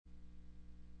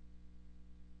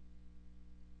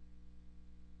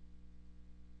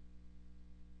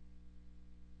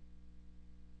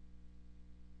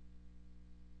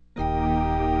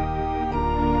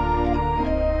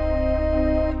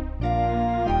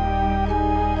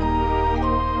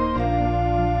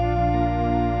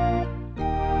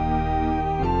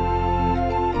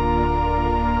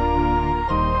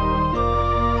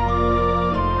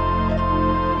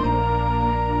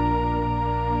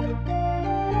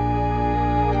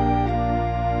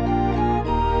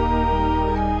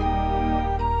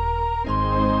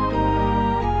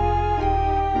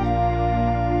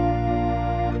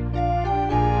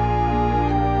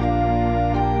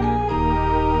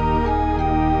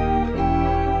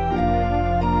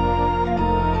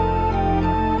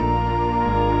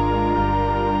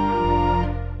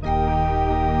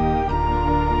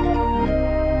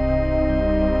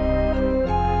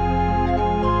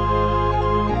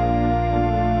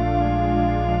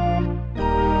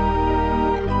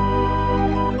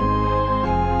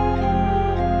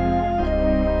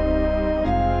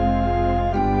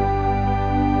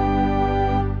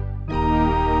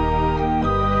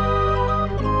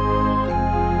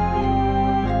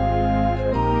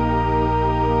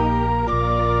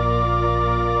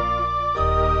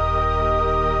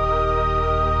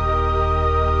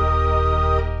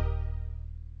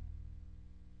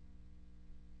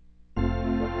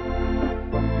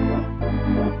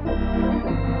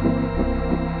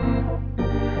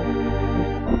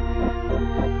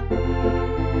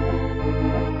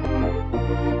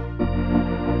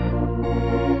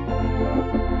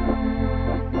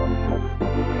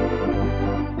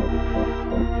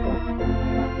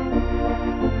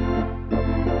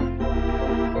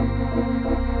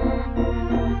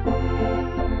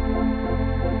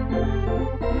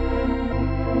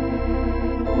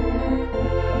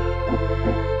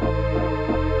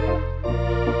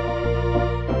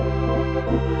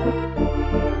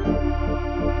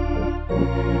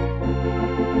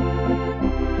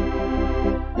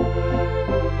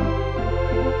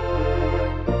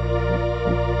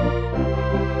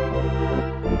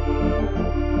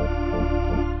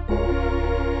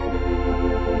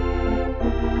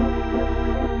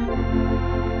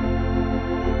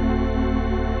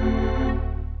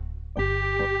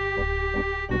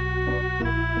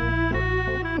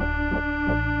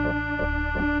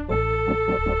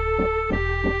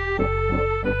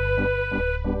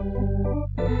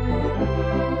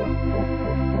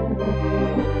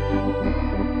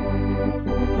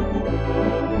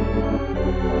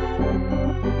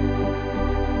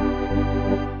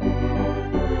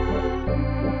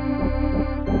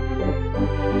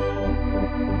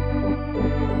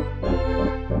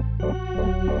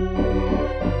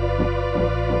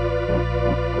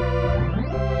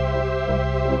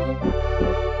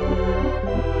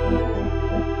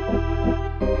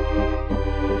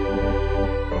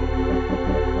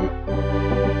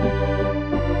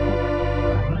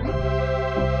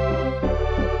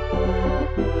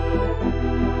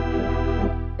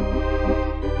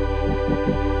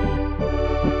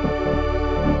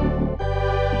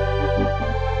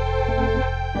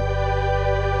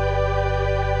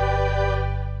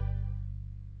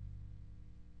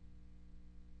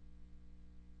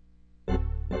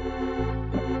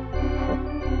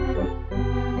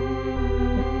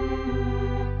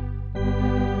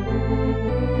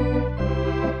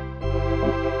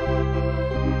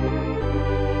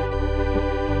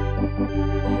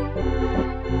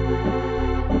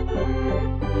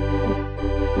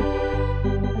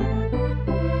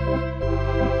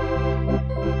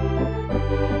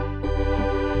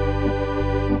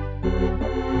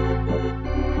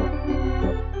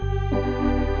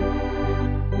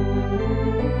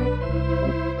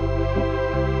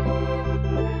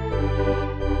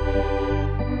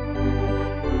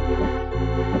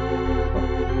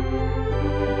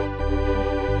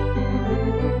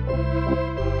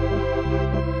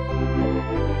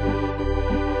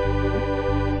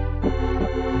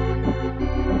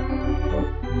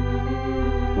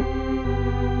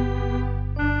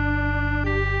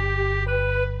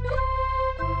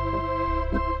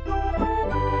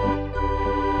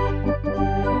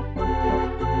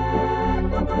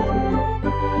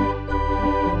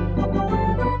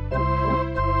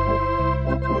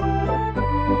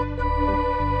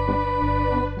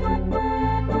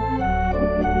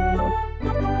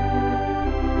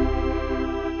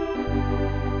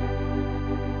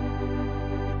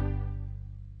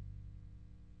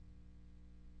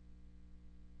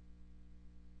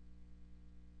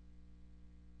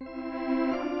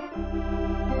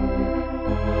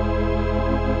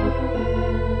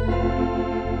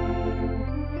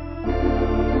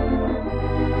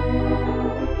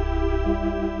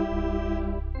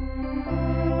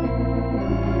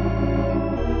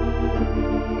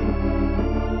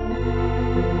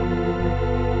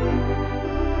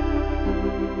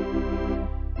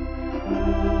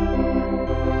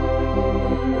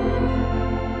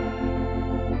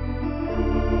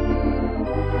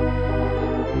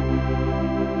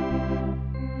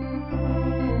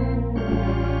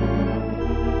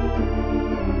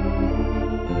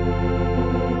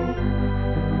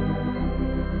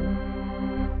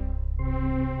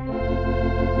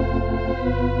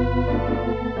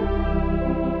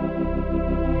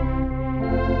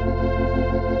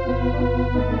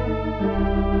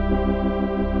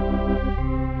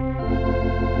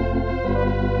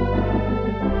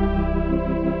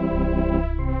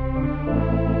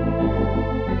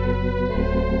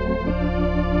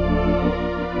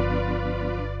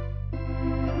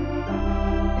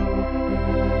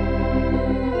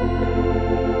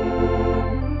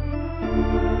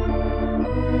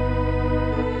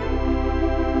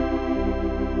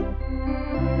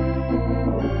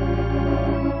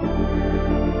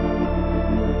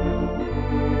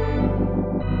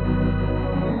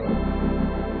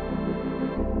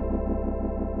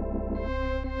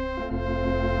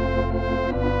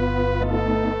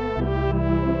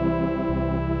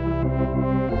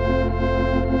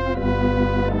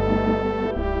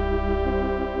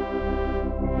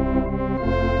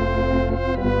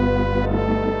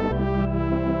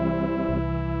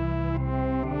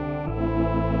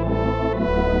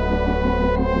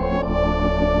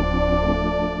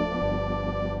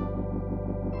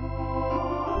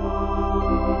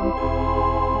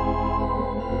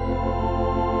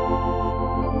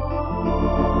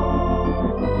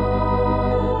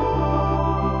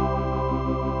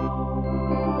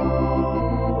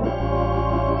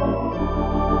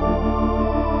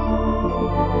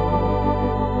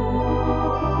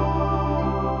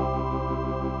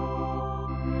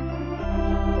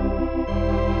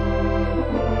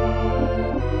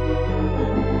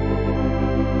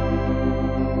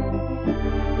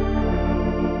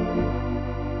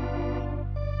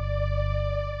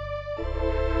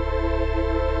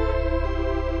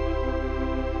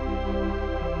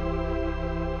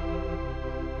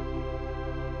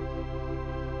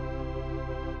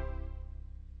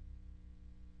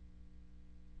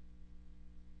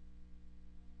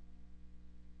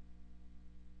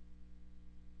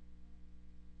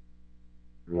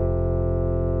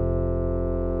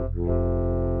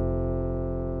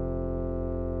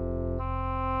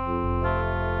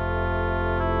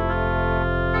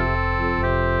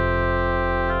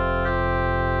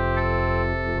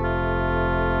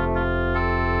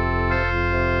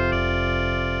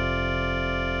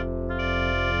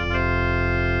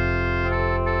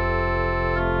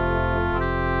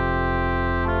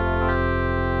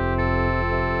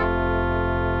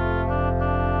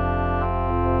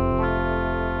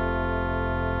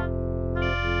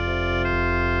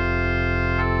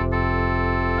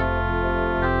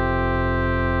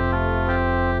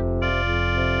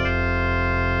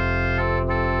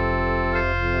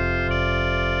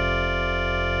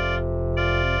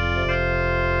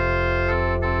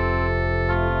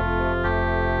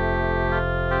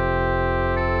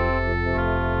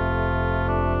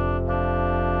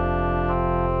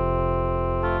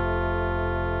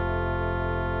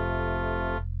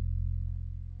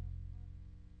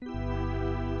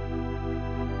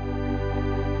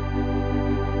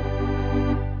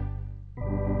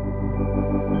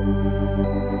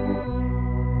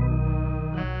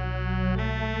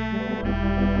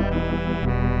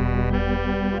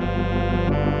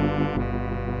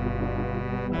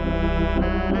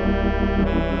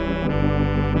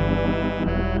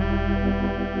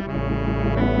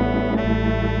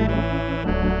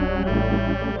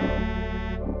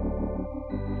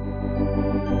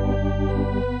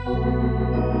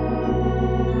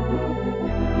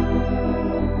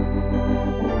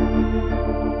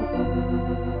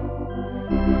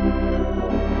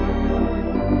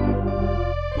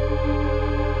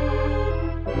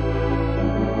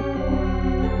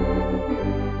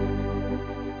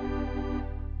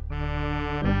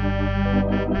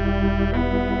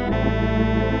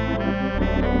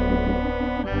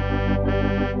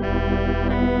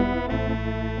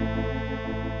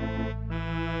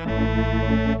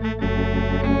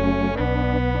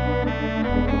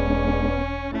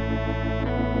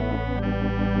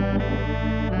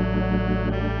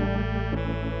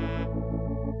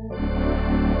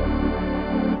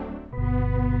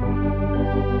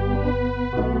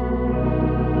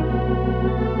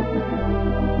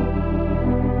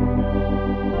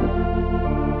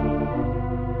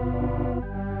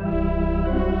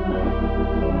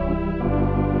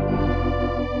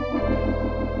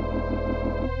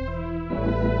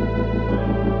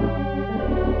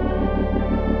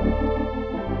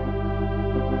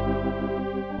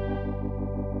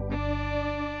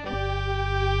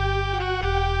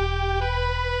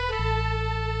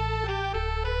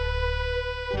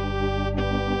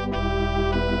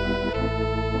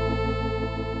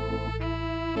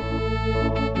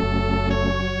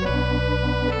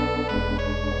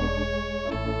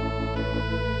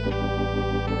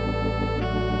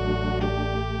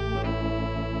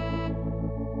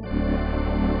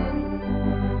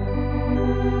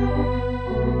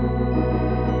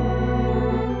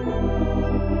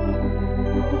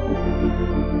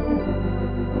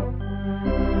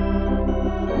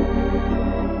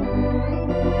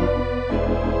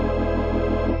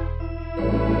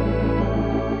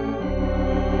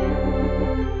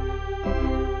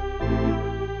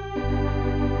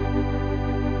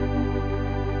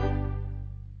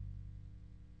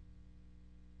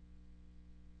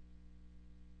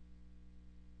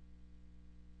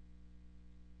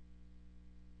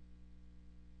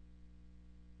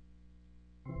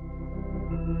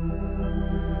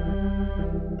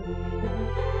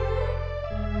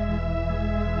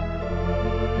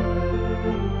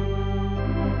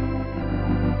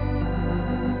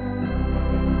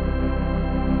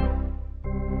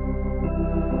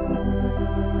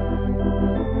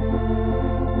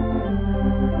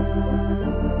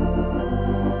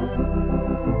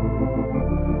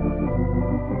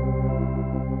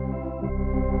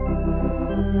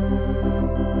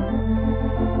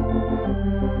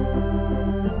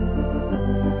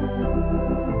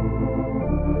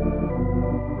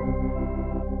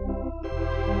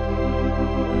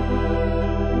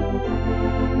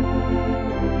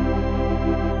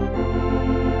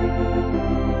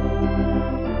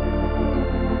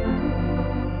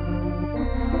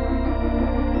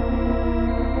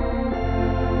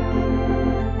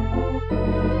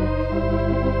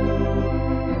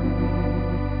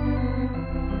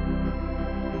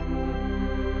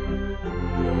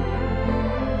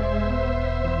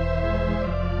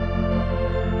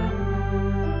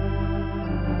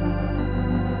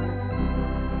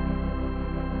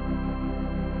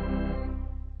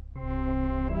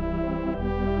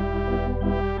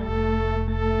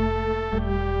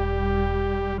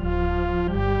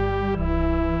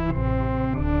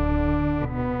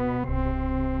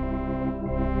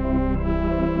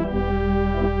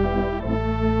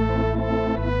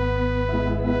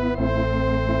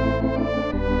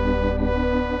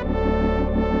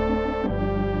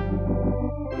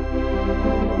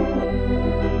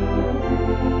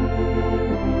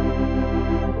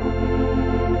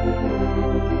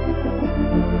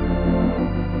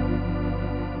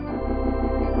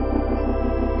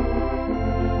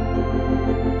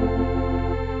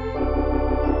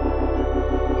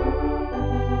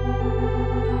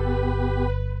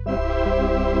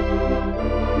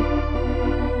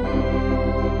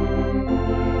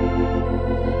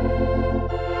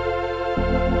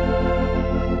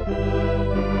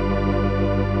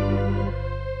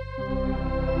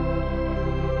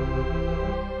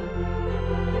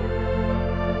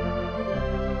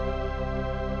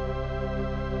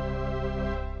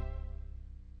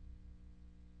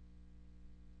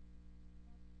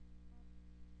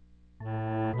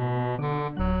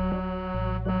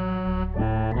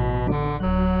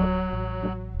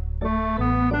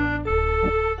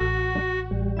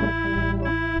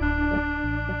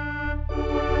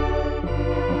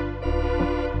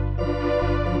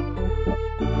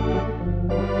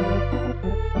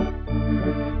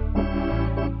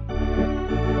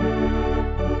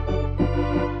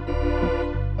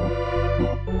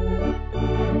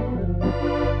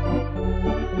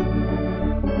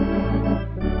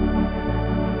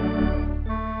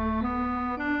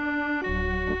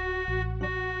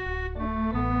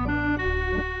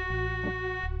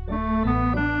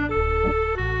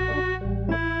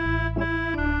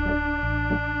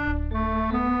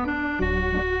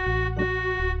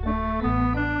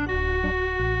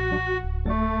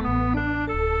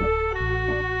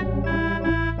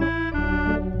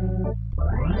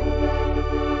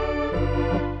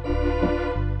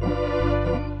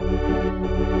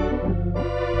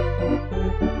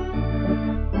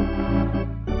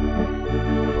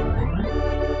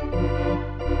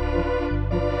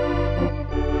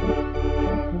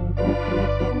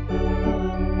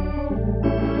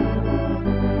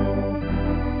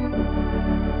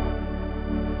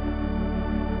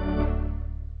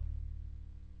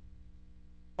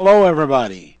Hello,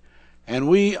 everybody. And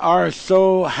we are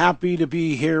so happy to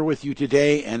be here with you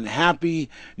today, and Happy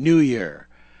New Year.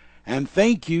 And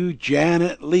thank you,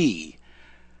 Janet Lee.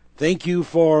 Thank you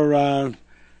for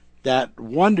that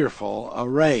wonderful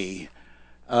array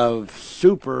of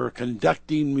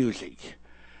superconducting music.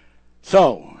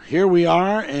 So, here we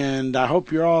are, and I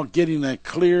hope you're all getting a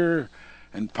clear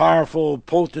and powerful,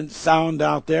 potent sound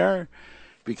out there,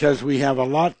 because we have a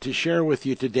lot to share with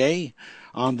you today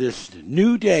on this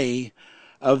new day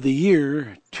of the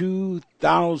year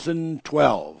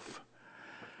 2012.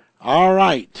 All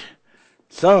right,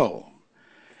 so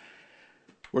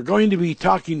we're going to be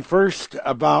talking first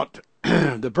about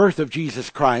the birth of Jesus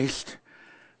Christ.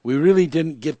 We really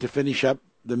didn't get to finish up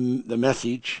the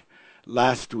message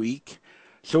last week,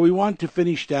 so we want to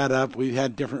finish that up. We've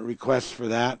had different requests for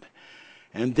that,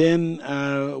 and then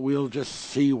we'll just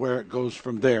see where it goes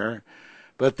from there.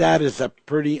 But that is a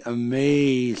pretty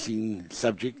amazing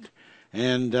subject,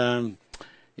 and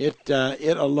it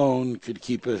alone could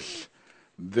keep us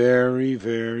very,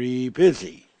 very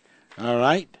busy. All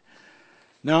right.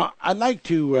 Now, I'd like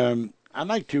to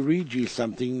read you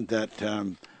something that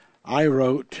I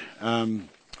wrote, some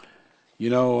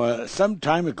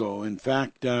time ago. In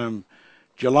fact,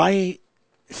 July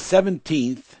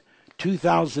 17th,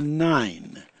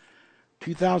 2009.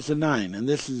 2009, and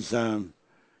this is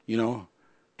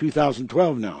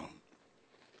 2012 now.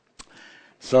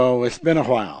 So it's been a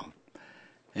while.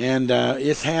 And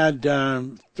it's had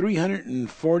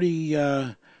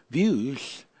 340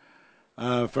 views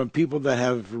from people that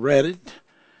have read it.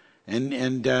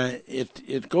 And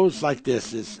it goes like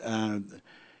this.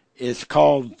 It's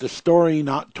called The Story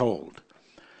Not Told.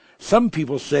 Some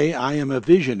people say I am a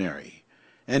visionary,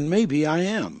 and maybe I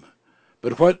am.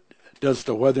 But what does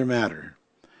the weather matter?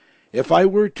 If I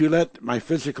were to let my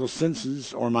physical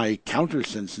senses or my counter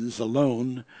senses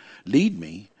alone lead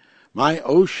me, my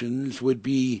oceans would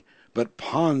be but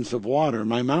ponds of water.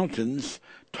 My mountains,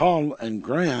 tall and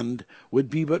grand, would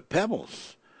be but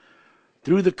pebbles.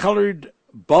 Through the colored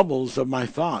bubbles of my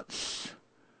thoughts,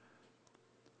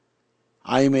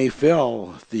 I may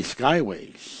fill the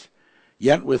skyways.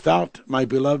 Yet without my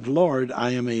beloved Lord, I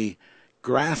am a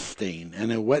grass stain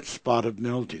and a wet spot of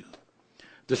mildew.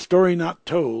 The story not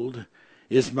told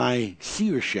is my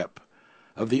seership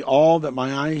of the all that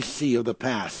my eyes see of the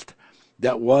past,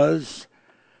 that was,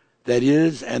 that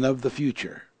is, and of the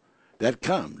future, that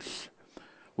comes.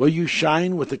 Will you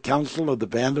shine with the counsel of the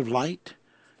band of light?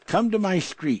 Come to my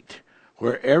street,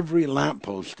 where every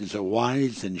lamppost is a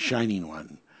wise and shining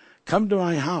one. Come to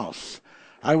my house.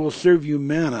 I will serve you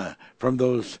manna from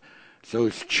those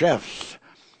chefs,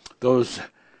 those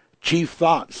chief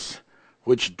thoughts,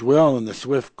 which dwell in the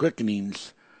swift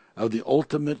quickenings of the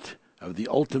ultimate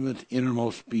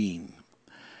innermost being.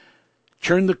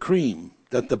 Churn the cream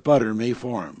that the butter may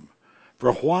form.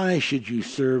 For why should you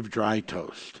serve dry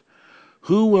toast?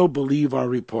 Who will believe our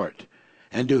report?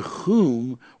 And to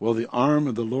whom will the arm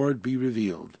of the Lord be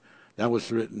revealed? That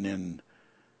was written in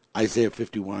Isaiah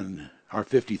 51 or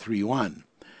 53:1.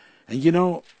 And you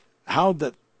know how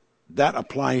that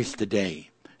applies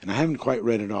today. And I haven't quite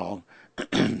read it all.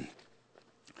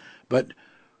 But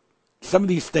some of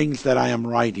these things that I am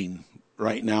writing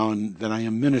right now and that I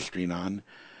am ministering on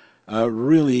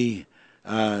really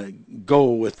go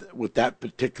with that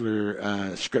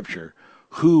particular scripture.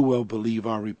 Who will believe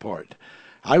our report?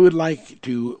 I would like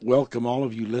to welcome all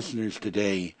of you listeners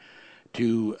today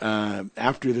to,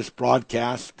 after this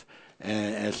broadcast,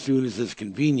 as soon as it's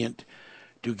convenient,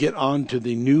 to get on to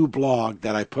the new blog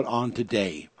that I put on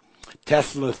today,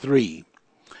 Tesla 3.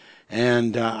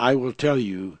 And I will tell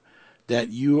you that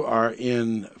you are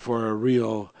in for a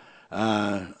real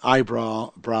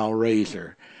eyebrow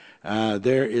raiser.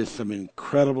 There is some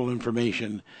incredible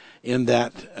information in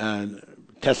that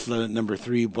Tesla number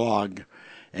 3 blog,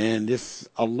 and it's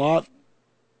a lot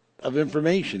of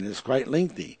information. It's quite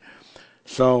lengthy.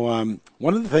 So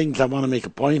one of the things I want to make a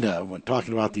point of when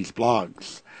talking about these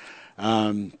blogs,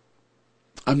 I'm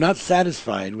not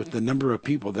satisfied with the number of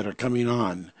people that are coming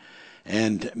on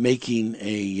and making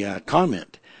a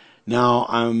comment. Now,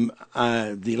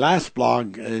 the last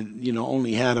blog,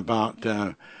 only had about,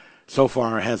 so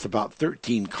far has about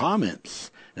 13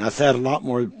 comments. Now, it's had a lot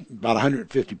more, about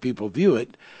 150 people view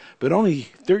it, but only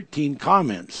 13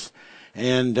 comments.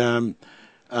 And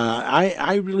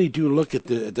I really do look at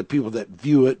the people that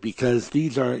view it, because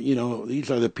these are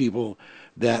the people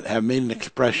that have made an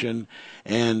expression,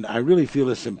 and I really feel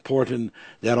it's important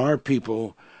that our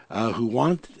people who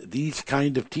want these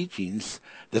kind of teachings,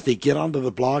 that they get onto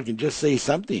the blog and just say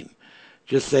something.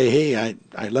 Just say, hey,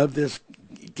 I love this,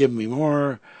 give me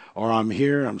more, or I'm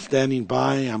here, I'm standing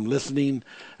by, I'm listening,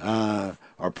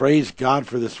 or praise God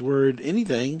for this word,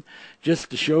 anything, just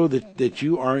to show that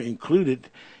you are included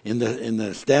in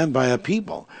the standby of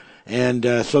people. And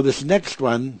so this next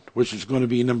one, which is going to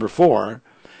be number 4,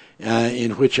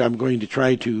 in which I'm going to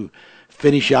try to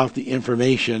finish out the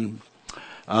information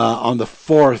on the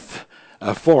fourth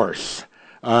force.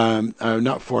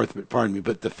 Not fourth, but pardon me,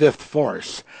 but the fifth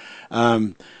force.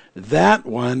 That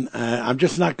one, I'm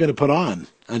just not going to put on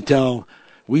until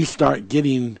we start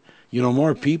getting,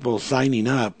 more people signing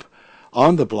up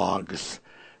on the blogs,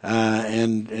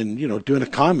 and doing a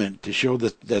comment to show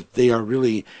that they are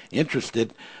really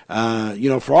interested.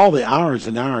 For all the hours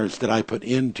and hours that I put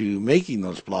into making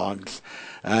those blogs,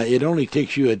 it only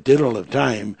takes you a diddle of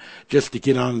time just to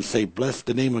get on and say, bless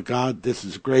the name of God, this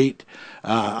is great.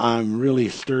 I'm really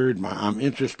stirred. I'm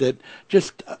interested.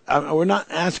 We're not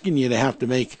asking you to have to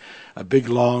make a big,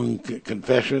 long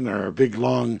confession or a big,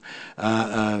 long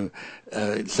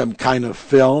some kind of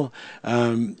fill.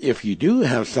 If you do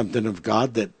have something of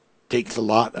God that takes a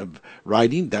lot of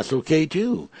writing, that's okay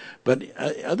too. But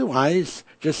otherwise,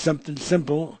 just something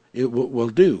simple, it will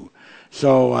do.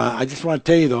 So I just want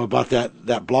to tell you, though, about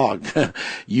that blog.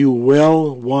 You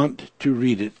will want to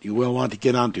read it. You will want to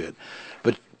get onto it.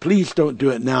 But please don't do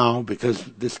it now, because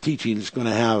this teaching is going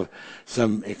to have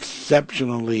some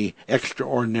exceptionally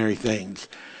extraordinary things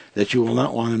that you will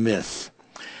not want to miss.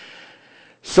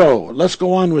 So let's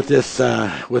go on with this blog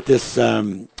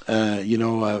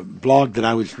that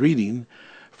I was reading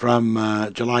from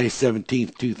July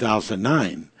 17th,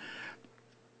 2009.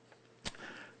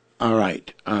 All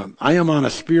right. I am on a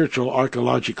spiritual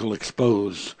archaeological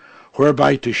expose,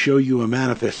 whereby to show you a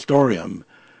manifestorium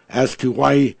as to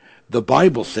why the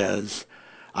Bible says,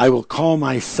 I will call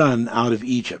my son out of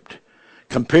Egypt.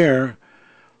 Compare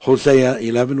Hosea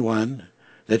 11:1,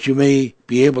 that you may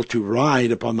be able to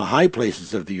ride upon the high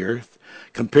places of the earth.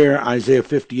 Compare Isaiah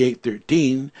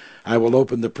 58:13, I will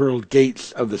open the pearl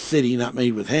gates of the city not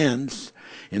made with hands.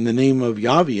 In the name of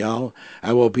Yahweh,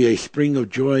 I will be a spring of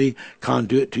joy,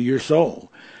 conduit to your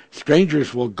soul.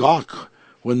 Strangers will gawk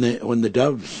when the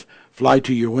doves fly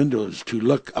to your windows to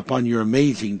look upon your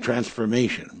amazing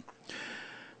transformation.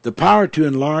 The power to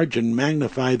enlarge and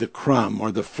magnify the crumb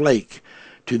or the flake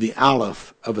to the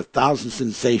aleph of 1,000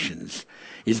 sensations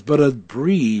is but a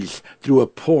breeze through a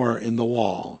pore in the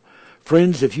wall.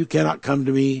 Friends, if you cannot come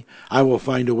to me, I will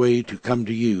find a way to come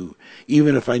to you,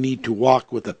 even if I need to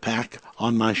walk with a pack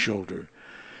on my shoulder.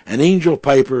 An angel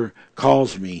piper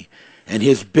calls me, and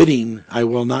his bidding I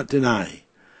will not deny.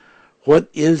 What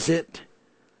is it?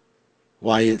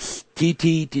 Why, it's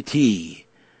TTTT.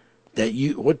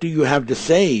 What do you have to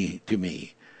say to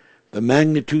me? The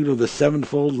magnitude of the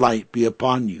sevenfold light be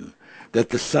upon you, that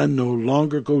the sun no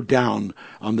longer go down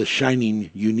on the shining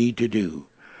you need to do.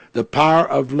 The power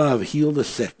of love heal the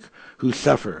sick who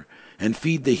suffer and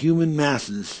feed the human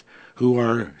masses who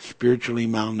are spiritually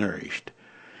malnourished.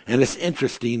 And it's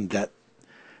interesting that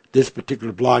this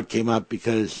particular blog came up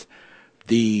because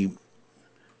the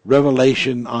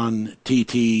revelation on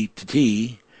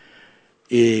TTT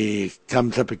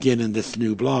comes up again in this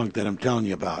new blog that I'm telling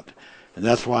you about. And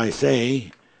that's why I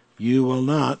say you will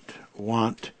not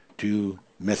want to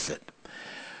miss it.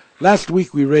 Last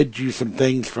week we read you some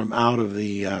things from out of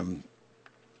the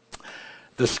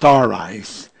Star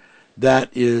Rise. That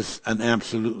is an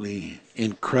absolutely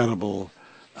incredible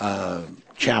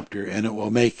chapter, and it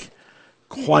will make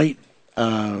quite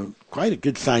a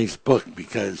good sized book,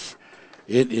 because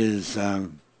it is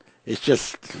it's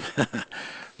just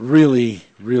really,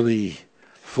 really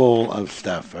full of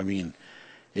stuff. I mean,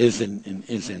 is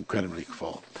incredibly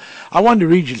full. I wanted to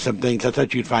read you some things I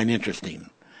thought you'd find interesting.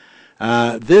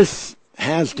 This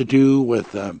has to do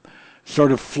with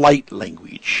sort of flight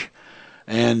language,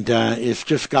 and it's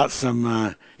just got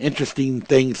some interesting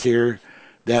things here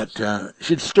that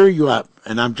should stir you up.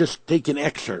 And I'm just taking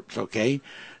excerpts, okay?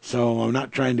 So I'm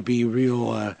not trying to be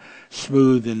real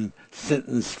smooth in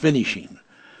sentence finishing.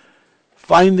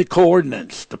 Find the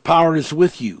coordinates. The power is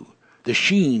with you. The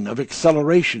sheen of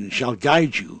acceleration shall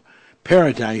guide you.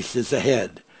 Paradise is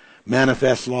ahead.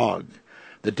 Manifest log.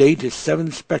 The date is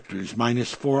 7 specters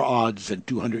minus 4 odds and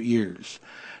 200 years.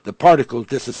 The particle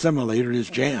disassimilator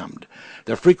is jammed.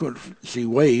 The frequency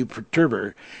wave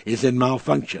perturber is in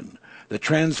malfunction. The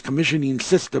transcommissioning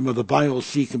system of the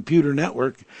BIOS-C computer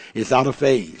network is out of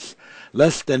phase.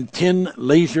 Less than 10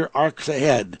 laser arcs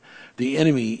ahead, the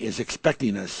enemy is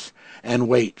expecting us and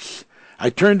waits. I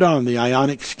turned on the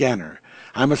ionic scanner.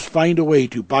 I must find a way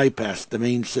to bypass the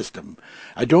main system.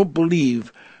 I don't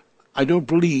believe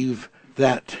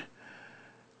that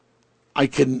I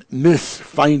can miss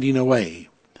finding a way.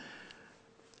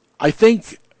 I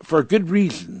think for good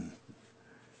reason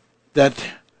that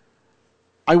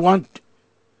I want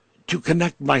to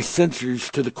connect my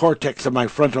sensors to the cortex of my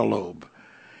frontal lobe,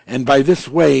 and by this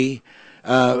way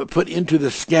put into the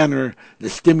scanner the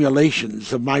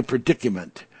stimulations of my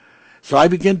predicament. So I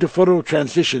begin to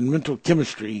photo-transition mental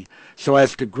chemistry so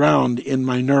as to ground in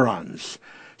my neurons.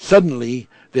 Suddenly,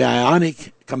 the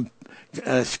ionic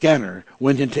scanner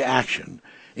went into action.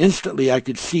 Instantly, I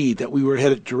could see that we were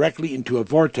headed directly into a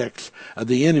vortex of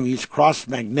the enemy's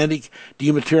cross-magnetic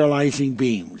dematerializing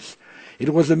beams.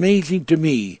 It was amazing to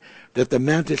me that the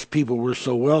Mantis people were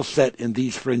so well set in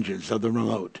these fringes of the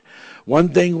remote. One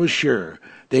thing was sure,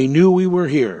 they knew we were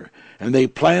here, and they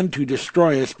planned to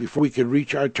destroy us before we could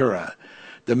reach Artura.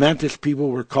 The Mantis people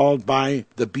were called by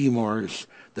the Be-Mors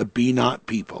the Be-Not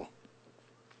people.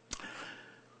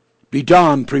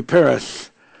 Be-Dawn, prepare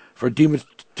us for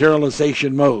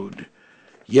dematerialization mode.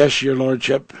 Yes, your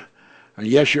lordship.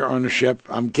 Yes, your ownership.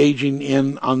 I'm gauging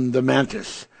in on the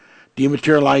Mantis.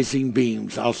 Dematerializing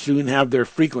beams. I'll soon have their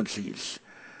frequencies.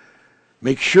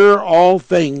 Make sure all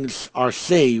things are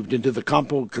saved into the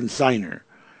Compo consigner.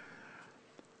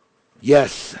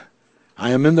 Yes,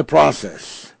 I am in the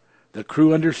process. The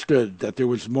crew understood that there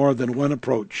was more than one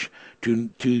approach to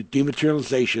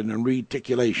dematerialization and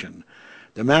reticulation.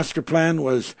 The master plan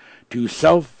was to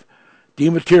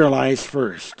self-dematerialize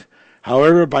first.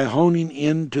 However, by honing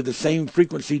in to the same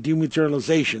frequency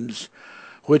dematerializations,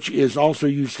 which is also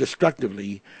used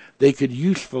destructively, they could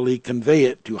usefully convey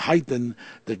it to heighten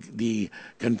the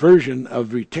conversion of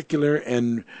reticular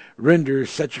and render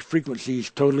such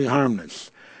frequencies totally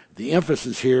harmless. The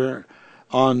emphasis here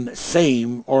on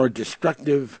same or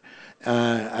destructive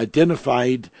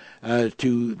identified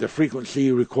to the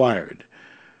frequency required.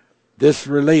 This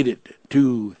related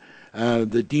to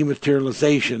the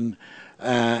dematerialization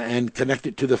and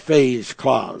connected to the phase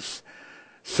clause.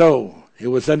 So it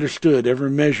was understood every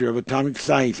measure of atomic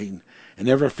sizing and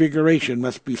every figuration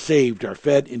must be saved or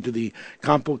fed into the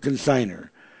Compo consigner.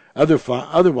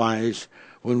 Otherwise,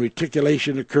 when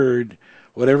reticulation occurred,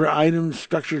 whatever items,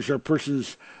 structures, or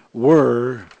persons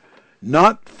were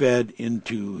not fed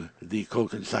into the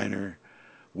co-consigner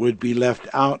would be left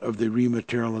out of the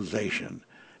rematerialization,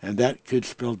 and that could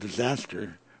spell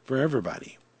disaster for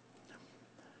everybody.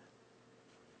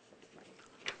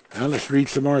 Now let's read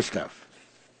some more stuff.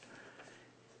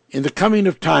 In the coming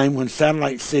of time, when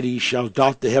satellite cities shall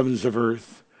dot the heavens of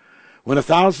earth, when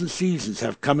 1,000 seasons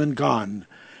have come and gone,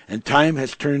 and time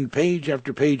has turned page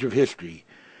after page of history,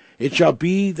 it shall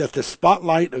be that the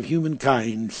spotlight of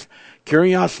humankind's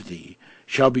curiosity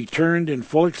shall be turned in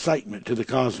full excitement to the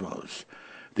cosmos.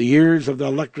 The ears of the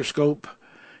electroscope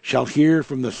shall hear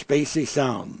from the space a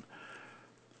sound.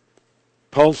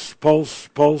 Pulse, pulse,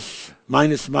 pulse,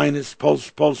 minus, minus, pulse,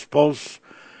 pulse, pulse.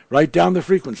 Write down the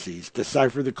frequencies,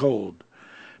 decipher the code.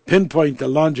 Pinpoint the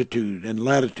longitude and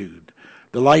latitude.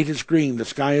 The light is green, the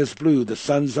sky is blue, the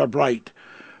suns are bright.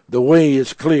 The way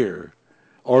is clear.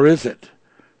 Or is it?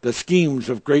 The schemes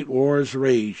of great wars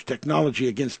rage, technology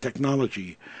against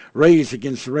technology, rays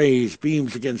against rays,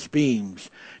 beams against beams,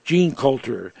 gene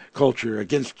culture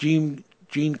against gene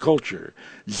culture,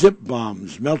 zip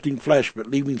bombs, melting flesh but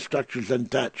leaving structures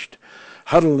untouched.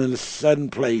 Huddle in a sudden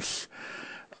place,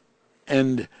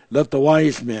 and let the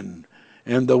wise men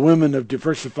and the women of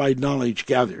diversified knowledge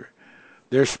gather.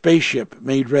 Their spaceship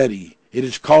made ready. It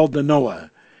is called the Noah.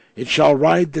 It shall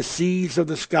ride the seas of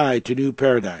the sky to new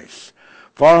paradise,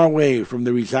 far away from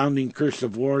the resounding curse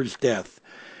of war's death.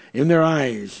 In their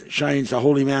eyes shines a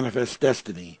holy manifest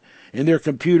destiny. In their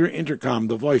computer intercom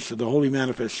the voice of the holy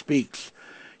manifest speaks.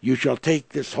 You shall take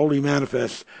this holy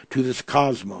manifest to this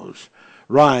cosmos.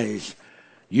 Rise,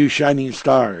 you shining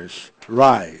stars,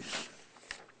 rise.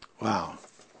 Wow.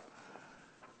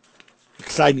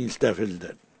 Exciting stuff, isn't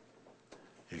it?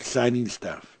 Exciting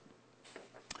stuff.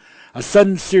 A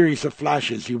sudden series of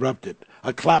flashes erupted,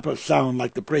 a clap of sound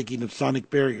like the breaking of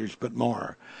sonic barriers, but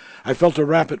more. I felt a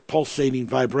rapid pulsating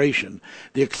vibration.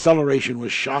 The acceleration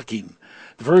was shocking.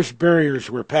 The first barriers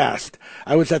were passed.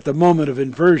 I was at the moment of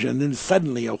inversion, then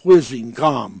suddenly a whizzing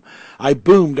calm. I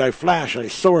boomed, I flashed, I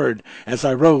soared as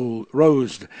I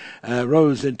rose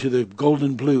into the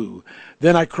golden blue.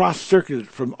 Then I cross-circuited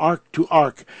from arc to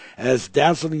arc as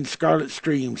dazzling scarlet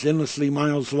streams, endlessly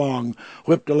miles long,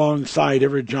 whipped alongside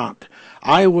every jaunt.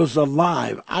 I was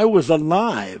alive. I was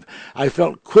alive. I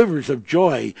felt quivers of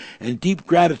joy and deep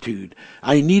gratitude.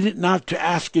 I needed not to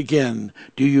ask again,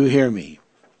 do you hear me?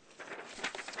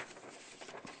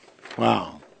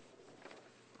 Wow.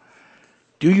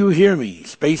 Do you hear me?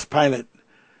 Space pilot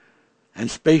and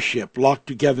spaceship locked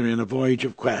together in a voyage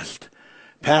of quest.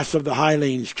 paths of the high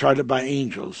lanes charted by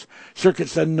angels,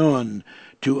 circuits unknown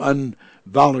to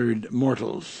unvalored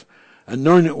mortals.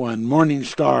 Anointed one, morning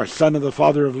star, son of the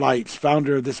Father of lights,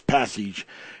 founder of this passage,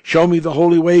 show me the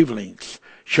holy wavelengths,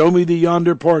 show me the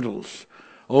yonder portals.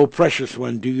 O precious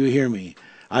one, do you hear me?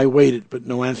 I waited, but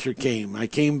no answer came. I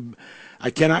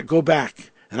cannot go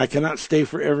back, and I cannot stay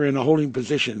forever in a holding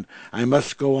position. I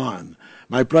must go on.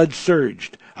 My blood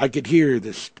surged. I could hear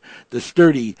the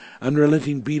sturdy,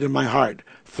 unrelenting beat of my heart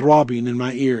throbbing in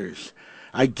my ears.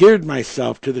 I geared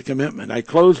myself to the commitment. I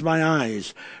closed my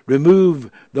eyes,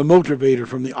 removed the motivator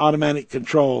from the automatic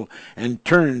control, and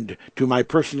turned to my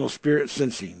personal spirit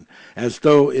sensing, as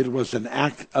though it was an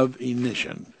act of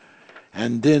ignition.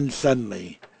 And then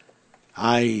suddenly,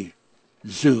 I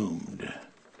zoomed.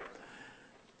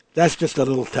 That's just a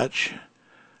little touch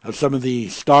of some of the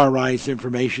star rise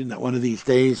information that one of these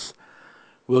days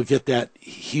we'll get that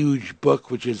huge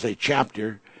book, which is a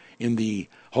chapter in the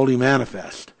Holy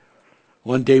Manifest.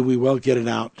 One day we will get it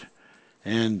out,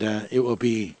 and it will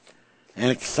be an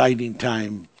exciting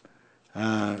time.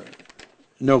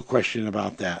 No question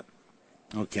about that.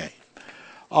 Okay.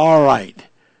 All right.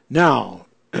 Now,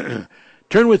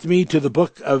 turn with me to the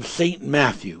book of St.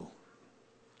 Matthew,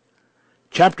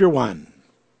 chapter 1,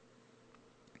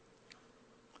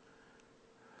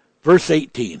 verse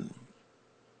 18.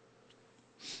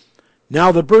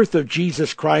 Now the birth of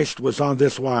Jesus Christ was on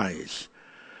this wise.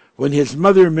 When his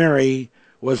mother Mary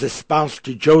was espoused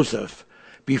to Joseph,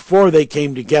 before they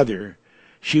came together,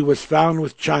 she was found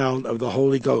with child of the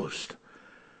Holy Ghost.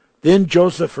 Then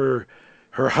Joseph, her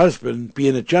husband,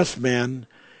 being a just man,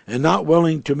 and not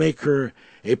willing to make her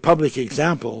a public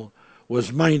example,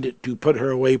 was minded to put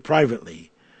her away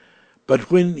privately.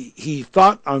 But when he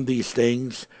thought on these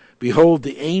things, behold,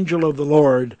 the angel of the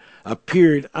Lord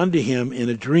appeared unto him in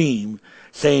a dream,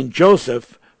 saying,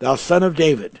 Joseph, thou son of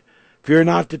David, fear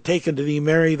not to take unto thee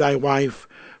Mary thy wife,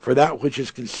 for that which is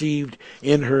conceived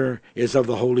in her is of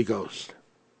the Holy Ghost.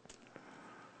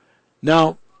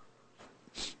 Now,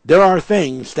 there are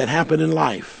things that happen in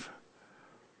life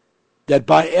that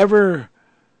by every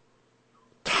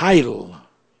title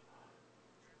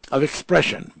of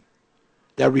expression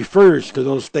that refers to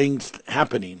those things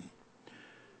happening,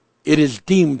 it is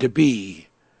deemed to be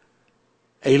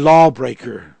a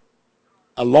lawbreaker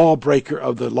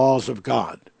of the laws of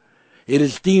God. It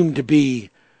is deemed to be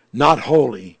not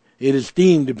holy. It is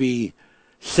deemed to be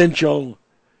sensual,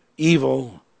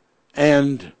 evil,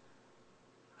 and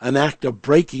an act of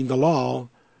breaking the law.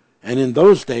 And in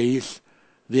those days,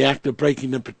 the act of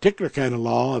breaking a particular kind of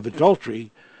law of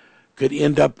adultery could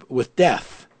end up with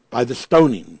death by the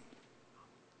stoning.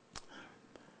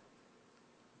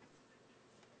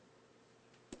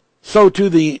 So to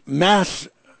the mass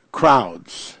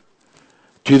crowds,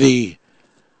 to the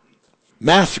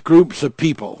mass groups of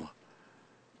people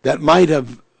that might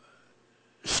have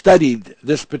studied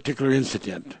this particular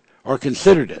incident or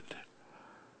considered it,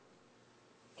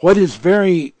 what is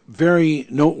very, very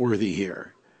noteworthy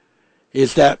here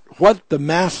is that what the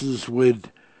masses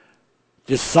would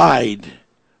decide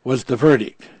was the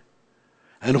verdict.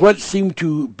 And what seemed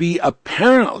to be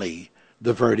apparently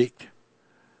the verdict,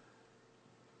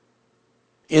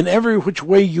 in every which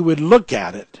way you would look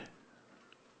at it,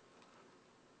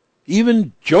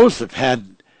 even Joseph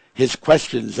had his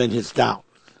questions and his doubts.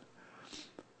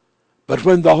 But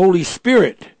when the Holy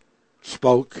Spirit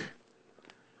spoke,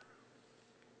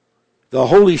 the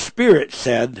Holy Spirit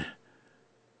said,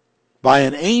 by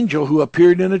an angel who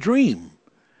appeared in a dream.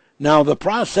 Now, the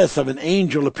process of an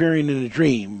angel appearing in a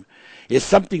dream is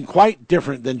something quite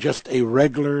different than just a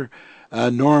regular,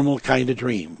 normal kind of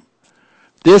dream.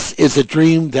 This is a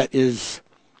dream that is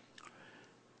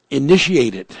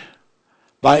initiated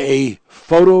by a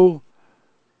photo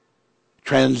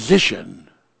transition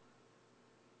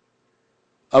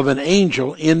of an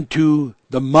angel into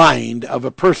the mind of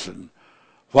a person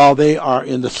while they are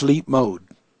in the sleep mode.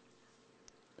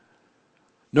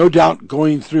 No doubt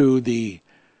going through the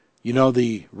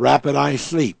rapid eye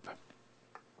sleep.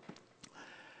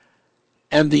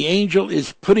 And the angel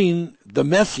is putting the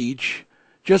message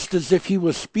just as if he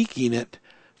was speaking it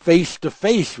face to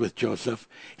face with Joseph.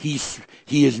 He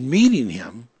is meeting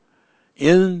him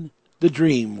in the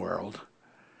dream world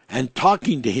and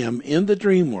talking to him in the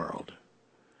dream world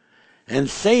and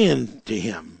saying to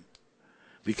him,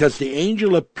 because the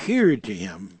angel appeared to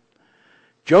him,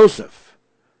 Joseph,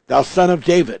 thou son of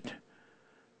David,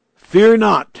 fear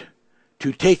not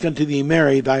to take unto thee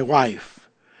Mary thy wife.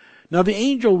 Now the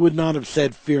angel would not have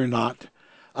said fear not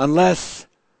unless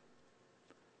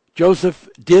Joseph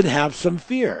did have some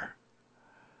fear.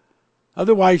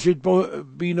 Otherwise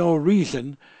there'd be no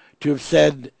reason to have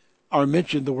said are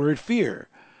mentioned the word fear.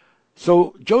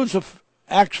 So Joseph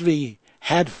actually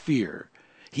had fear.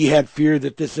 He had fear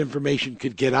that this information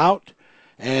could get out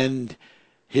and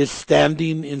his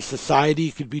standing in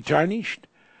society could be tarnished,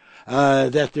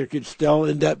 that there could still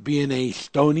end up being a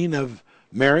stoning of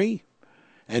Mary,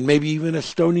 and maybe even a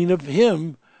stoning of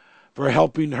him for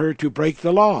helping her to break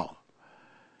the law.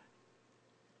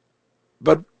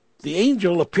 But the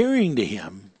angel appearing to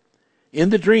him in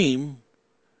the dream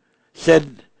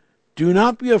said, "Do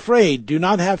not be afraid, do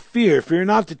not have fear, fear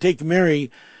not to take Mary,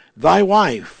 thy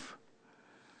wife."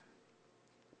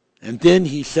 And then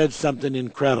he said something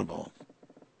incredible,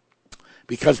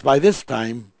 because by this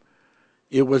time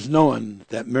it was known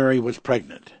that Mary was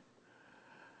pregnant.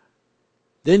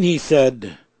 Then he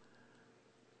said,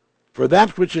 "For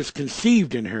that which is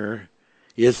conceived in her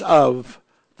is of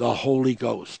the Holy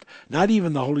Ghost." Not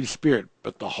even the Holy Spirit,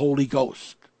 but the Holy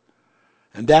Ghost.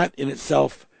 And that in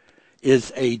itself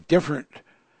is a different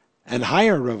and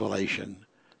higher revelation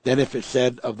than if it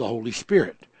said of the Holy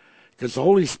Spirit. Because the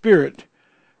Holy Spirit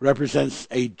represents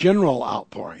a general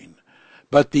outpouring,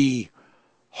 but the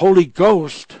Holy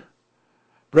Ghost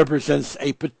represents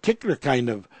a particular kind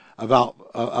of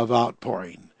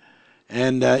outpouring.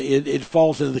 And it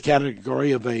falls into the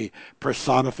category of a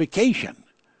personification.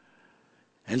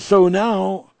 And so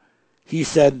now he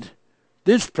said,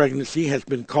 this pregnancy has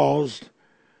been caused,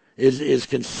 is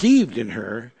conceived in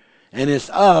her, and is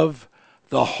of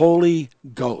the Holy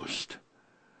Ghost.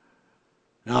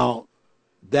 Now,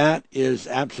 that is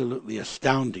absolutely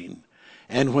astounding.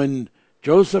 And when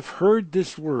Joseph heard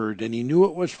this word, and he knew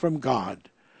it was from God,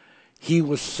 he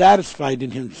was satisfied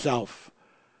in himself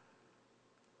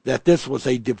that this was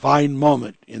a divine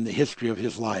moment in the history of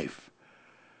his life,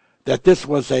 that this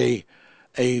was a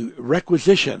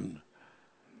requisition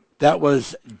that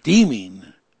was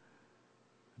deeming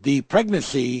the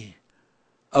pregnancy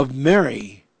of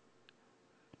Mary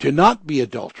to not be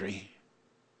adultery,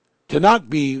 to not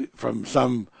be from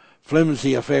some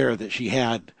flimsy affair that she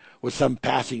had with some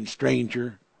passing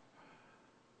stranger,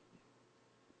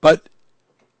 but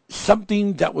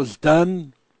something that was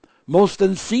done most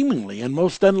unseemingly and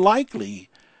most unlikely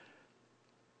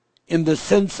in the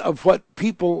sense of what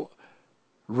people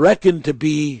reckon to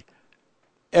be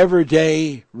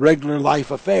everyday, regular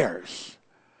life affairs.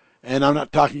 And I'm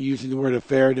not talking using the word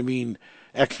affair to mean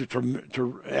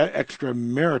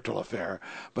extramarital affair,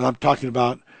 but I'm talking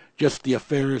about just the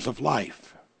affairs of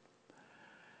life.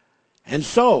 And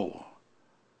so,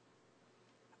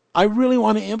 I really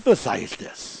want to emphasize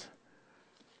this.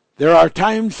 There are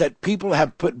times that people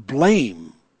have put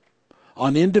blame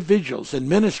on individuals and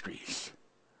ministries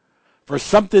for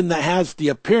something that has the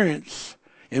appearance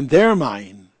in their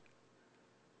mind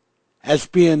as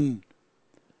being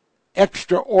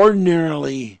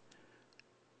extraordinarily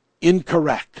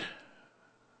incorrect,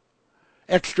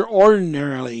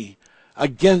 extraordinarily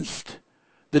against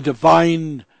the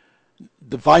divineness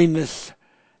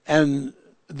and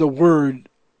the word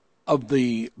of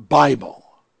the Bible.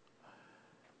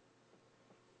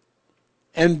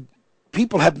 And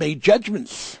people have made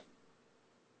judgments.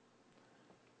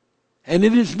 And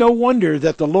it is no wonder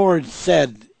that the Lord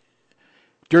said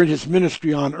during his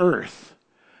ministry on earth,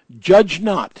 "Judge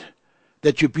not,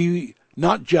 that you be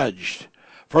not judged.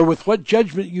 For with what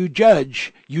judgment you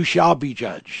judge, you shall be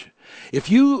judged."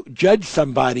 If you judge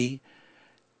somebody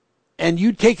and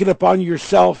you take it upon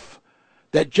yourself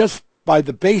that just by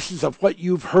the basis of what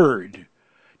you've heard,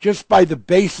 just by the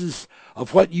basis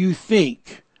of what you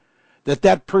think,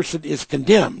 that person is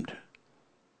condemned,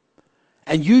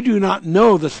 and you do not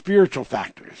know the spiritual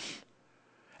factors,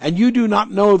 and you do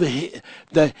not know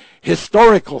the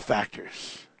historical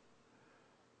factors,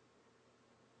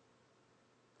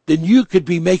 then you could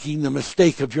be making the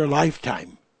mistake of your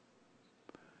lifetime.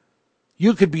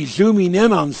 You could be zooming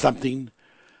in on something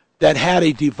that had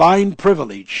a divine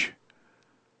privilege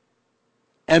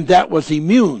and that was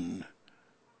immune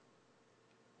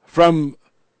from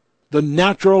the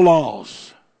natural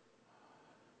laws.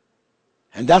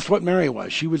 And that's what Mary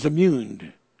was. She was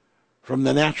immune from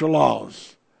the natural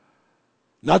laws.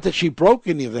 Not that she broke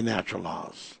any of the natural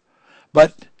laws,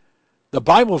 but the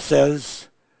Bible says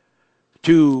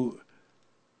to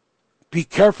be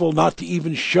careful not to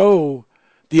even show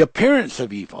the appearance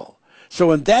of evil.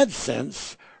 So in that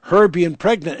sense, her being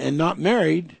pregnant and not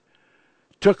married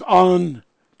took on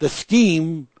the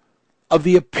scheme of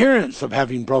the appearance of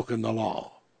having broken the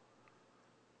law.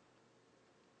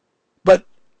 But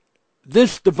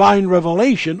this divine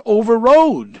revelation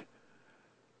overrode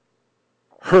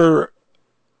her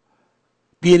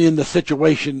being in the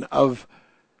situation of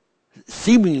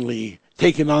seemingly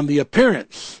taking on the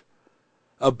appearance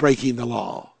of breaking the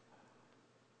law.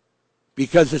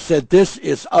 because it said this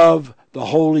is of the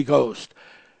Holy Ghost.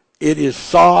 It is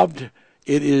solved.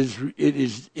 It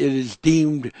is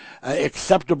deemed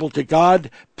acceptable to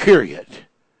God, period.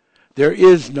 There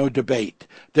is no debate.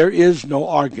 There is no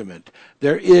argument.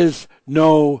 There is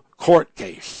no court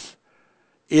case.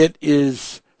 It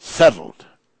is settled.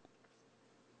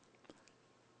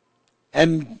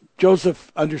 And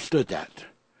Joseph understood that,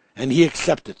 and he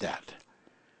accepted that.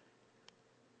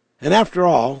 And after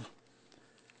all,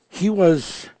 he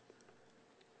was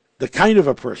the kind of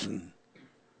a person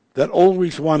that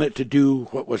always wanted to do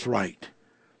what was right.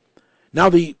 Now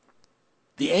the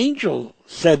angel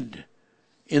said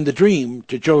in the dream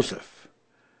to Joseph,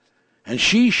 and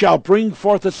she shall bring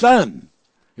forth a son.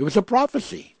 It was a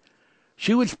prophecy.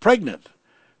 She was pregnant.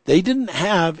 They didn't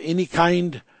have any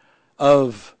kind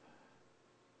of,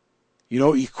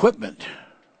 equipment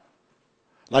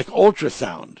like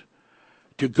ultrasound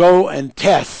to go and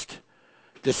test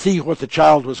to see what the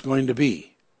child was going to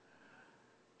be.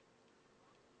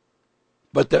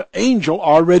 But the angel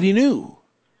already knew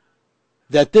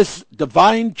that this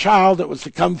divine child that was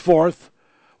to come forth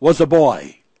was a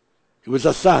boy. He was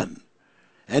a son.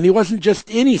 And he wasn't just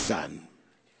any son.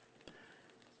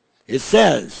 It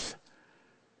says,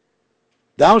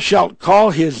 thou shalt call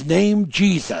his name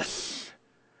Jesus,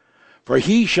 for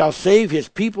he shall save his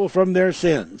people from their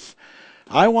sins.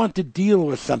 I want to deal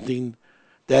with something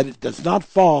that it does not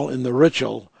fall in the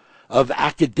ritual of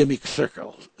academic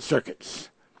circuits.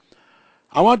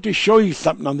 I want to show you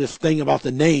something on this thing about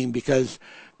the name, because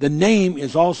the name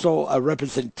is also a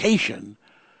representation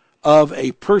of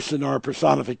a person or a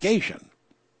personification.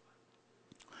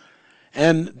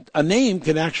 And a name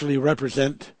can actually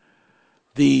represent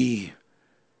the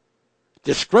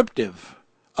descriptive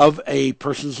of a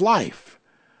person's life.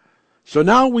 So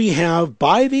now we have,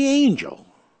 by the angel,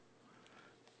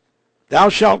 thou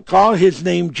shalt call his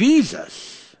name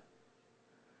Jesus,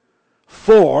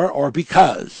 for, or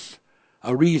because,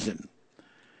 a reason.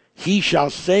 He shall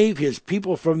save his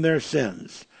people from their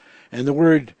sins. And the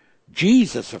word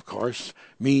Jesus, of course,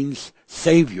 means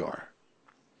Savior.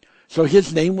 So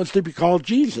his name was to be called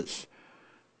Jesus.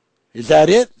 Is that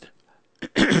it?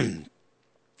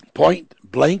 Point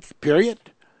blank, period?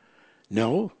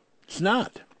 No, it's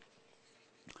not.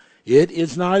 It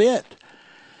is not it.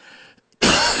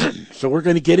 So we're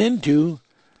going to get into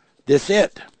this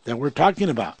it that we're talking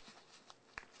about,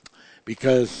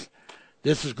 because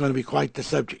this is going to be quite the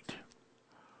subject.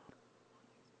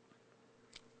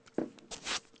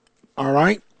 All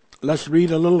right, let's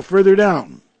read a little further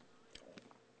down.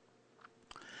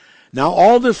 Now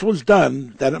all this was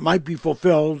done that it might be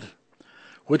fulfilled,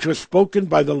 which was spoken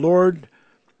by the Lord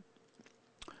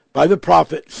by the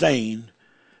prophet, saying,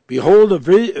 behold, a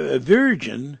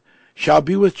virgin shall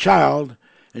be with child,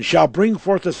 and shall bring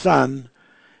forth a son,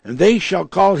 and they shall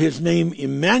call his name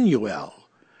Emmanuel,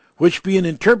 which being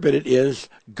interpreted is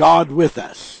God with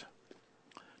us.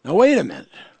 Now wait a minute.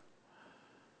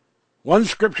 One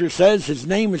scripture says his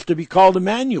name is to be called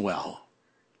Emmanuel.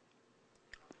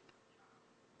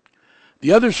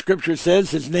 The other scripture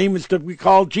says his name is to be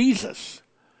called Jesus.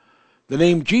 The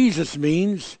name Jesus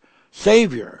means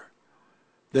Savior.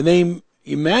 The name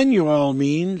Emmanuel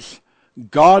means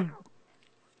God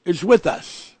is with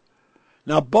us.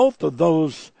 Now both of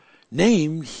those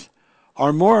names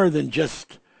are more than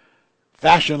just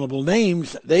fashionable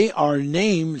names. They are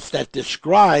names that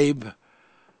describe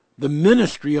the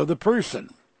ministry of the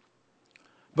person.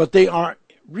 But they are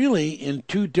really in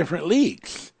two different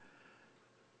leagues.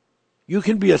 You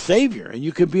can be a Savior and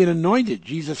you can be an anointed,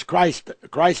 Jesus Christ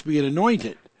being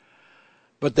anointed.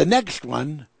 But the next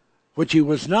one, which he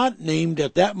was not named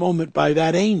at that moment by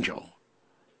that angel,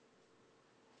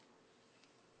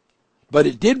 but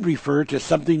it did refer to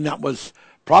something that was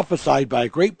prophesied by a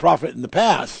great prophet in the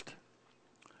past.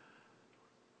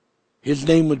 His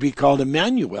name would be called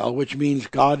Emmanuel, which means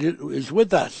God is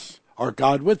with us, or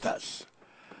God with us.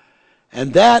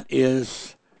 And that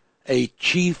is a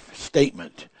chief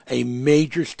statement, a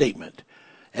major statement,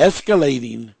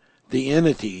 escalating the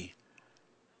entity,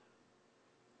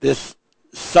 this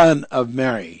Son of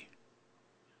Mary,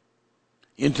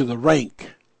 into the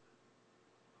rank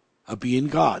of being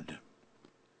God.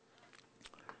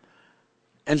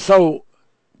 And so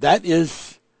that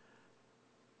is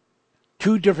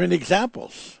two different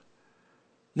examples.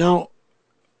 Now,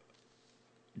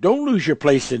 don't lose your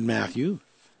place in Matthew,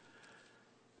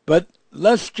 but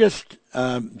let's just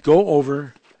go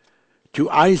over to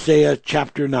Isaiah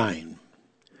chapter 9.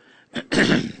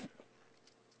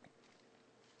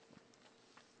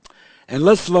 And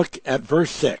let's look at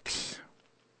verse 6.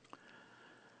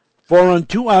 For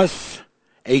unto us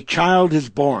a child is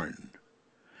born,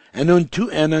 And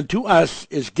unto us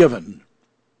is given,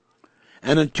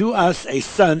 and unto us a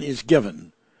son is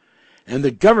given, and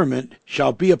the government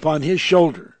shall be upon his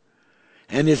shoulder,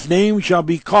 and his name shall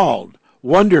be called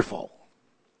Wonderful.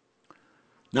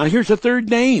 Now here's a third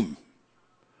name.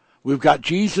 We've got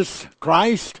Jesus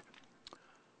Christ.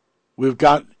 We've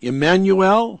got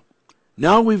Emmanuel.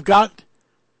 Now we've got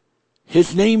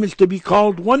his name is to be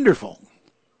called Wonderful.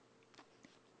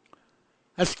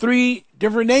 That's three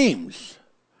different names.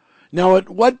 Now at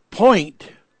what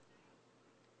point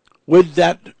would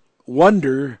that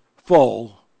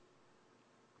wonderful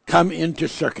come into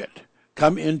circuit,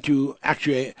 come into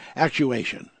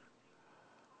actuation?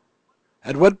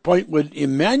 At what point would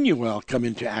Emmanuel come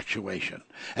into actuation?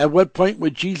 At what point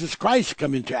would Jesus Christ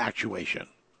come into actuation?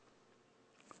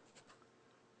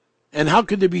 And how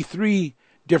could there be three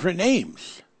different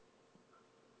names?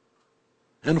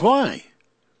 And why?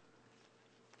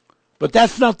 But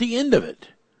that's not the end of it.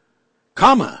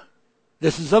 Comma.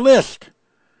 This is a list.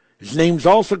 His name's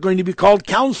also going to be called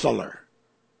Counselor.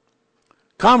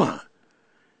 Comma.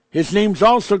 His name's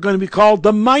also going to be called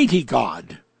the Mighty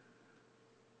God,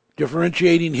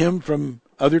 differentiating him from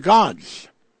other gods.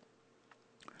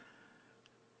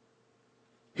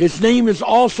 His name is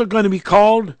also going to be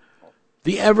called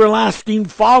the Everlasting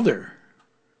Father.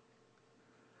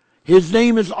 His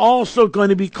name is also going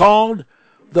to be called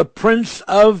the Prince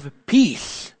of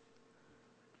Peace.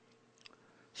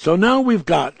 So now we've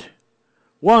got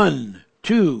 1,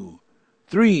 2,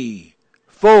 3,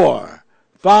 4,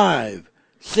 5,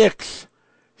 6,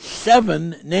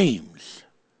 7 names.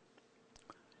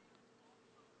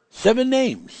 7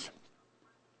 names.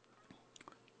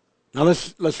 Now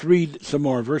let's read some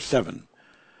more. Verse 7.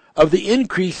 Of the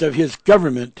increase of his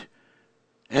government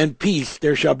and peace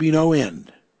there shall be no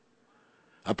end,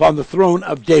 upon the throne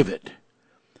of David,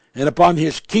 and upon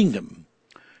his kingdom,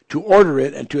 to order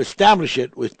it and to establish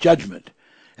it with judgment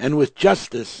and with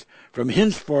justice from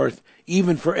henceforth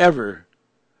even forever.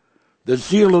 The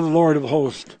zeal of the Lord of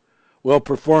hosts will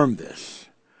perform this.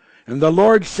 And the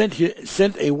Lord sent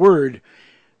a word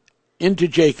into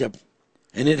Jacob,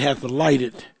 and it hath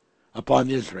lighted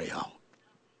upon Israel.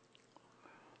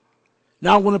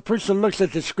 Now, when a person looks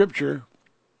at the scripture,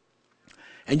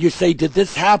 and you say, did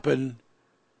this happen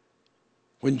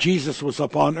when Jesus was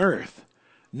upon earth?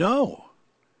 No,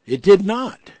 it did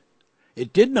not.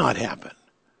 It did not happen.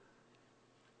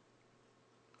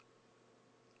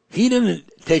 He didn't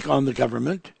take on the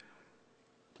government,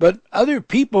 but other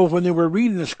people, when they were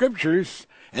reading the scriptures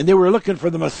and they were looking for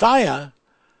the Messiah,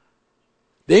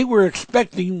 they were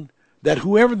expecting that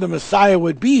whoever the Messiah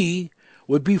would be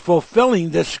fulfilling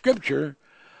this scripture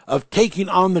of taking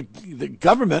on the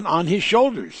government on his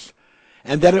shoulders,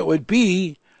 and that it would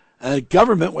be a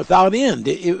government without end.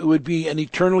 It would be an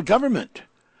eternal government.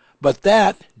 But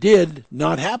that did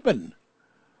not happen.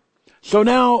 So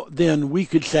now then we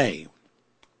could say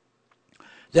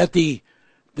that the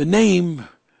name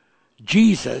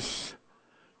Jesus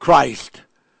Christ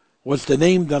was the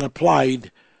name that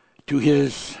applied to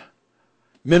his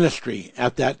ministry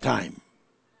at that time.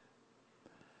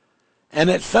 And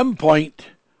at some point,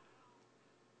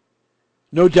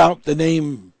 no doubt the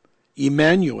name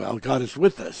Emmanuel, God is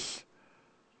with us,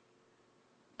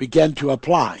 began to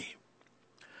apply.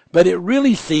 But it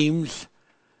really seems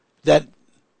that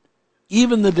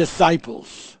even the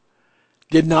disciples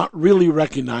did not really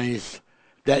recognize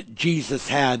that Jesus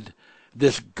had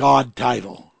this God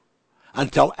title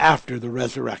until after the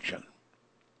resurrection.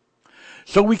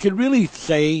 So we could really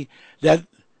say that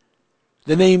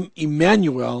the name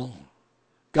Emmanuel,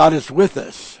 God is with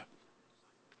us,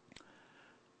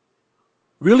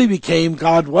 really became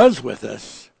God was with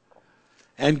us,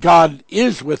 and God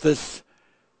is with us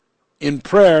in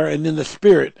prayer and in the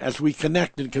Spirit as we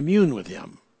connect and commune with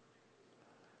him.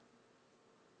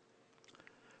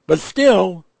 But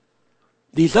still,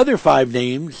 these other 5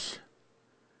 names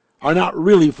are not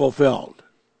really fulfilled,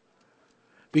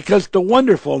 because the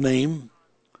wonderful name,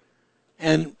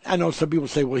 and I know some people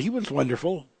say, well, he was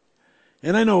wonderful,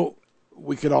 and I know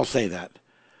we could all say that,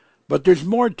 but there's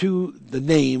more to the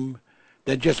name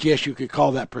than just, yes, you could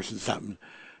call that person something.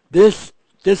 This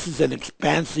is an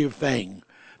expansive thing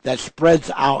that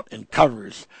spreads out and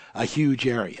covers a huge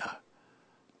area.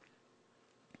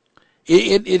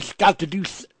 It's got to do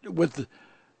with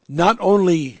not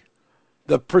only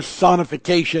the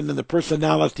personification and the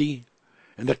personality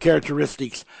and the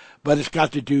characteristics, but it's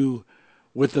got to do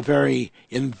with the very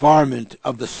environment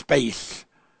of the space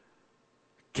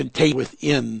contained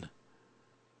within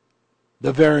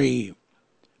the very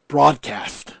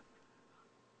broadcast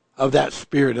of that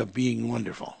spirit of being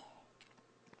wonderful.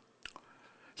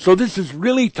 So this is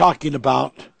really talking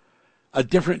about a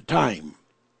different time,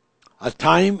 a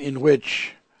time in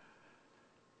which,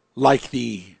 like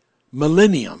the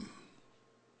millennium,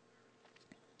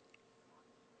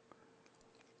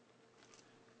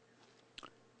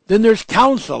 then there's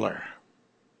Counselor.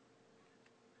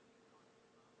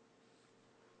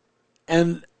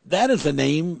 And that is a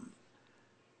name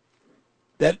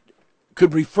that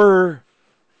could refer,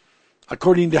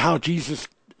 according to how Jesus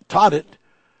taught it,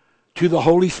 to the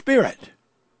Holy Spirit.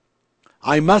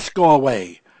 I must go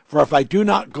away, for if I do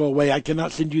not go away, I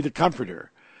cannot send you the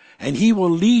Comforter. And he will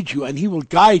lead you and he will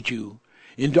guide you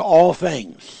into all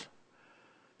things.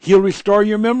 He'll restore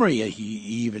your memory, he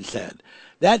even said.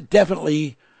 That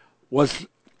definitely was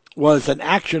an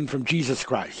action from Jesus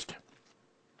Christ.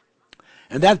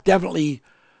 And that definitely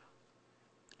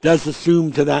does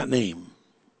assume to that name.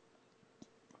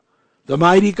 The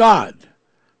mighty God,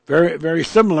 very, very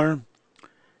similar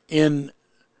to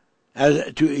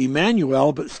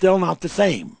Emmanuel, but still not the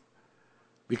same.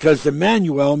 Because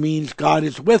Emmanuel means God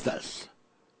is with us.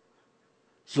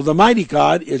 So the mighty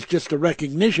God is just a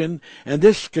recognition, and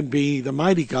this can be the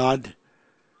mighty God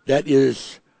that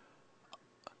is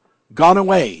gone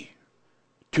away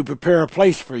to prepare a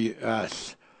place for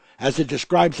us, as it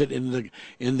describes it in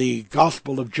the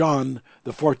Gospel of John,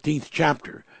 the 14th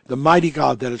chapter. The mighty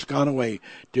God that has gone away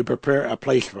to prepare a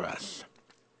place for us.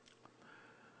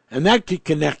 And that could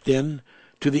connect in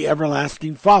to the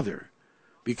everlasting Father,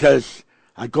 because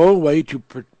I go away to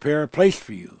prepare a place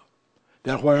for you,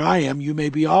 that where I am you may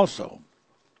be also.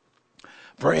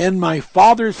 For in my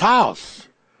Father's house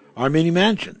are many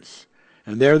mansions,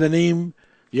 and there the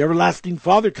everlasting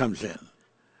Father comes in.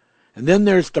 And then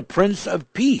there's the Prince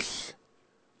of Peace.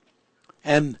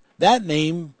 And that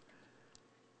name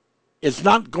is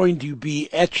not going to be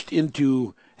etched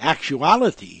into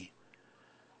actuality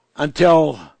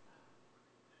until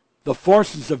the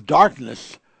forces of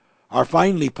darkness are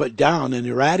finally put down and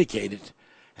eradicated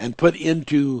and put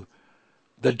into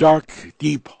the dark,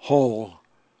 deep hole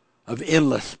of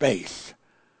endless space,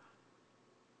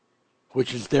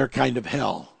 which is their kind of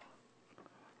hell.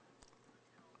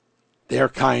 Their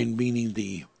kind meaning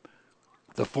the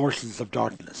forces of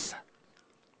darkness.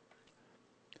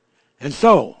 And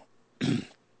so,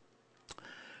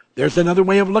 there's another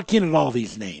way of looking at all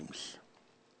these names.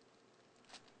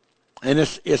 And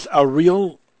it's a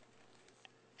real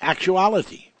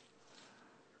actuality.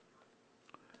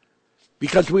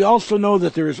 Because we also know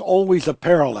that there is always a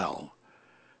parallel.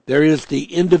 There is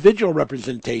the individual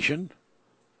representation,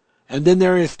 and then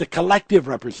there is the collective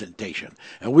representation.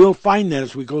 And we'll find that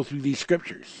as we go through these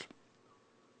scriptures.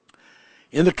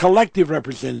 In the collective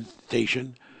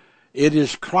representation, it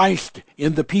is Christ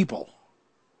in the people,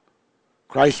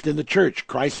 Christ in the church,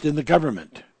 Christ in the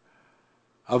government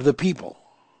of the people,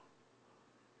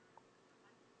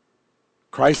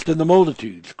 Christ in the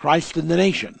multitudes, Christ in the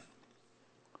nation.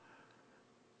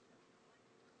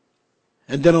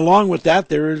 And then along with that,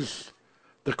 there is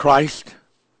the Christ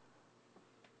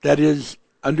that is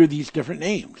under these different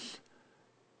names.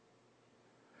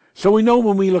 So we know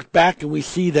when we look back and we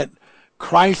see that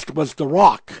Christ was the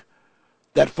rock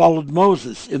that followed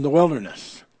Moses in the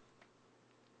wilderness,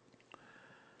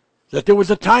 that there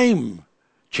was a time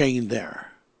chain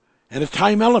there and a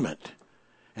time element.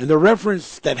 And the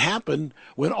reference that happened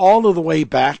went all of the way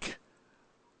back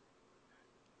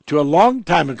to a long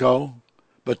time ago,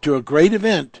 but to a great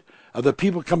event of the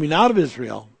people coming out of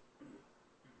Israel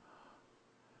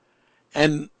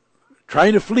and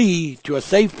trying to flee to a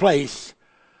safe place,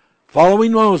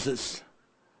 following Moses.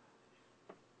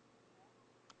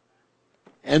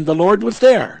 And the Lord was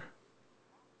there.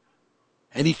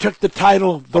 And he took the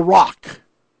title, the Rock,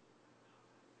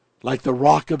 like the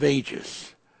Rock of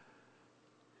Ages.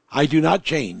 I do not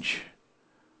change.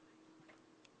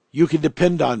 You can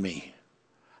depend on me.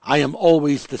 I am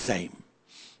always the same.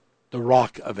 The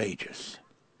Rock of Ages.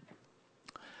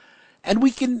 And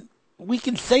we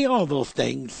can say all those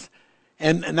things,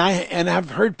 and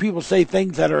I've heard people say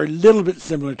things that are a little bit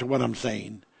similar to what I'm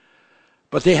saying,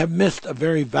 but they have missed a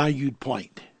very valued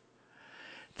point.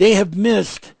 They have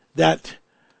missed that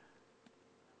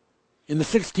in the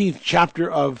 16th chapter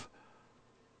of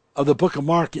the book of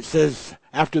Mark, it says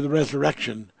after the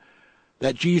resurrection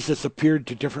that Jesus appeared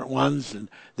to different ones, and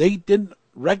they didn't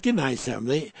recognize him.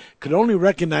 They could only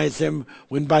recognize him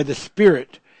when by the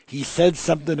Spirit he said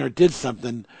something or did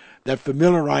something that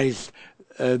familiarized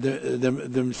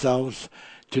themselves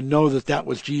to know that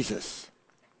was Jesus.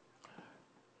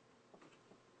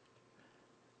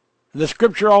 And the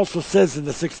scripture also says in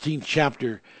the 16th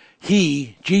chapter,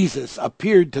 he, Jesus,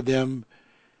 appeared to them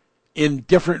in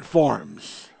different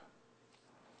forms.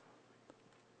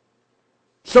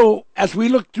 So as we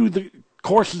look through the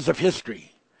courses of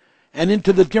history and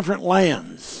into the different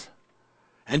lands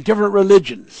and different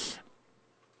religions,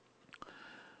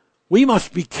 we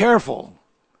must be careful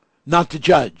not to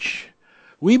judge.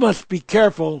 We must be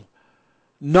careful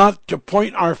not to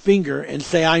point our finger and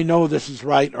say, I know this is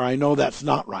right or I know that's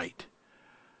not right.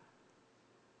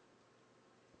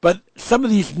 But some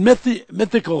of these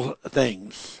mythical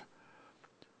things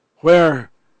whether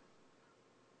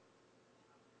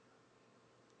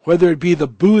it be the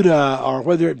Buddha or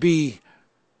whether it be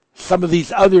some of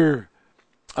these other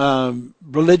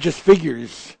religious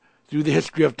figures through the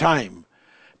history of time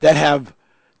that have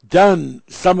done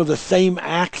some of the same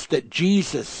acts that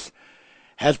Jesus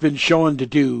has been shown to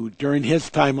do during his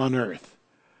time on earth,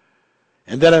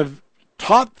 and that have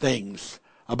taught things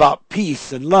about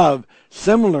peace and love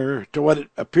similar to what it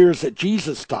appears that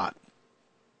Jesus taught.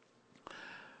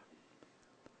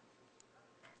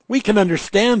 We can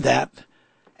understand that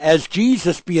as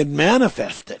Jesus being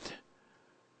manifested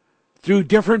through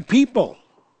different people.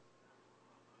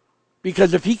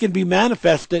 Because if he can be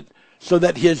manifested so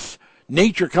that his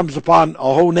nature comes upon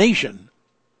a whole nation,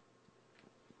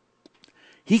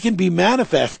 he can be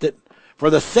manifested for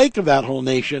the sake of that whole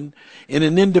nation in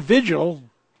an individual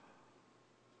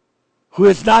who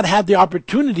has not had the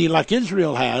opportunity like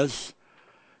Israel has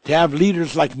to have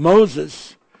leaders like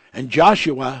Moses and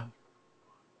Joshua,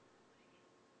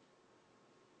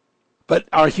 but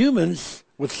are humans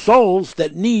with souls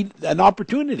that need an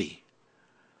opportunity.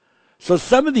 So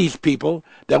some of these people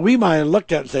that we might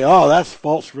look at and say, oh, that's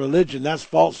false religion, that's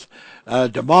false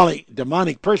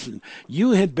demonic person,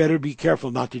 you had better be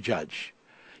careful not to judge.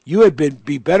 You had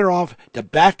be better off to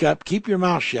back up, keep your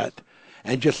mouth shut,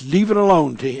 and just leave it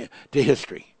alone to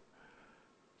history.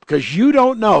 Because you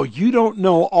don't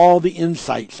know all the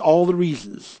insights, all the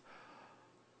reasons.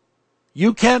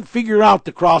 You can't figure out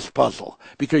the cross puzzle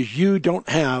because you don't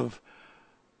have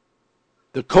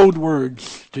the code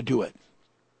words to do it.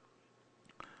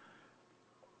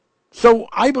 So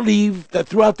I believe that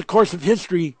throughout the course of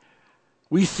history,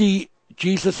 we see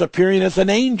Jesus appearing as an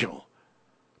angel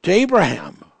to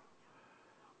Abraham.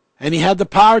 And he had the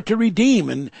power to redeem,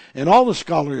 and all the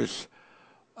scholars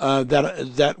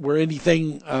that were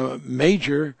anything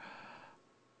major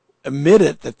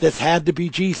admitted that this had to be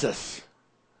Jesus.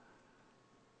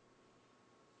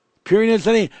 Appearing as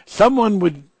an angel. Someone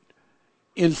would,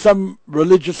 in some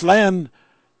religious land,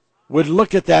 would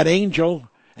look at that angel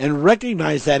and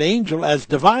recognize that angel as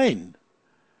divine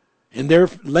in their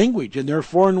language, in their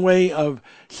foreign way of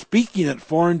speaking it,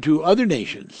 foreign to other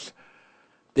nations.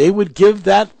 They would give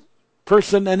that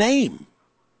person a name.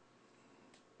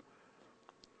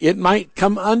 It might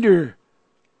come under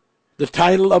the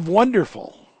title of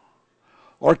Wonderful,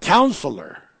 or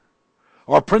Counselor,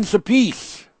 or Prince of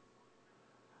Peace.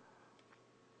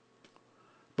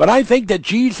 But I think that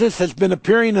Jesus has been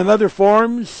appearing in other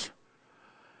forms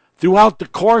throughout the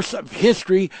course of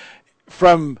history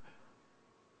from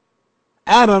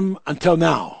Adam until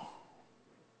now.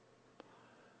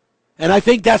 And I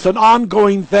think that's an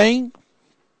ongoing thing.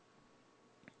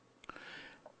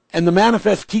 And the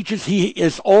Manifest teaches he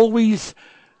is always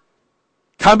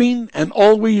coming and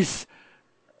always,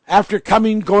 after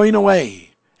coming, going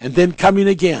away and then coming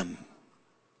again.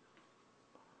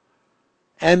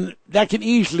 And that can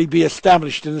easily be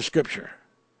established in the Scripture.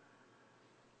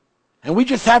 And we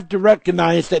just have to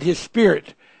recognize that his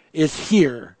Spirit is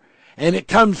here, and it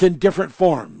comes in different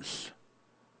forms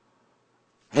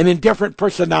and in different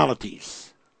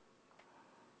personalities.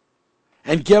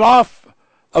 And get off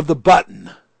of the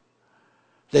button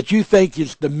that you think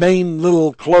is the main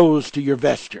little close to your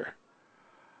vesture.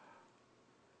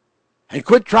 And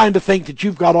quit trying to think that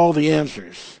you've got all the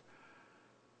answers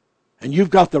and you've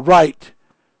got the right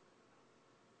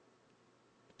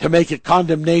to make a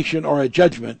condemnation or a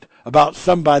judgment about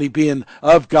somebody being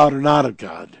of God or not of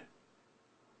God.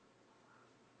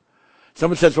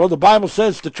 Someone says, well, the Bible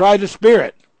says to try the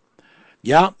Spirit.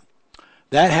 Yeah,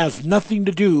 that has nothing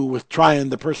to do with trying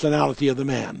the personality of the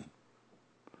man.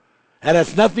 That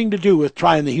has nothing to do with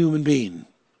trying the human being.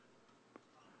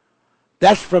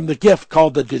 That's from the gift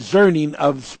called the discerning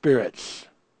of spirits.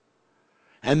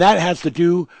 And that has to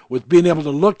do with being able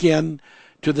to look in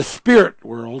to the spirit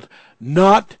world,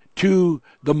 not to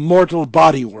the mortal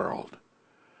body world.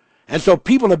 And so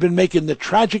people have been making the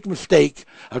tragic mistake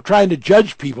of trying to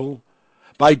judge people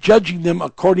by judging them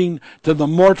according to the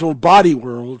mortal body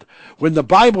world, when the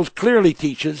Bible clearly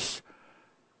teaches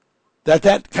that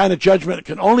that kind of judgment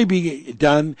can only be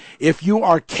done if you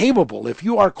are capable, if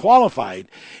you are qualified,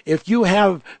 if you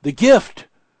have the gift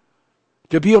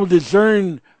to be able to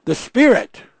discern the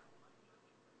spirit.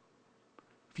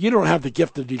 you don't have the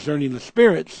gift of discerning of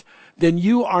spirits, then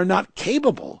you are not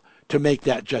capable to make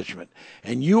that judgment.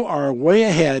 And you are way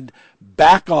ahead.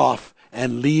 Back off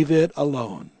and leave it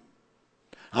alone.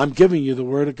 I'm giving you the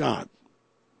Word of God.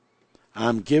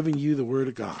 I'm giving you the Word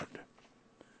of God.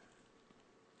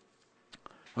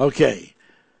 Okay.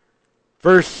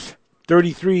 Verse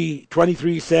 23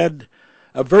 said,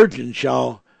 a virgin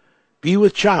shall be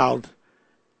with child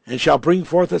and shall bring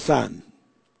forth a son.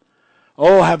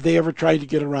 Oh, have they ever tried to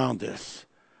get around this?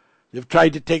 They've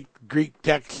tried to take Greek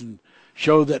texts and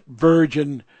show that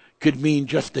virgin could mean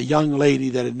just a young lady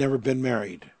that had never been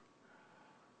married.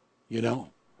 You know?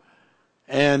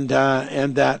 And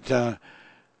that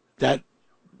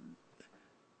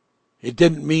it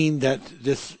didn't mean that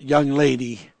this young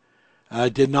lady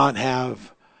did not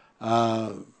have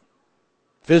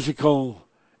physical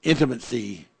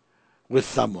intimacy with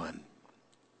someone.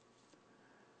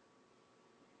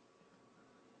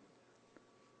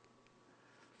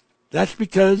 That's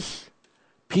because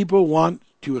people want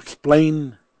to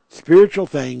explain spiritual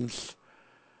things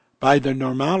by the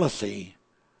normalcy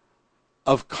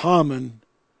of common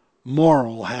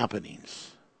moral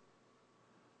happenings.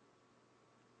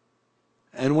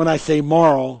 And when I say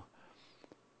moral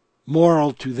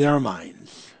to their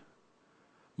minds,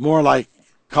 more like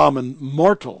common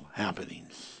mortal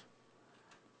happenings.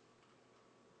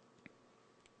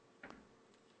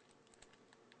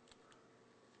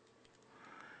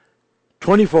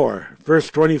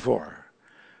 Verse 24.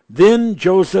 Then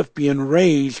Joseph, being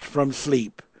raised from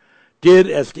sleep, did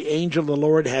as the angel of the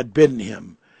Lord had bidden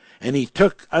him, and he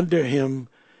took unto him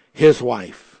his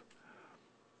wife.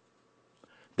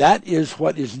 That is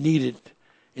what is needed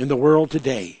in the world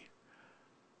today.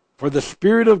 For the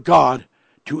Spirit of God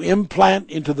to implant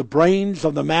into the brains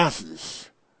of the masses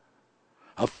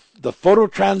of the photo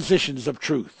transitions of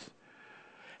truth.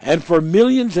 And for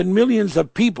millions and millions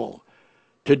of people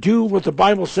to do what the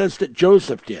Bible says that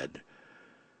Joseph did.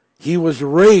 He was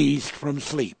raised from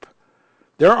sleep.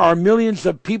 There are millions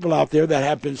of people out there that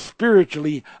have been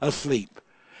spiritually asleep.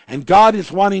 And God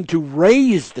is wanting to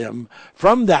raise them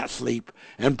from that sleep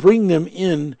and bring them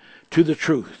in to the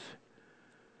truth.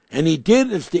 And he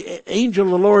did as the angel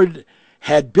of the Lord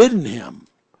had bidden him.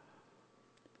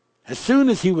 As soon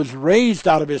as he was raised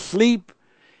out of his sleep,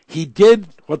 he did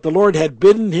what the Lord had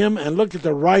bidden him. And look at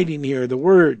the writing here, the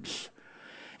words.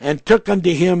 And took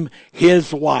unto him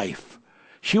his wife.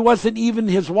 She wasn't even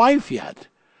his wife yet,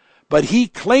 but he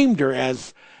claimed her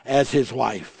as his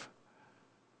wife.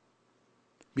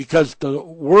 Because the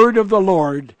word of the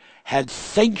Lord had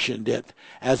sanctioned it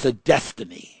as a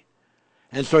destiny.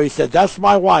 And so he said, that's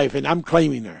my wife, and I'm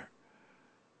claiming her.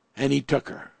 And he took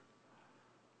her.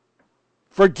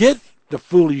 Forget the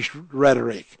foolish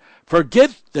rhetoric.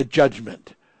 Forget the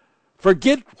judgment.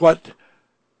 Forget what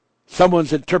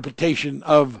someone's interpretation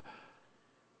of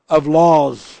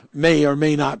laws may or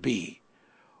may not be,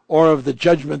 or of the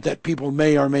judgment that people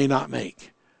may or may not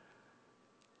make.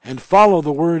 And follow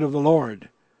the word of the Lord,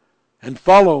 and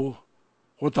follow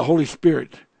what the Holy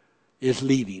Spirit is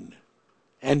leading,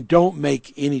 and don't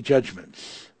make any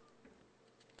judgments.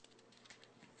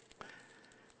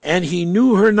 And he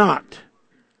knew her not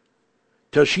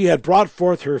till she had brought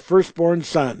forth her firstborn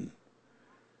son.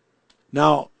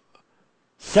 Now,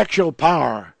 sexual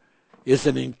power is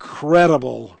an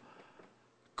incredible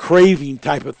craving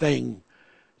type of thing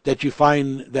that you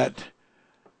find that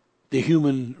the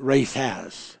human race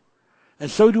has.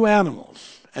 And so do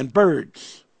animals and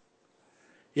birds.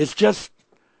 It's just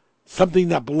something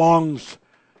that belongs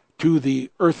to the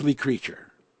earthly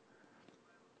creature.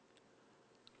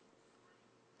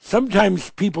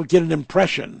 Sometimes people get an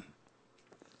impression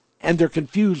and they're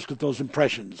confused with those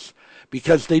impressions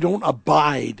because they don't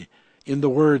abide in the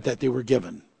word that they were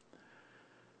given.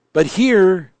 But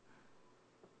here,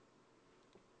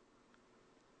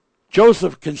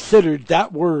 Joseph considered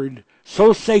that word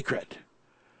so sacred,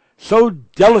 so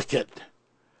delicate,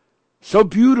 so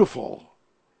beautiful,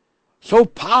 so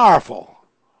powerful,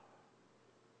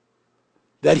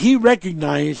 that he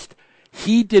recognized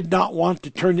he did not want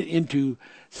to turn it into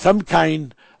some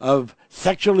kind of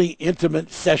sexually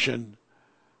intimate session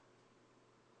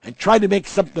and try to make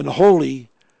something holy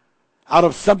out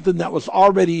of something that was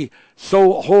already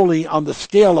so holy on the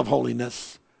scale of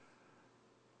holiness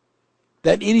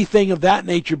that anything of that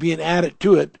nature being added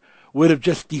to it would have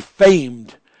just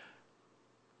defamed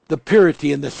the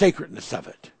purity and the sacredness of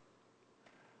it.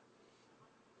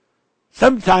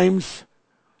 Sometimes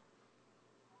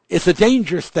it's a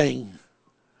dangerous thing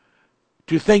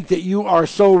to think that you are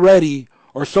so ready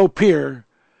or so pure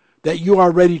that you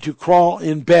are ready to crawl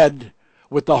in bed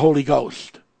with the Holy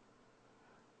Ghost.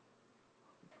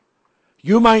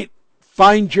 You might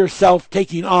find yourself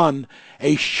taking on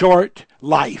a short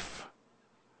life,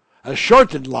 a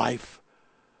shortened life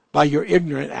by your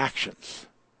ignorant actions.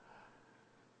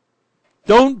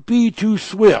 Don't be too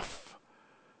swift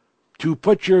to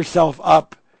put yourself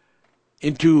up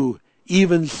into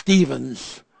even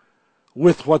Stevens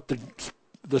with what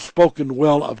the spoken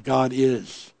will of God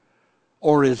is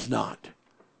or is not.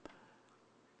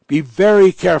 Be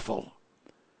very careful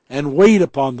and wait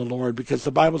upon the Lord, because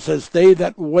the Bible says, they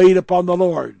that wait upon the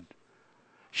Lord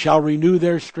shall renew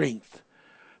their strength.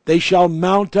 They shall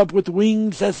mount up with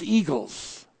wings as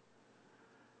eagles.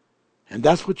 And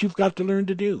that's what you've got to learn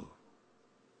to do.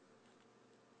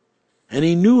 And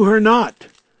he knew her not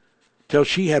till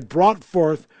she had brought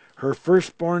forth her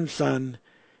firstborn son,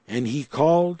 and he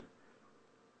called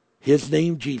his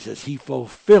name Jesus. He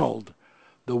fulfilled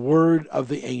the word of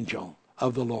the angel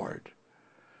of the Lord.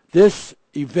 This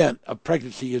event of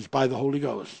pregnancy is by the Holy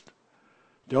Ghost.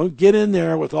 Don't get in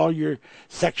there with all your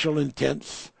sexual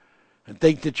intents and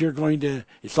think that you're going to,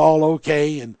 it's all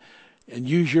okay, and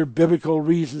use your biblical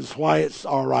reasons why it's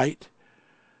all right.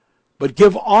 But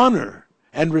give honor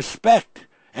and respect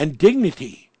and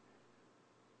dignity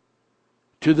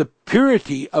to the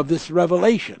purity of this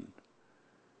revelation.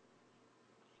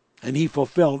 And he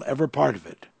fulfilled every part of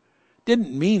it.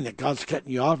 Didn't mean that God's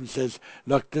cutting you off and says,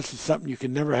 look, this is something you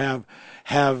can never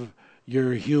have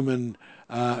your human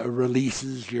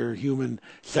releases, your human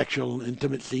sexual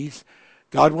intimacies.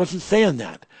 God wasn't saying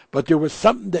that. But there was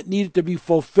something that needed to be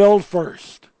fulfilled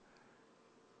first.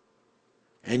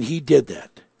 And he did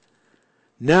that.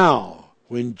 Now,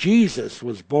 when Jesus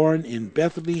was born in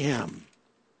Bethlehem,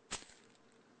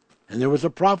 and there was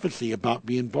a prophecy about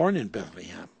being born in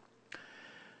Bethlehem,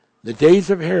 the days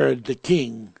of Herod the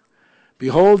king,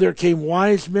 behold, there came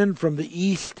wise men from the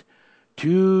east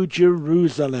to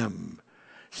Jerusalem,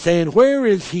 saying, where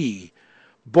is he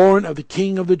born of the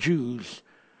King of the Jews,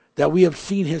 that we have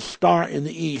seen his star in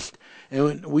the east,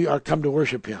 and we are come to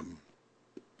worship him?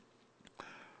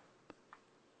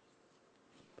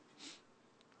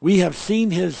 We have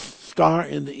seen his star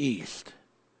in the east.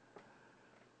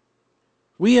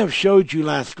 We have showed you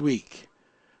last week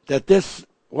that this,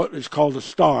 what is called a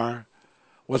star,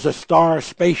 was a star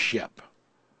spaceship.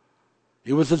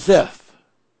 It was a Zith.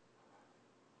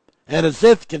 And a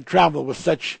Zith can travel with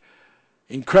such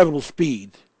incredible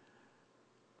speed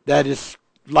that is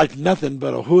like nothing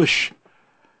but a whoosh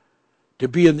to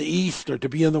be in the east or to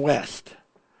be in the west,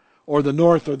 or the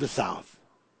north or the south.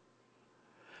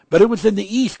 But it was in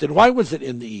the east. And why was it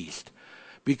in the east?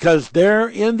 Because there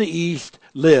in the east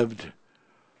lived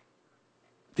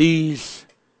these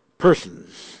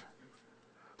persons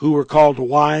who were called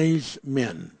wise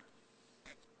men.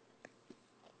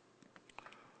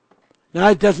 Now,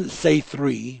 it doesn't say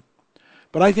 3,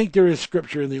 but I think there is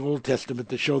scripture in the Old Testament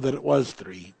to show that it was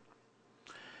 3.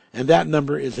 And that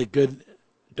number is a good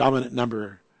dominant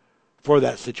number for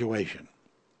that situation.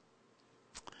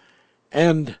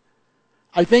 And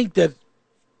I think that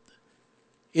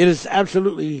it is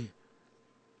absolutely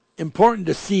important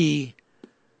to see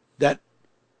that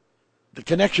the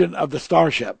connection of the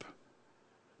starship,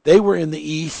 they were in the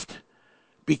east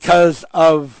because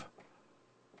of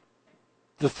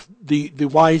the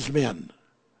wise men.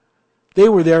 They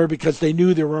were there because they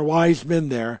knew there were wise men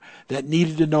there that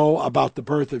needed to know about the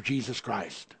birth of Jesus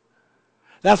Christ.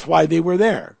 That's why they were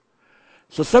there.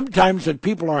 So sometimes when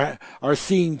people are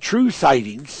seeing true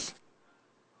sightings,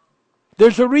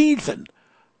 there's a reason.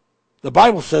 The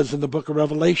Bible says in the book of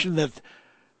Revelation that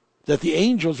the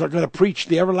angels are going to preach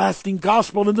the everlasting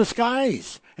gospel in the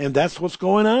skies. And that's what's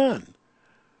going on.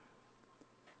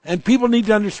 And people need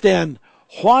to understand,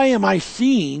 why am I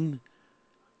seeing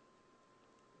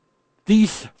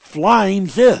these flying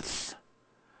Ziths?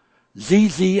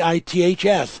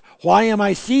 Z-Z-I-T-H-S. Why am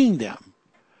I seeing them?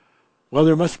 Well,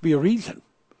 there must be a reason.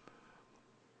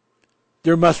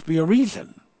 There must be a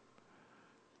reason.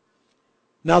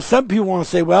 Now, some people want to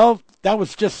say, well, that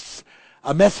was just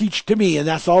a message to me, and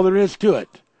that's all there is to it.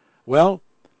 Well,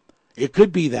 it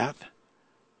could be that,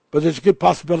 but there's a good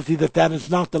possibility that that is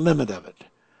not the limit of it.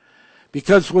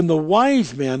 Because when the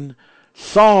wise men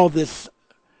saw this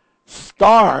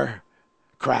star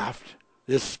craft,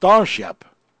 this starship,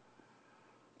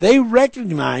 they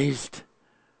recognized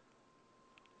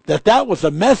that that was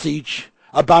a message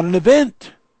about an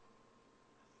event.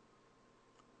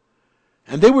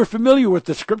 And they were familiar with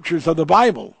the scriptures of the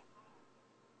Bible,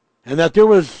 and that there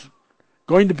was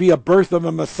going to be a birth of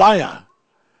a Messiah.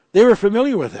 They were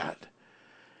familiar with that.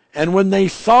 And when they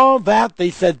saw that,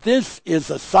 they said, this is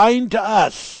a sign to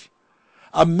us,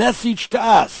 a message to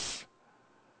us,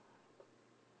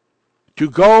 to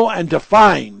go and to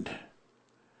find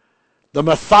the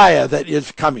Messiah that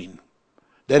is coming,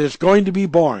 that is going to be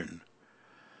born.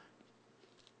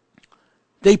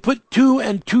 They put 2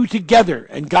 and 2 together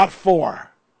and got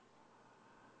 4.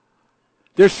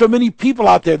 There's so many people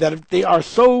out there that they are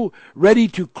so ready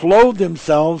to clothe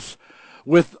themselves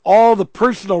with all the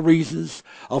personal reasons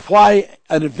of why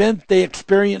an event they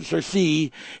experience or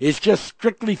see is just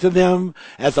strictly to them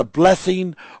as a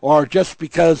blessing, or just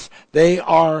because they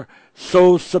are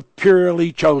so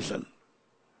superiorly chosen.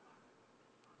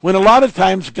 When a lot of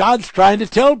times God's trying to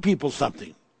tell people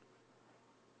something.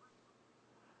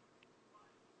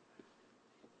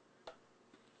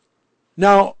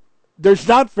 Now, there's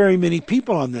not very many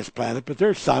people on this planet, but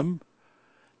there's some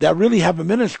that really have a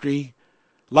ministry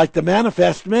like the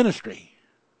Manifest Ministry.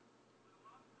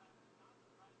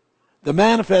 The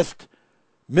Manifest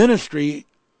Ministry,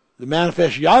 the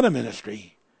Manifest Yada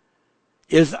Ministry,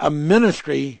 is a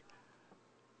ministry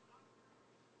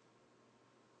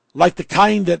like the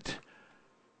kind that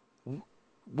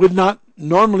would not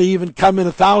normally even come in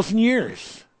 1,000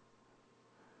 years.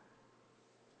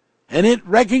 And it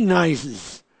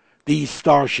recognizes these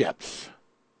starships.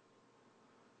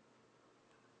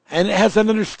 And it has an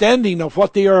understanding of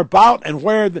what they are about and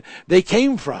where they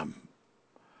came from.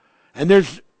 And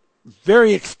there's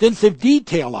very extensive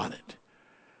detail on it.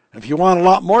 If you want a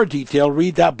lot more detail,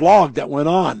 read that blog that went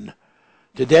on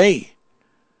today.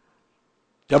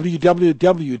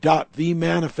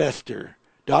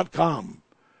 www.themanifester.com.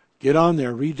 Get on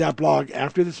there, read that blog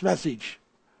after this message.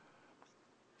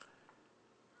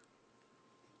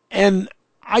 And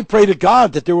I pray to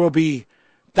God that there will be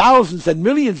thousands and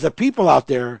millions of people out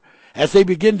there as they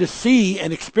begin to see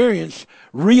and experience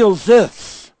real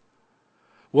Ziths.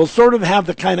 Will sort of have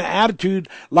the kind of attitude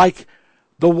like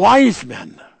the wise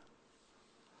men.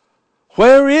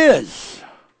 Where is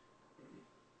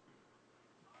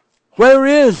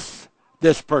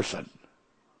this person?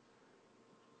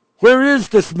 Where is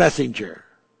this messenger?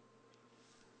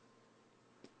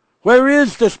 Where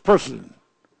is this person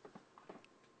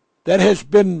that has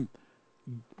been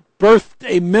birthed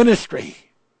a ministry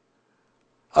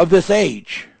of this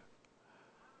age?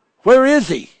 Where is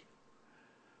he?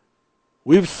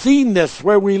 We've seen this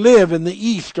where we live in the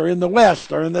east or in the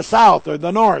west or in the south or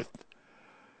the north.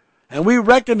 And we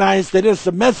recognize that it's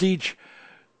a message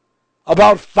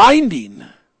about finding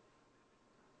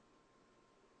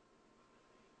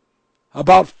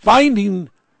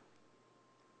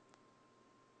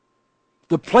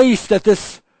the place that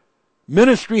this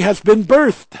ministry has been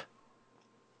birthed.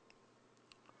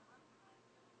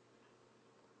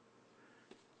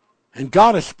 And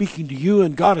God is speaking to you,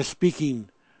 and God is speaking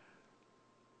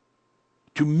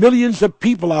to millions of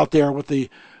people out there with the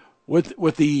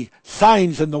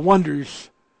signs and the wonders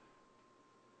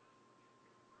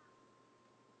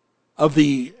of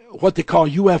the what they call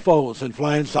UFOs and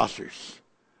flying saucers.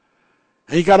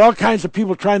 And you got all kinds of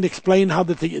people trying to explain how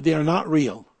that they are not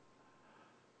real.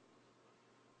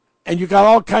 And you got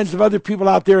all kinds of other people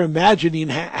out there imagining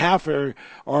half or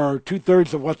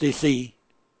 2/3 of what they see.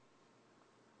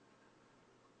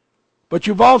 But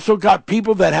you've also got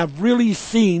people that have really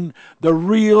seen the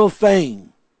real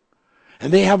thing.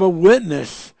 And they have a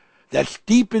witness that's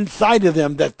deep inside of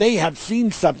them that they have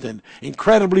seen something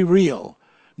incredibly real,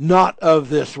 not of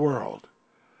this world.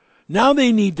 Now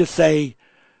they need to say,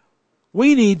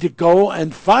 we need to go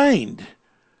and find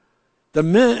a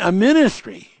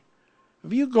ministry.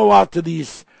 If you go out to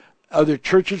these other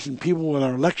churches and people that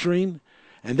are lecturing,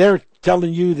 and they're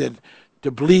telling you that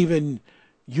to believe in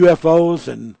UFOs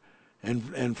and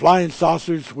flying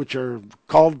saucers, which are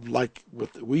called like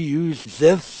we use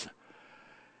Ziths,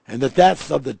 and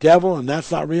that's of the devil and that's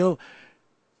not real,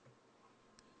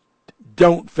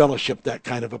 don't fellowship that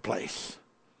kind of a place.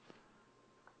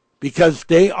 Because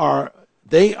they are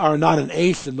not an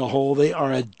ace in the hole, they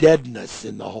are a deadness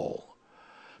in the hole.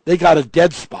 They got a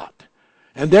dead spot.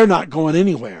 And they're not going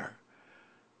anywhere.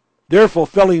 They're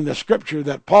fulfilling the scripture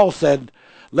that Paul said,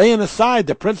 laying aside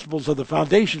the principles of the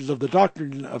foundations of the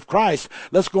doctrine of Christ,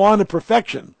 let's go on to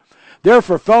perfection. They're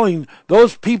fulfilling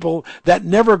those people that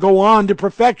never go on to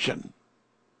perfection.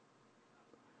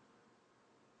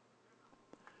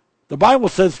 The Bible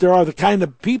says there are the kind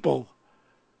of people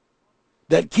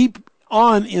that keep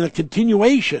on in a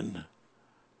continuation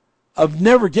of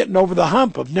never getting over the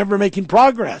hump, of never making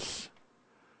progress.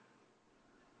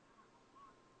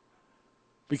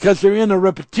 Because they're in a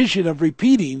repetition of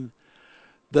repeating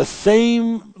the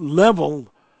same level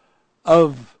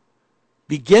of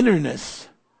beginnerness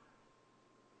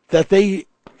that they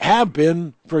have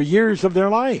been for years of their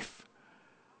life.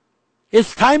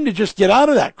 It's time to just get out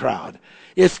of that crowd.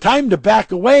 It's time to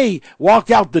back away, walk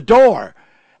out the door,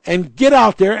 and get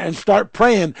out there and start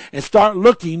praying and start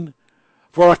looking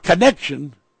for a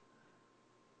connection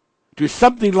to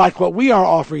something like what we are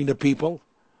offering to people.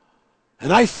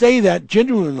 And I say that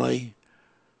genuinely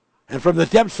and from the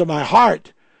depths of my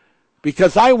heart,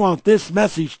 because I want this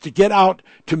message to get out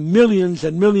to millions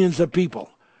and millions of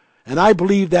people. And I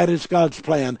believe that is God's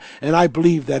plan, and I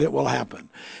believe that it will happen.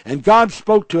 And God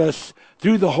spoke to us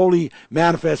through the Holy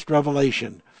Manifest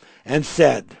Revelation and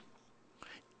said,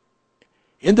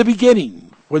 in the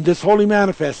beginning, when this Holy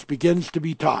Manifest begins to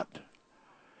be taught,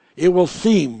 it will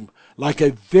seem like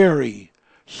a very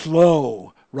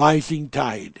slow rising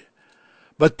tide.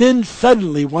 But then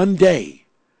suddenly one day,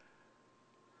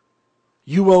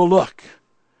 you will look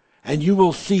and you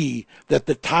will see that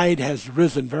the tide has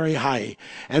risen very high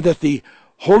and that the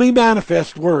Holy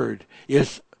Manifest Word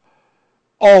is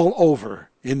all over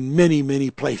in many, many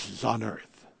places on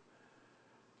earth.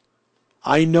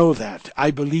 I know that.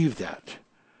 I believe that.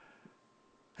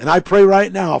 And I pray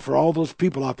right now for all those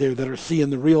people out there that are seeing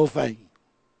the real thing.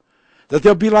 That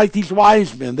they'll be like these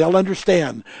wise men. They'll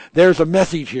understand there's a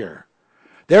message here.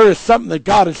 There is something that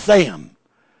God is saying.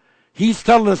 He's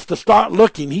telling us to start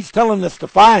looking. He's telling us to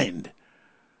find.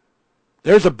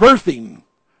 There's a birthing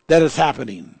that is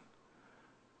happening.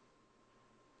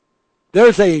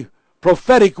 There's a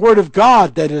prophetic word of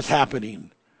God that is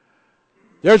happening.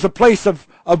 There's a place of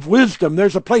wisdom.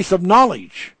 There's a place of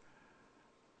knowledge.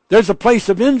 There's a place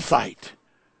of insight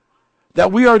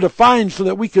that we are to find so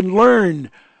that we can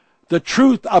learn the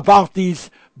truth about these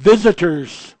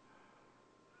visitors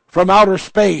from outer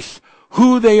space,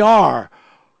 who they are,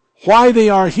 why they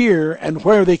are here, and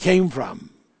where they came from.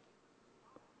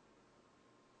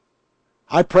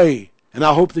 I pray, and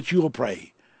I hope that you will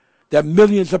pray, that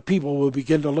millions of people will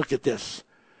begin to look at this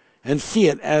and see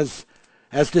it as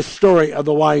this story of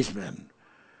the wise men.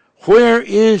 Where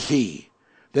is he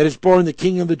that is born the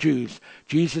King of the Jews?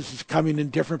 Jesus is coming in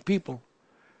different people.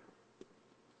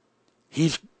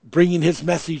 He's bringing his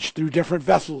message through different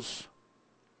vessels.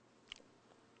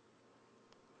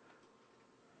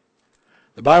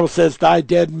 The Bible says, thy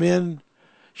dead men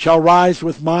shall rise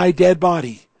with my dead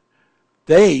body.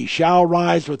 They shall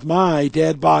rise with my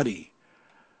dead body.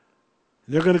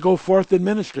 And they're going to go forth in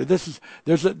ministry.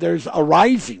 There's a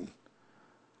rising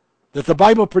that the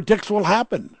Bible predicts will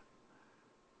happen.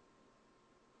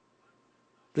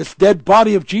 This dead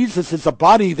body of Jesus is a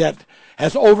body that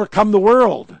has overcome the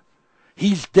world.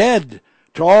 He's dead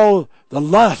to all the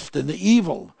lust and the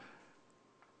evil.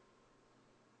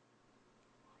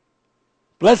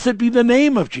 Blessed be the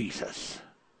name of Jesus.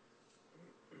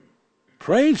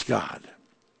 Praise God.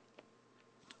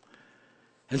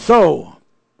 And so,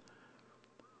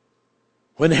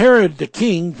 when Herod the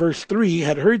king, verse 3,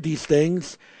 had heard these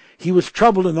things, he was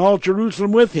troubled, and all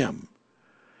Jerusalem with him.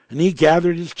 And he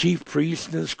gathered his chief priests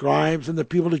and his scribes and the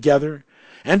people together,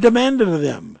 and demanded of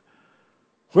them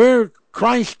where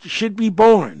Christ should be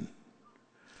born.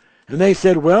 And they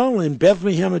said, well, in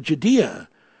Bethlehem of Judea,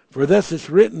 for thus is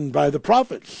written by the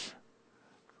prophets.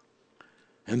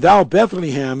 And thou,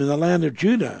 Bethlehem, in the land of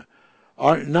Judah,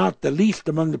 art not the least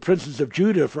among the princes of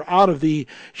Judah, for out of thee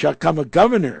shall come a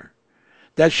governor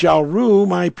that shall rule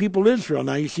my people Israel.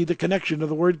 Now you see the connection of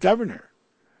the word governor.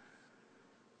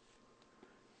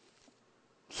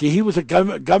 See, he was a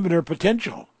governor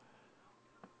potential.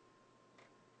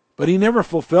 But he never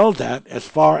fulfilled that as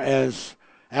far as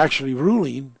actually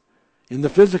ruling in the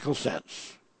physical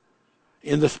sense.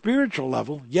 In the spiritual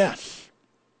level, yes.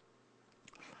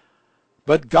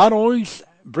 But God always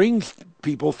brings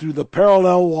people through the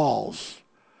parallel walls,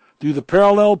 through the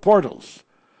parallel portals,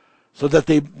 so that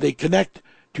they connect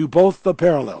to both the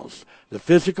parallels, the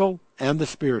physical and the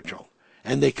spiritual,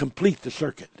 and they complete the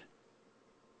circuit.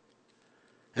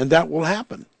 And that will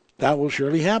happen. That will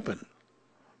surely happen.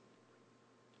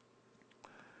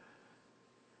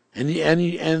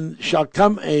 And shall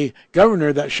come a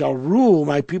governor that shall rule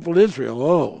my people Israel.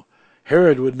 Oh,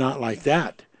 Herod would not like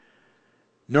that.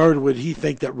 Nor would he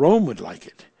think that Rome would like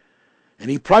it. And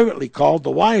he privately called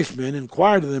the wise men,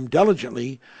 inquired of them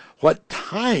diligently what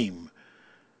time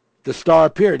the star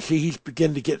appeared. See, he's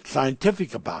beginning to get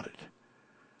scientific about it.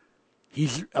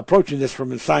 He's approaching this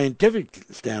from a scientific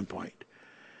standpoint.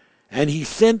 And he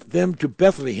sent them to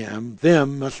Bethlehem.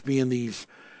 Them must be in these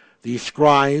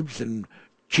scribes and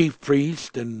chief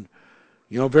priests and,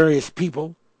 various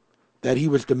people that he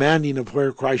was demanding of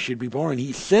where Christ should be born.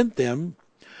 He sent them,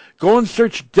 go and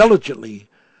search diligently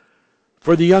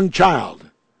for the young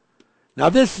child. Now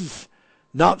this is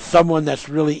not someone that's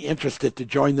really interested to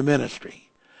join the ministry.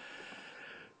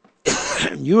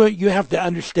 You have to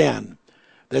understand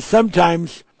that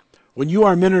sometimes when you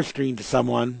are ministering to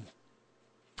someone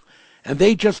and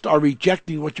they just are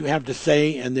rejecting what you have to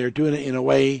say, and they're doing it in a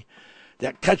way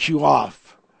that cuts you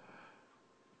off,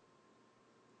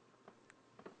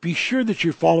 be sure that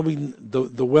you're following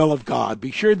the will of God.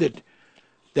 Be sure that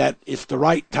it's the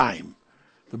right time.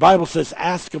 The Bible says,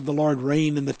 ask of the Lord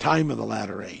rain in the time of the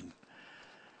latter rain.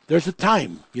 There's a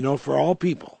time, for all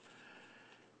people.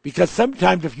 Because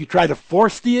sometimes if you try to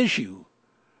force the issue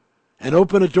and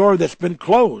open a door that's been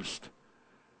closed,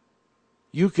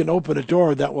 you can open a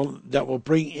door that will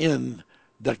bring in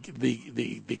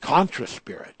the contra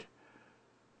spirit,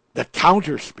 the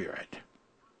counter spirit.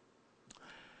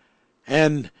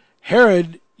 And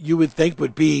Herod, you would think,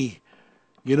 would be,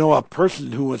 a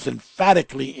person who was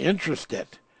emphatically interested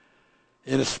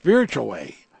in a spiritual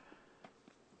way.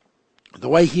 The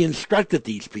way he instructed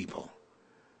these people.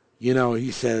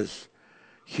 He says,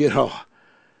 he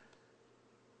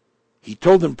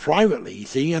told them privately.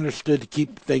 He understood to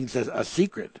keep things as a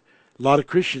secret. A lot of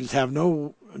Christians have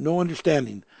no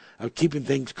understanding of keeping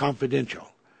things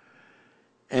confidential.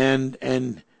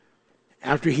 And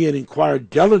after he had inquired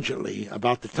diligently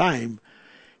about the time,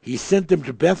 he sent them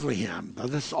to Bethlehem. Now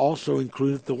this also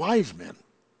included the wise men.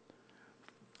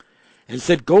 And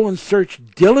said, go and search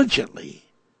diligently.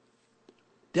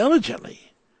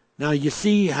 Diligently. Now you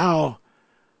see how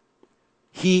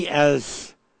he,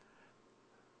 as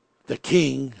the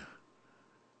king,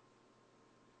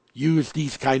 used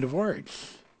these kind of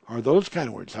words. Or those kind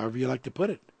of words, however you like to put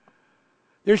it.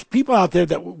 There's people out there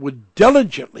that would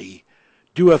diligently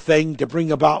do a thing to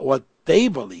bring about what they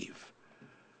believe.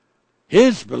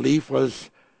 His belief was,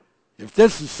 if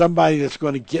this is somebody that's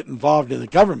going to get involved in the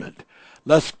government,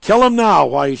 let's kill him now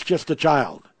while he's just a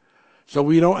child, so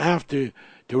we don't have to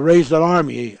raise an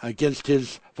army against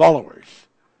his followers.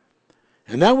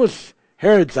 And that was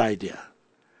Herod's idea.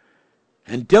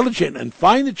 And diligent, and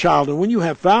find the child, and when you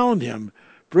have found him,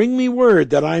 bring me word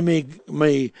that I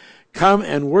may come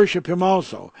and worship him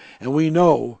also. And we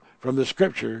know from the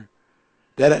scripture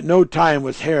that at no time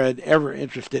was Herod ever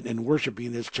interested in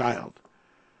worshiping this child.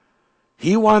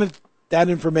 He wanted that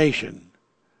information.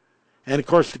 And of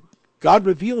course, God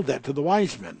revealed that to the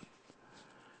wise men.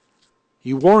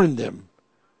 He warned them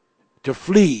to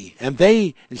flee. And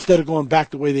they, instead of going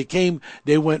back the way they came,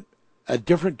 they went a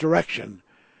different direction.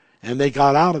 And they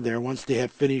got out of there once they had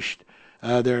finished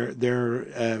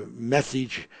their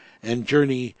message and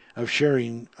journey of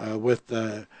sharing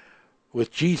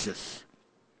with Jesus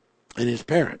and his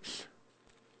parents.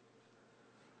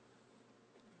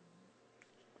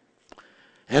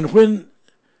 And when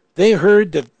they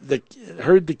heard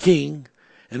the king,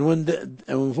 and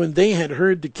when they had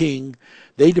heard the king,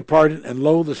 they departed, and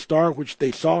lo, the star which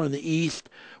they saw in the east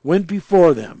went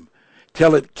before them,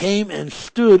 till it came and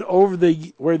stood over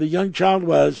where the young child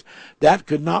was. That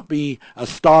could not be a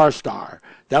star.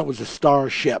 That was a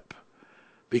starship,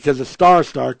 because a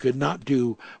star could not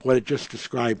do what it just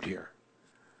described here.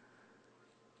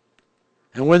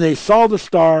 And when they saw the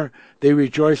star, they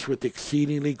rejoiced with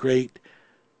exceedingly great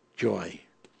joy.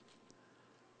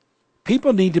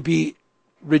 People need to be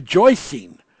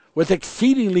rejoicing with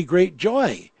exceedingly great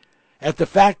joy at the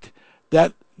fact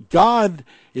that God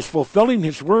is fulfilling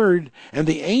his word, and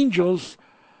the angels,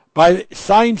 by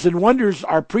signs and wonders,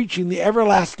 are preaching the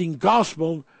everlasting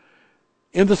gospel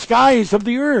in the skies of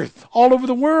the earth, all over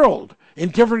the world, in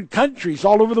different countries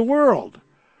all over the world.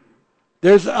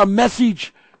 There's a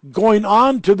message going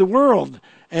on to the world,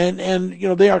 and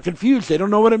they are confused. They don't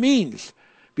know what it means,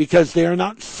 because they are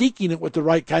not seeking it with the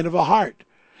right kind of a heart,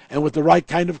 and with the right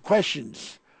kind of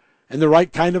questions, and the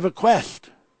right kind of a quest.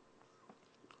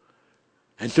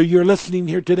 And so you're listening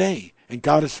here today, and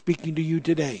God is speaking to you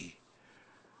today.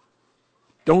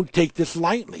 Don't take this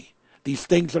lightly. These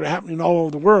things that are happening all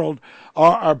over the world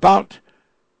are about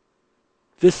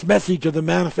this message of the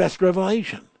manifest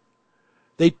revelation.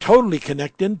 They totally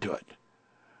connect into it.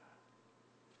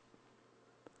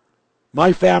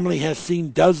 My family has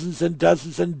seen dozens and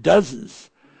dozens and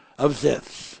dozens of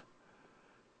ziths.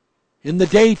 In the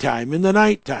daytime, in the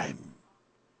nighttime.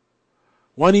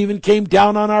 One even came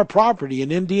down on our property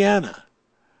in Indiana.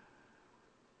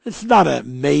 It's not a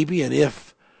maybe, an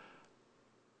if,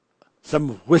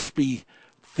 some wispy,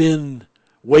 thin,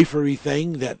 wafery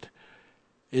thing that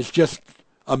is just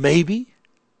a maybe.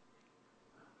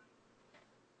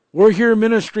 We're here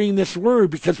ministering this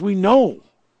word because we know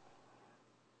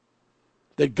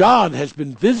that God has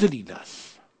been visiting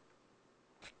us.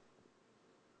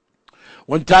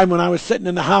 One time when I was sitting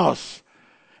in the house,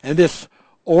 and this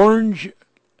orange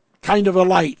kind of a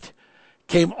light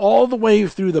came all the way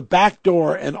through the back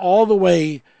door and all the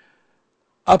way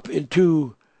up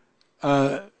into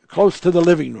close to the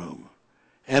living room.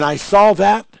 And I saw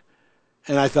that,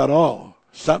 And I thought, oh,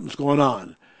 something's going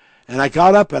on. And I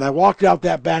got up and I walked out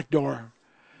that back door,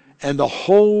 and the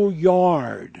whole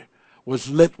yard was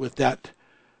lit with that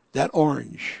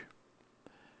orange.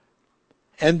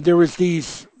 And there was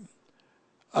these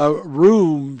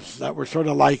rooms that were sort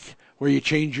of like where you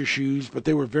change your shoes, but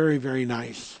they were very, very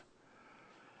nice.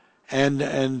 And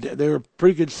they were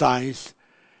pretty good size,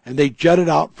 and they jutted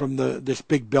out from this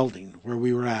big building where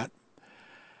we were at.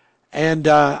 And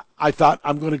I thought,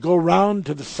 I'm going to go around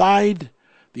to the side,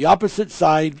 the opposite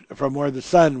side from where the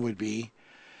sun would be,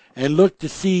 and look to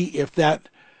see if that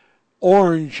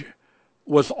orange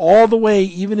was all the way,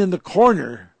 even in the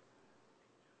corner,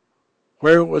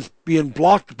 where it was being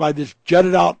blocked by this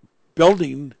jutted out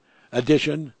building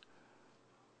addition,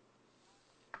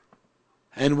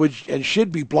 and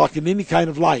should be blocking any kind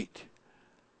of light.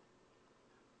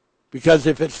 Because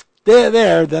if it's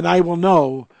there, then I will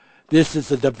know this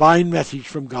is a divine message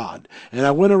from God. And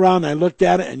I went around and I looked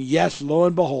at it, and yes, lo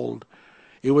and behold,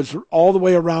 it was all the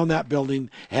way around that building.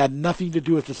 It had nothing to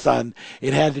do with the sun.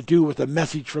 It had to do with a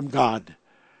message from God.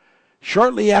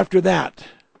 Shortly after that,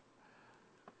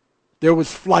 there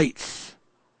was flights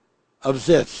of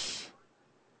this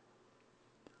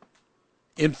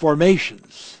in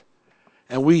formations.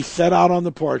 And we sat out on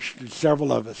the porch,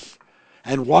 several of us,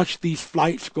 and watched these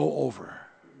flights go over.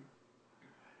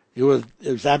 It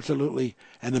was absolutely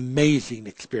an amazing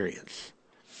experience.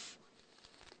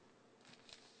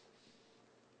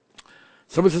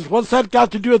 Someone says, what's that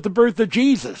got to do with the birth of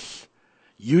Jesus?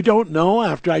 You don't know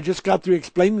after I just got through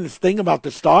explaining this thing about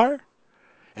the star?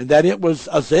 And that it was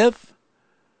a Zith?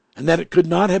 And that it could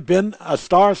not have been a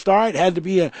star? It had to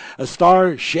be a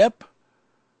star ship?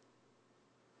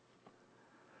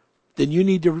 Then you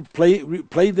need to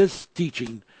replay this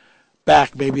teaching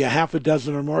back maybe a half a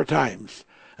dozen or more times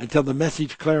until the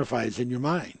message clarifies in your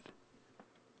mind.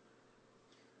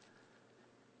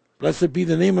 Blessed be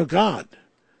the name of God.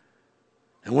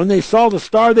 And when they saw the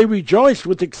star, they rejoiced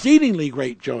with exceedingly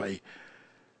great joy.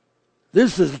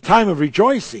 This is a time of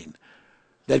rejoicing,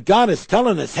 that God is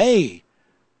telling us, hey,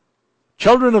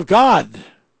 children of God,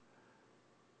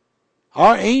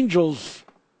 our angels,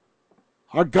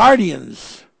 our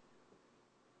guardians,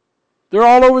 they're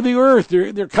all over the earth.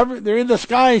 They're covered. They're in the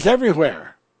skies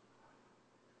everywhere.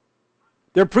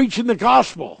 They're preaching the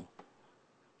gospel.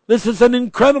 This is an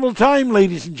incredible time,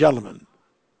 ladies and gentlemen.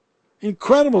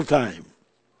 Incredible time.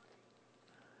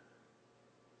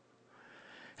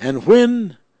 And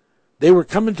when they were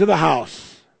coming to the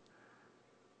house,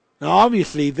 now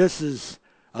obviously this is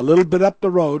a little bit up the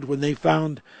road when they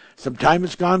found some time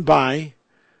has gone by.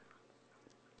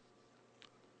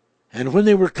 And when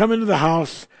they were coming to the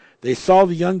house, they saw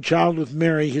the young child with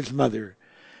Mary, his mother,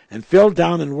 and fell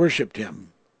down and worshipped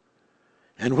him.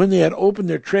 And when they had opened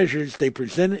their treasures, they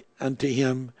presented unto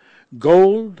him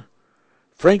gold,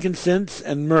 frankincense,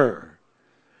 and myrrh.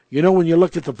 You know, when you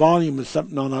look at the volume of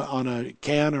something on a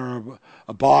can or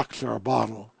a box or a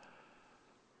bottle,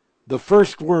 the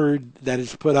first word that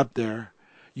is put up there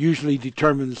usually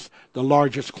determines the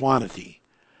largest quantity.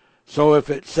 So if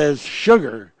it says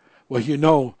sugar, well, you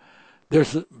know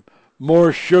there's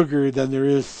more sugar than there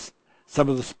is some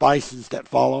of the spices that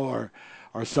follow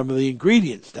or some of the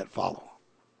ingredients that follow.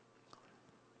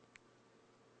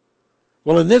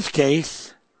 Well, in this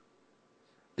case,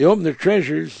 they opened their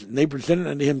treasures and they presented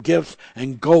unto him gifts,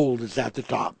 and gold is at the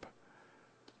top.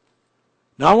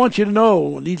 Now I want you to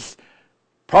know,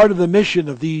 part of the mission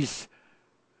of these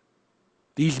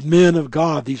men of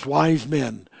God, these wise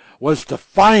men, was to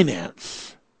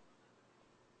finance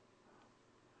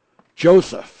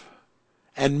Joseph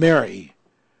and Mary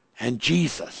and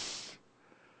Jesus,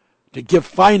 to give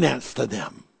finance to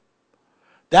them.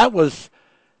 That was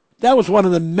one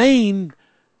of the main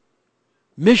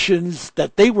missions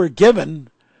that they were given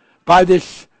by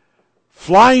this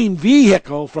flying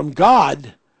vehicle from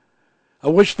God,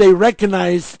 of which they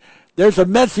recognized there's a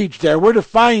message there. We're to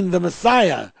find the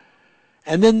Messiah.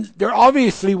 And then there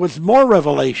obviously was more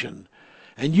revelation.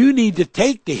 And you need to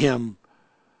take to him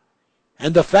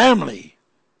and the family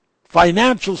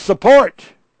financial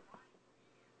support.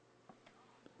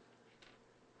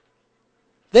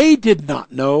 They did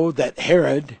not know that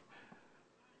Herod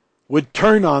would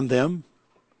turn on them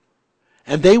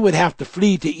and they would have to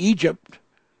flee to Egypt.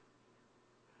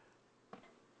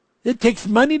 It takes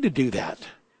money to do that.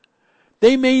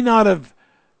 They may not have,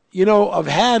 have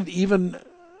had even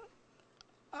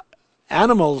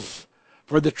animals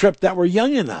for the trip that were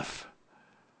young enough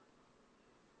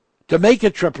to make a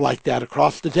trip like that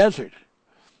across the desert.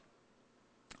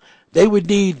 They would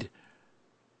need,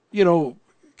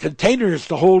 containers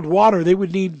to hold water. They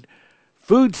would need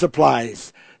food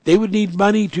supplies. They would need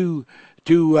money to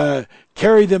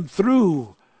carry them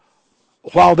through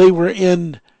while they were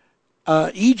in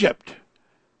Egypt.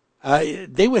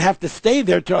 They would have to stay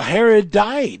there till Herod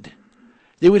died.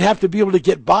 They would have to be able to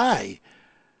get by.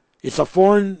 It's a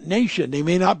foreign nation. He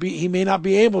may not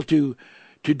be able to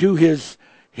do his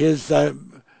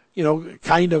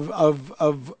kind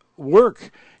of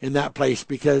work in that place,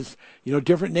 because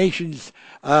different nations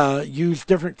use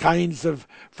different kinds of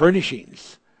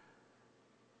furnishings.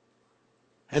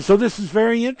 And so this is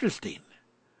very interesting.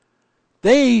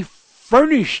 They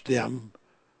furnished them.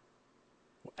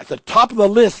 At the top of the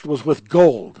list was with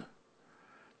gold.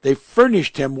 They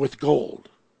furnished him with gold.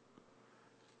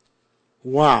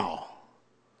 Wow.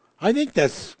 I think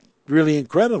that's really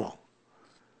incredible.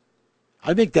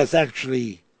 I think that's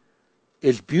actually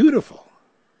is beautiful.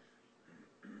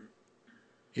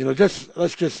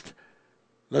 Let's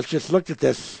just look at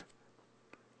this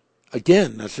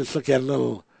again. Let's just look at it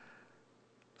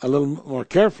a little more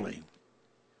carefully.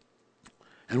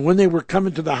 And when they were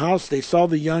coming to the house, they saw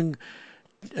the young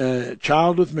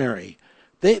child with Mary.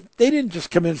 They didn't just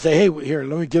come in and say, "Hey, here,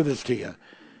 let me give this to you."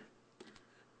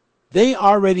 They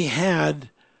already had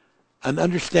an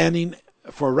understanding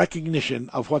for recognition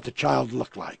of what the child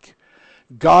looked like.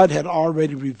 God had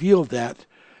already revealed that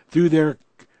through their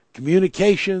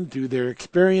communication, through their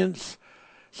experience,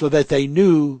 so that they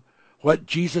knew what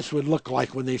Jesus would look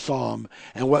like when they saw him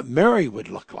and what Mary would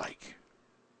look like.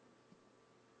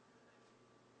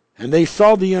 And they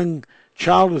saw the young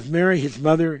child with Mary, his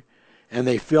mother, and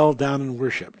they fell down and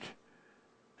worshipped.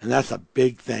 And that's a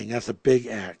big thing. That's a big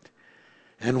act.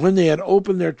 And when they had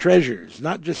opened their treasures,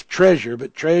 not just treasure,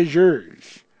 but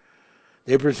treasures,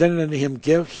 they presented unto him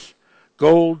gifts,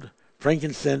 gold,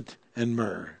 frankincense, and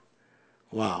myrrh.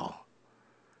 Wow.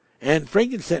 And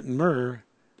frankincense and myrrh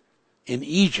in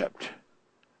Egypt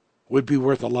would be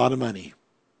worth a lot of money.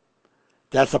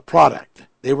 That's a product.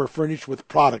 They were furnished with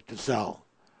product to sell.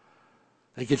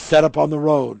 They could set up on the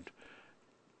road,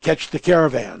 catch the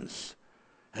caravans,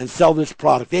 and sell this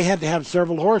product. They had to have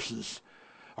several horses,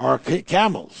 or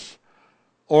camels,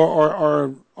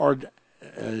 or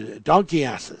donkey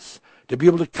asses to be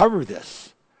able to cover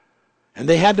this. And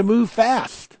they had to move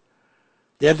fast.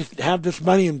 They had to have this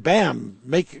money and bam,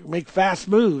 make fast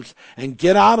moves and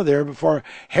get out of there before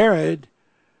Herod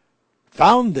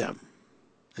found them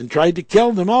and tried to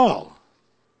kill them all.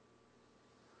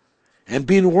 And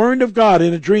being warned of God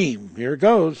in a dream, here it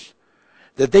goes,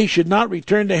 that they should not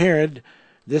return to Herod,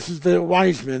 this is the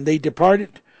wise men, they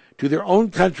departed to their own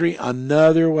country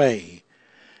another way.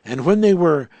 And when they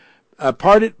were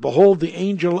parted, behold, the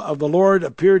angel of the Lord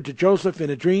appeared to Joseph in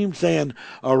a dream, saying,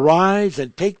 Arise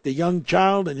and take the young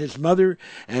child and his mother,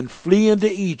 and flee into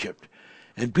Egypt,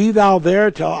 and be thou there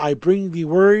till I bring thee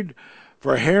word,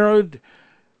 for Herod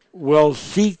will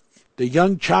seek the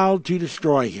young child to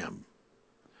destroy him.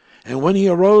 And when he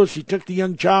arose, he took the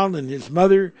young child and his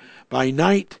mother by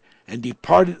night, and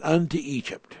departed unto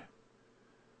Egypt.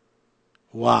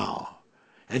 Wow.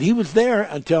 And he was there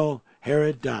until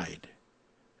Herod died.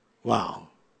 Wow.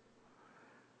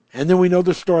 And then we know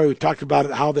the story. We talked about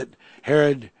it, how that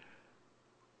Herod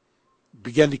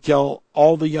began to kill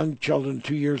all the young children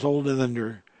 2 years old and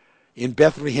under in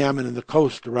Bethlehem and in the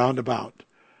coast around about,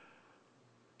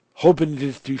 hoping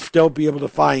to still be able to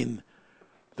find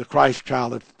the Christ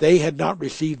child. If they had not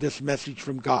received this message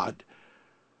from God,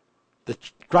 the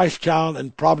Christ child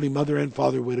and probably mother and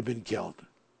father would have been killed.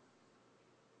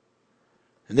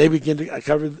 And they begin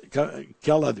to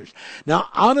kill others. Now,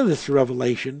 out of this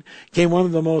revelation came one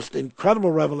of the most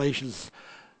incredible revelations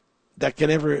that can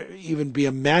ever even be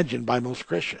imagined by most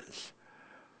Christians.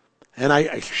 And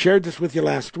I shared this with you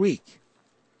last week,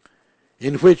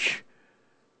 in which,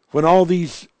 when all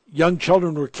these young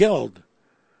children were killed,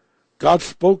 God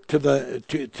spoke to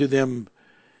them,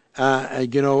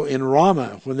 in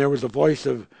Ramah, when there was a voice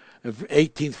of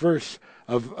 18th verse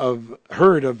of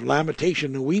heard of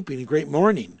lamentation and weeping and great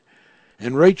mourning,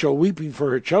 and Rachel weeping for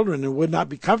her children and would not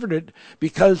be comforted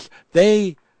because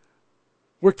they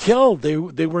were killed. They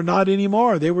were not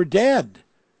anymore. They were dead.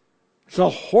 It's a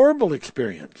horrible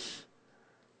experience.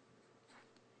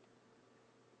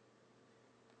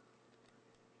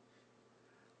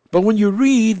 But when you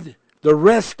read the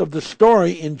rest of the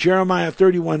story in Jeremiah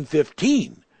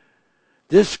 31:15,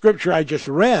 this scripture I just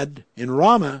read in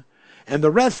Ramah, and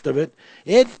the rest of it,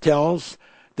 it tells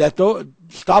that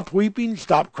stop weeping,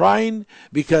 stop crying,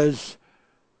 because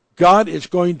God is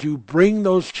going to bring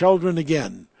those children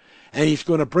again. And he's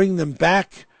going to bring them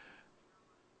back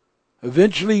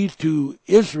eventually to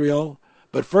Israel.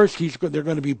 But first they're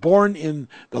going to be born in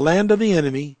the land of the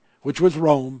enemy, which was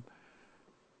Rome.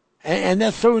 And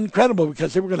that's so incredible,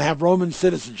 because they were going to have Roman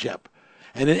citizenship.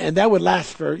 And that would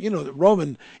last for, the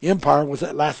Roman Empire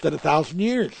lasted 1,000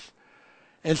 years.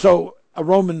 And so a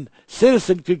Roman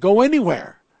citizen could go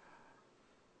anywhere.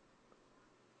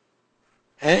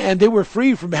 And they were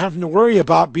free from having to worry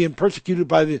about being persecuted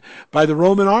by the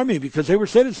Roman army because they were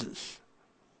citizens.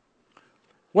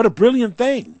 What a brilliant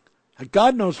thing.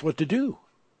 God knows what to do.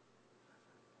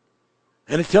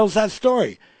 And it tells that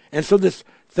story. And so this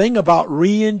thing about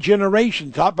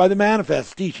regeneration taught by the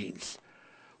Manifest teachings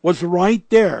was right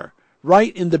there,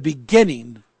 right in the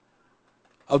beginning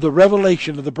of the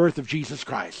revelation of the birth of Jesus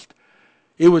Christ.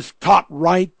 It was taught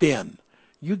right then.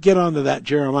 You get onto that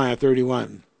Jeremiah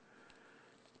 31:15,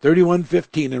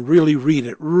 and really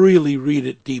read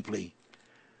it deeply,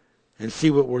 and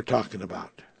see what we're talking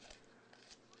about.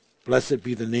 Blessed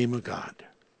be the name of God.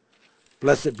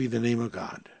 Blessed be the name of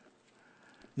God.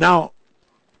 Now,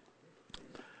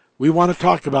 we want to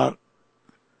talk about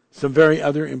some very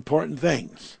other important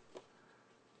things.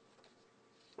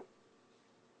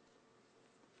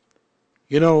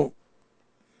 The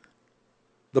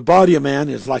body of man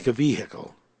is like a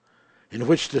vehicle in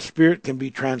which the spirit can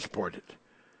be transported.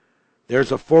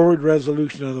 There's a forward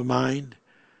resolution of the mind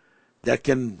that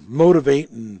can motivate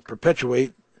and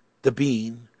perpetuate the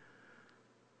being,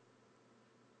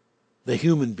 the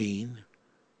human being.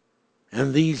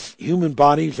 And these human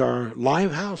bodies are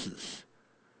live houses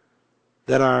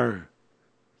that are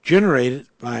generated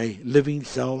by living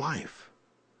cell life.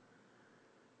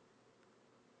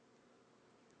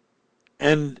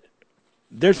 And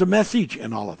there's a message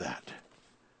in all of that.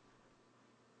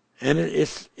 And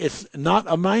it's not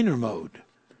a minor mode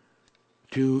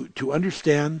to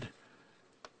understand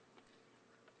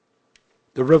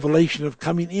the revelation of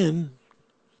coming in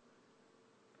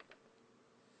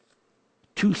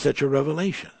to such a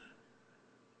revelation.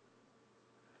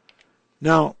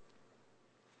 Now,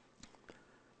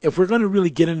 if we're going to really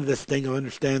get into this thing of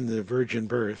understanding the virgin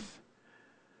birth,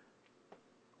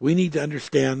 we need to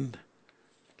understand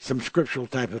some scriptural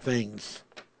type of things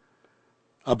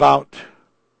about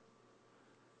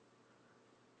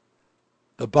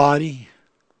the body,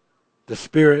 the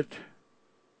spirit,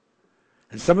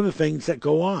 and some of the things that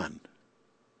go on.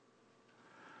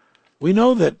 We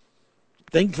know that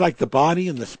things like the body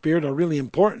and the spirit are really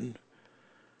important.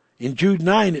 In Jude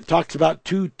 9, it talks about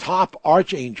two top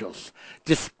archangels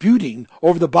disputing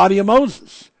over the body of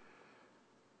Moses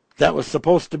that was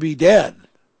supposed to be dead.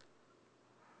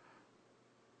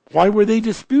 Why were they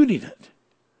disputing it?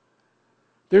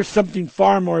 There's something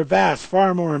far more vast,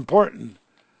 far more important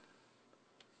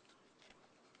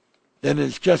than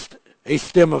is just a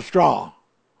stem of straw.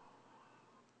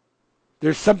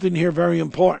 There's something here very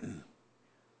important.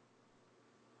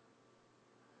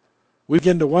 We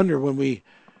begin to wonder when we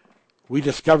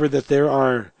discover that there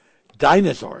are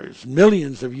dinosaurs,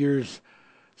 millions of years,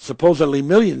 supposedly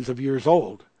millions of years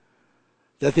old,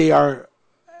 that they are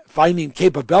finding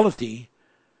capability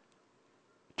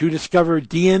to discover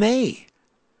DNA,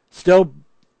 still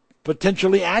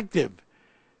potentially active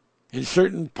in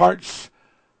certain parts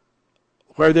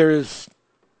where there is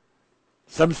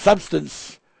some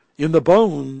substance in the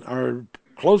bone or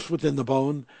close within the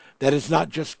bone that is not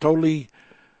just totally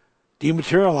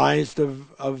dematerialized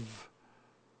of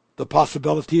the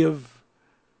possibility of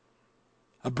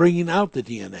bringing out the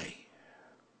DNA.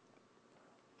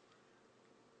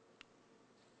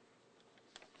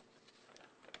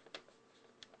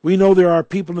 We know there are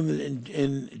people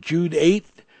in Jude 8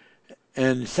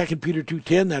 and 2 Peter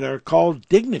 2:10 that are called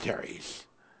dignitaries.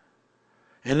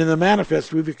 And in the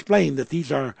Manifest, we've explained that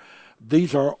these are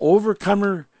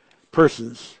overcomer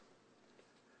persons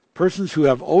who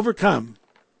have overcome,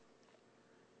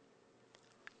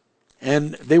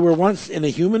 and they were once in a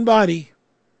human body,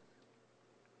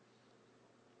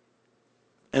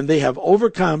 and they have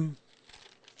overcome,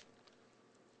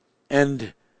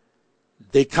 and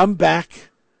they come back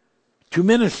to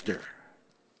minister.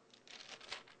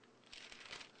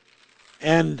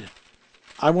 And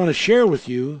I want to share with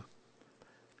you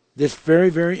this very,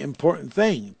 very important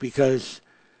thing, because,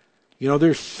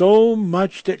 there's so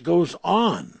much that goes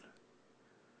on.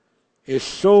 It's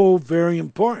so very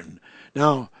important.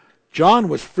 Now, John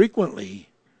was frequently,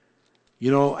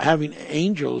 having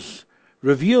angels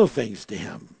reveal things to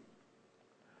him.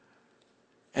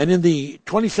 And in the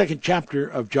 22nd chapter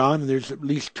of John, and there's at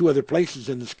least two other places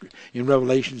in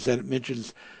Revelations that it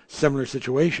mentions similar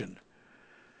situation.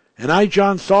 And I,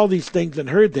 John, saw these things and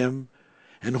heard them,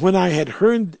 and when I had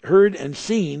heard and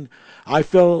seen, I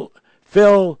fell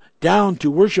down to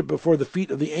worship before the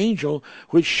feet of the angel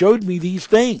which showed me these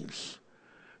things.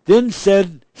 Then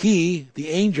said he, the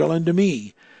angel, unto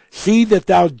me, See that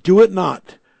thou do it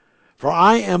not, for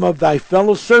I am of thy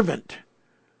fellow servant,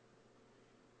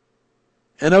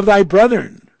 and of thy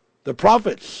brethren, the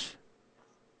prophets,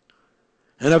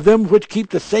 and of them which keep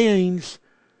the sayings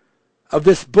of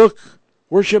this book,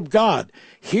 worship God.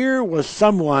 Here was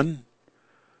someone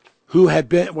who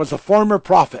was a former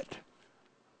prophet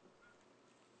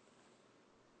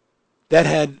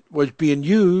that was being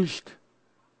used.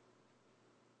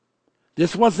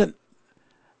 This wasn't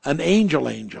an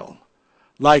angel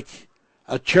like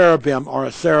a cherubim or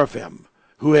a seraphim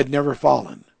who had never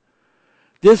fallen.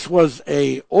 This was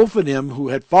a Ophanim who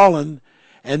had fallen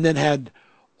and then had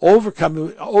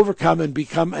overcome and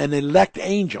become an elect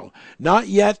angel, not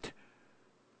yet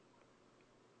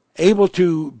able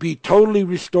to be totally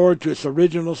restored to its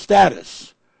original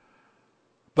status,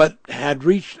 but had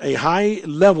reached a high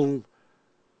level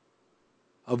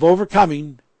of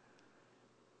overcoming,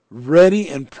 ready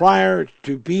and prior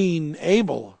to being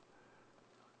able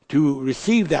to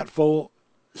receive that full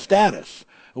status,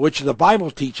 which the Bible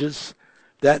teaches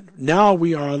that now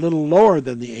we are a little lower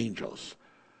than the angels.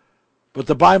 But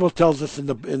the Bible tells us in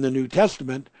the New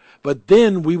Testament, but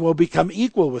then we will become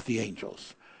equal with the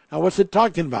angels. Now what's it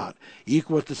talking about?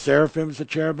 Equal with the seraphims, the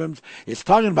cherubims? It's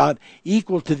talking about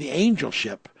equal to the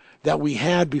angelship that we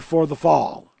had before the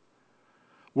fall.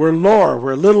 We're lower,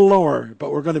 we're a little lower,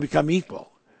 but we're going to become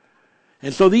equal.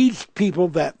 And so these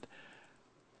people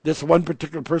this one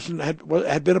particular person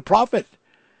had been a prophet.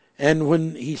 And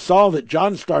when he saw that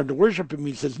John started to worship him,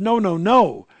 he says,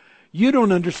 no, you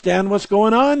don't understand what's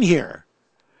going on here.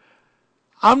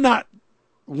 I'm not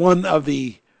one of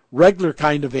the regular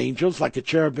kind of angels like a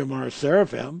cherubim or a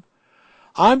seraphim.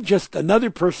 I'm just another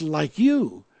person like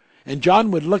you. And John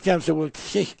would look at him and say, well,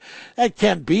 that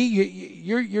can't be.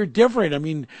 You're different. I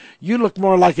mean, you look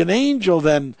more like an angel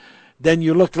than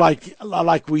you look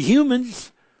like we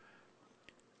humans.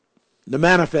 The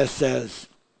Manifest says,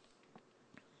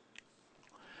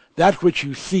 that which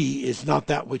you see is not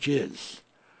that which is.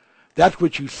 That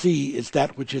which you see is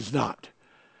that which is not.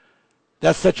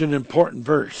 That's such an important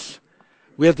verse.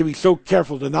 We have to be so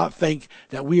careful to not think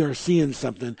that we are seeing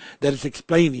something that is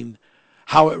explaining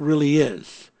how it really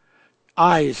is.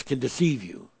 Eyes can deceive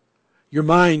you. Your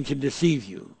mind can deceive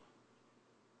you.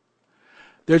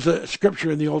 There's a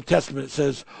scripture in the Old Testament that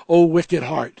says, O wicked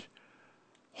heart,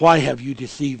 why have you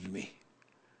deceived me?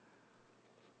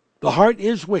 The heart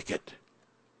is wicked.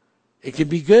 It can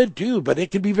be good too, but it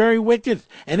can be very wicked,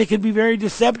 and it can be very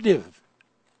deceptive.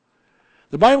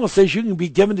 The Bible says you can be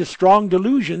given to strong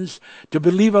delusions to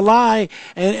believe a lie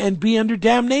and be under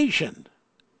damnation.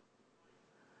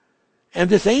 And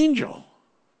this angel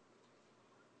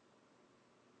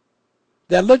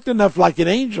that looked enough like an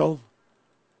angel,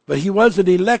 but he was an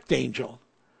elect angel.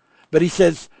 But he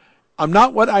says, I'm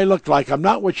not what I look like. I'm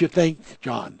not what you think,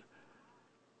 John.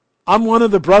 I'm one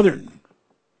of the brethren.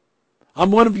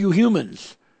 I'm one of you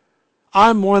humans.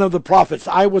 I'm one of the prophets.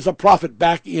 I was a prophet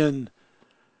back in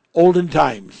olden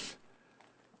times.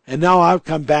 And now I've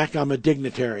come back. I'm a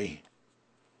dignitary.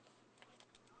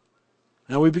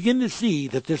 Now we begin to see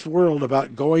that this world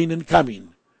about going and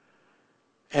coming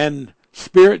and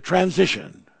spirit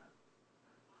transition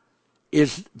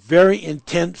is very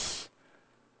intense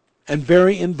and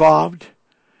very involved.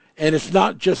 And it's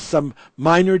not just some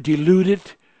minor diluted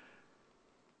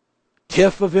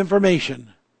tiff of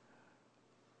information,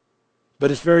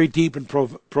 but it's very deep and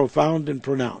profound and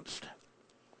pronounced.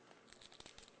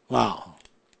 Wow.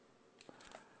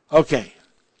 Okay.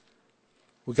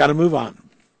 We've got to move on.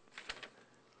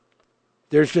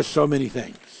 There's just so many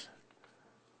things.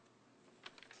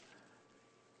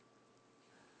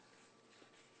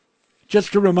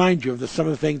 Just to remind you of some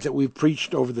of the things that we've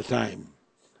preached over the time.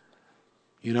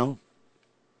 You know?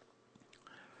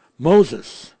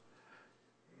 Moses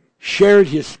shared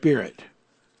his spirit.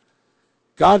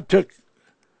 God took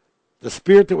the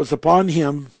spirit that was upon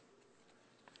him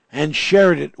and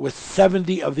shared it with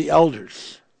 70 of the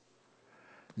elders.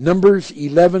 Numbers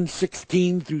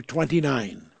 11:16 through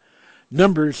 29.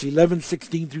 Numbers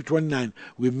 11:16 through 29.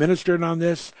 We've ministered on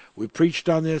this. We've preached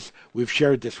on this. We've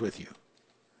shared this with you.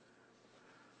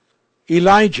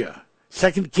 Elijah,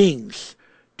 2 Kings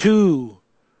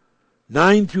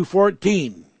 2:9 through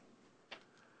 14.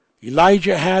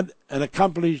 Elijah had a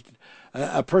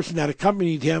person that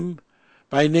accompanied him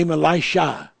by the name of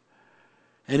Elisha.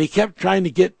 And he kept trying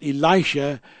to get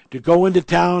Elisha to go into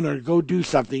town or go do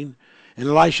something. And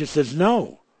Elisha says,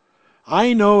 no.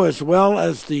 I know as well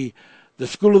as the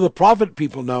school of the prophet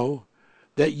people know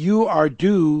that you are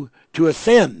due to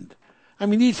ascend. I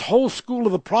mean, these whole school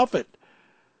of the prophet.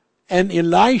 And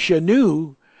Elisha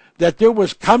knew that there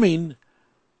was coming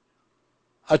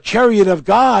a chariot of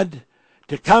God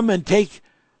to come and take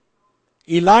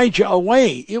Elijah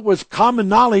away. It was common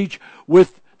knowledge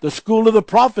with the school of the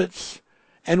prophets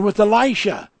and with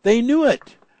Elisha. They knew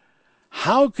it.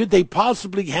 How could they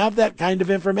possibly have that kind of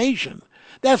information?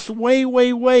 That's way,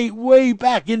 way, way, way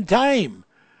back in time.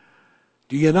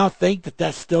 Do you not think that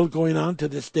that's still going on to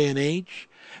this day and age?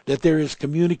 That there is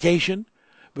communication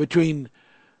between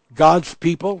God's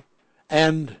people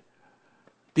and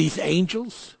these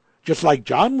angels, just like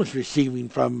John was receiving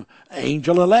from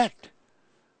angel elect.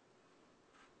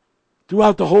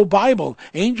 Throughout the whole Bible,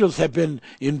 angels have been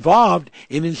involved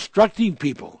in instructing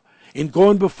people, in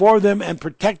going before them and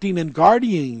protecting and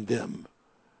guarding them.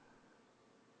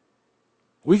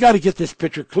 We got to get this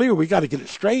picture clear. We got to get it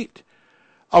straight.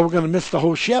 Or we're going to miss the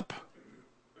whole ship.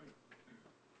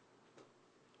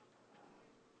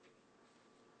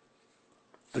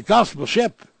 The gospel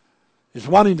ship is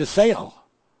wanting to sail.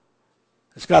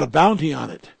 It's got a bounty on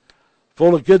it,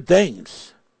 full of good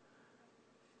things.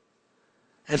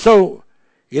 And so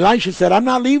Elisha said, I'm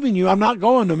not leaving you. I'm not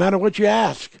going no matter what you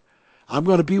ask. I'm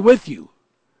going to be with you.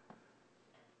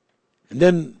 And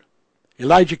then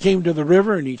Elijah came to the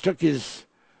river and he took his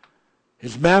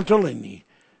mantle and he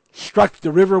struck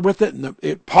the river with it and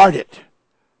it parted.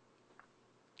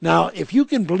 Now, if you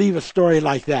can believe a story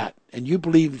like that and you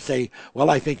believe and say, well,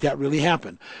 I think that really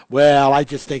happened. Well, I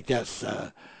just think that's,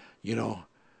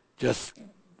 just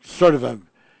sort of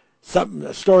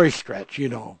a story stretch,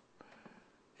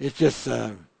 It's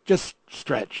just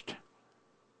stretched.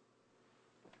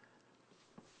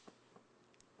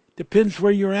 Depends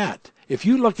where you're at. If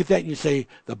you look at that and you say,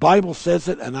 the Bible says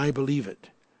it and I believe it.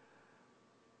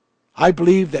 I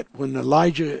believe that when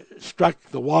Elijah struck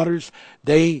the waters,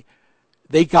 they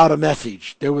got a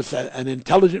message. There was an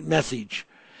intelligent message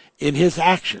in his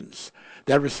actions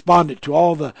that responded to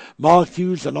all the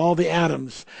molecules and all the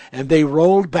atoms, and they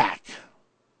rolled back.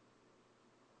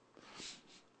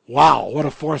 Wow, what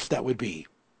a force that would be.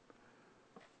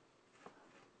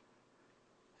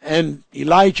 And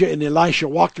Elijah and Elisha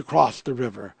walked across the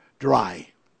river dry.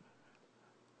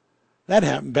 That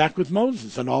happened back with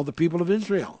Moses and all the people of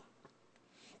Israel.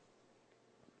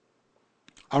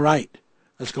 All right,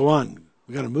 let's go on.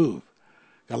 We got to move.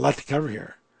 Got a lot to cover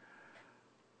here.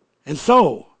 And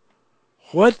so,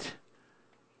 what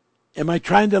am I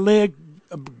trying to lay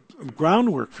a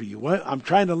groundwork for you? What I'm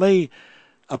trying to lay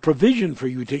a provision for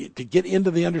you to get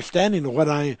into the understanding of what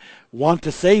I want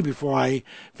to say before I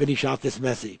finish out this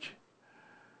message.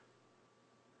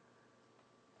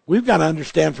 We've got to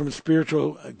understand from a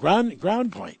spiritual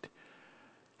ground point.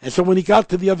 And so when he got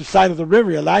to the other side of the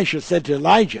river, Elisha said to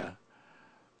Elijah,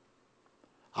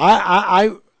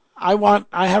 I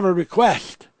have a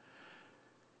request.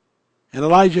 And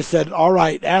Elijah said, all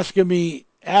right, ask of me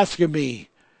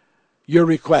your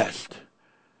request.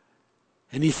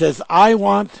 And he says, I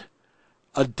want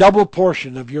a double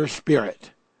portion of your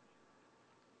spirit.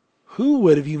 Who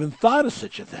would have even thought of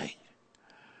such a thing?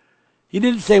 He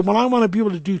didn't say, well, I want to be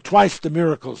able to do twice the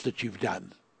miracles that you've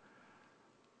done.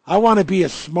 I want to be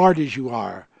as smart as you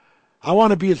are. I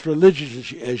want to be as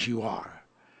religious as you are.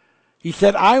 He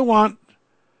said, I want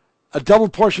a double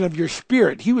portion of your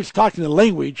spirit. He was talking a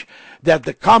language that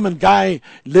the common guy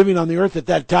living on the earth at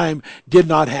that time did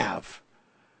not have.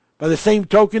 By the same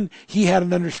token, he had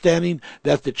an understanding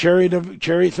that the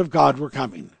chariots of God were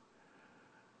coming.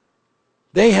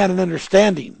 They had an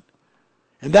understanding,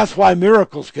 and that's why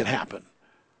miracles could happen.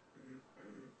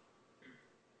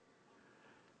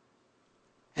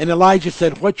 And Elijah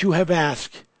said, what you have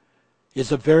asked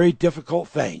is a very difficult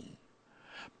thing.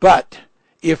 But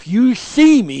if you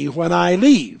see me when I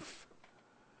leave,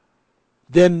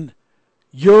 then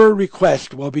your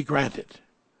request will be granted.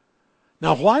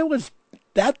 Now, why was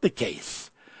that the case?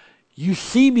 You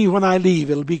see me when I leave,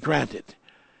 it'll be granted.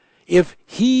 If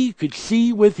he could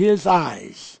see with his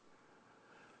eyes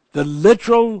the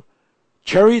literal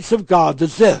chariots of God, the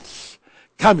Ziths,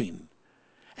 coming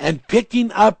and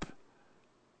picking up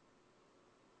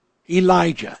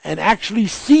Elijah, and actually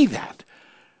see that,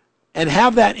 and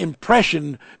have that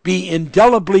impression be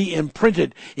indelibly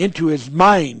imprinted into his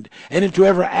mind and into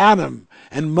every atom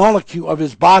and molecule of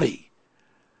his body,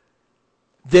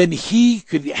 then he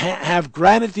could have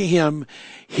granted to him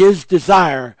his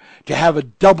desire to have a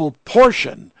double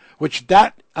portion, which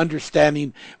that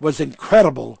understanding was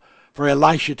incredible for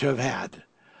Elisha to have had.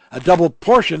 A double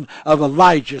portion of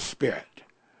Elijah's spirit.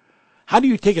 How do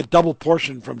you take a double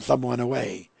portion from someone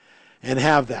away and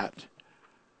have that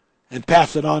and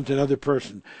pass it on to another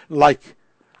person, like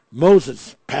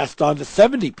Moses passed on to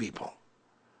 70 people?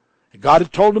 God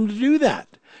had told him to do that.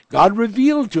 God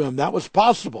revealed to him that was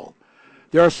possible.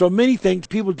 There are so many things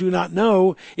people do not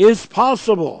know is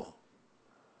possible.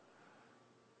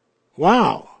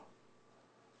 Wow.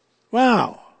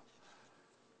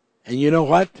 And you know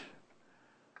what?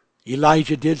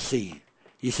 Elijah did see.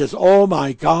 He says, "Oh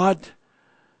my God,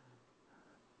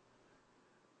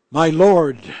 my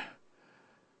Lord,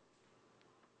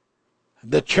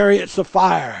 the chariots of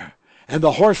fire and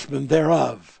the horsemen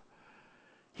thereof."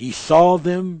 He saw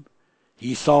them.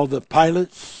 He saw the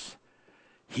pilots.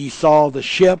 He saw the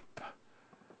ship.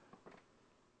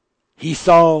 He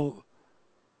saw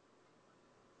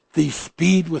the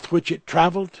speed with which it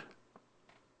traveled.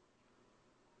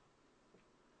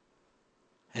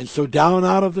 And so down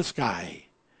out of the sky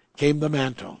came the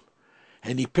mantle.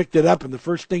 And he picked it up, and the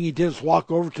first thing he did is walk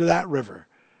over to that river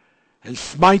and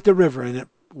smite the river, and it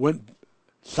went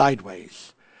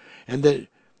sideways. And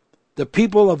the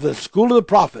people of the school of the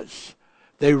prophets,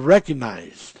 they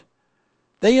recognized,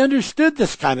 they understood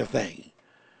this kind of thing,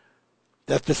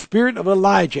 that the spirit of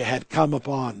Elijah had come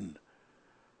upon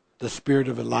the spirit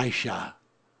of Elisha.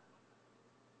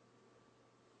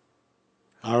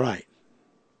 All right.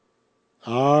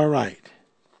 All right.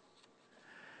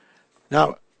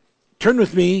 Now, turn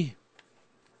with me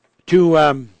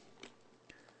to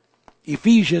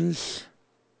Ephesians,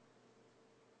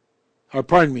 or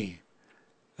pardon me,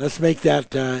 let's make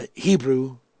that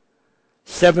Hebrew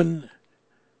 7,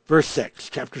 verse 6.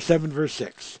 Chapter 7, verse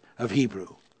 6 of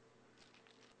Hebrew.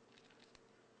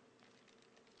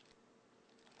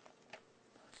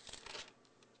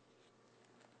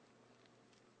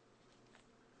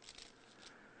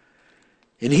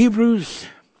 In Hebrews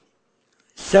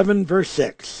 7, verse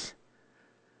 6,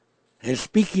 and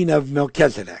speaking of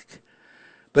Melchizedek,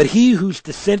 "But he whose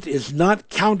descent is not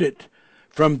counted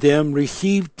from them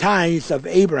received tithes of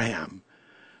Abraham."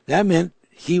 That meant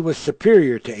he was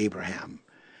superior to Abraham,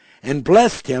 "and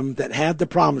blessed him that had the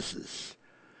promises.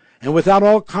 And without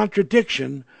all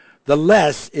contradiction, the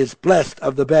less is blessed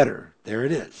of the better." There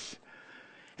it is.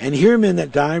 "And here men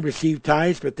that die receive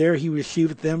tithes, but there he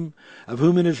receiveth them, of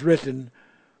whom it is written,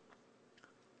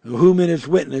 whom it is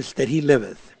witnessed that he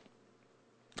liveth.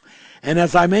 And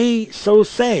as I may so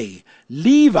say,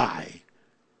 Levi,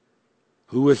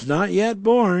 who was not yet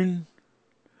born,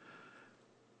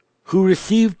 who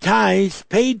received tithes,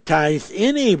 paid tithes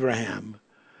in Abraham,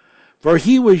 for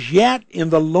he was yet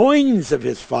in the loins of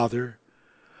his father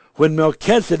when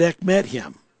Melchizedek met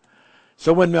him."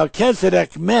 So when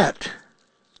Melchizedek met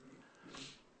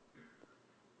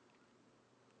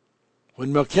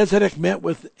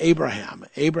with Abraham,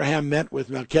 Abraham met with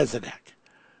Melchizedek,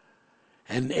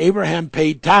 and Abraham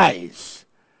paid tithes.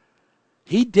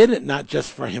 He did it not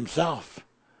just for himself.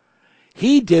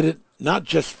 He did it not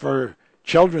just for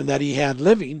children that he had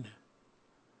living,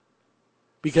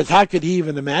 because how could he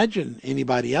even imagine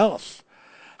anybody else?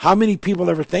 How many people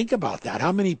ever think about that?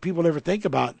 How many people ever think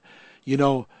about,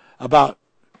 about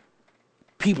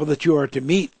people that you are to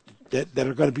meet that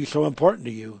are going to be so important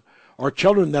to you? Or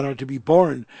children that are to be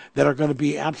born that are going to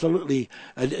be absolutely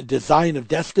a design of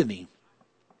destiny.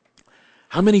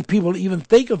 How many people even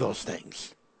think of those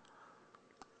things?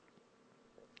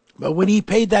 But when he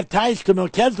paid that tithes to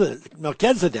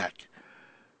Melchizedek,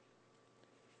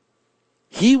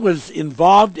 he was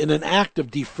involved in an act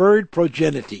of deferred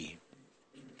progeny.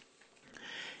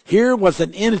 Here was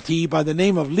an entity by the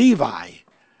name of Levi,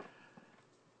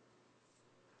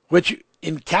 which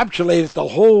encapsulated the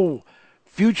whole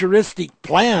futuristic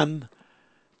plan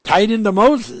tied into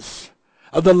Moses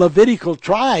of the Levitical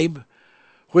tribe,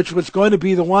 which was going to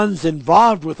be the ones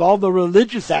involved with all the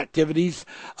religious activities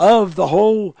of the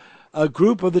whole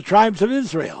group of the tribes of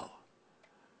Israel.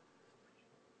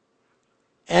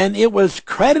 And it was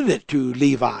credited to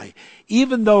Levi,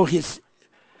 even though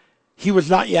he was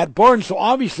not yet born. So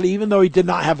obviously, even though he did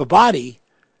not have a body,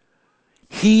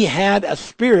 he had a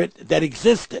spirit that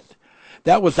existed,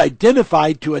 that was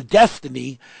identified to a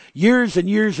destiny years and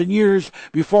years and years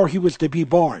before he was to be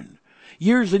born.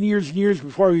 Years and years and years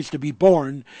before he was to be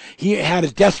born, he had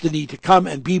a destiny to come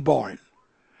and be born.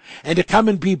 And to come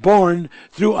and be born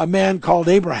through a man called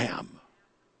Abraham.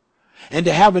 And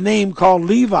to have a name called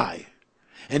Levi.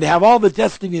 And to have all the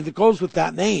destiny that goes with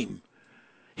that name.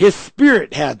 His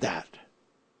spirit had that.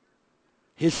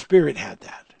 His spirit had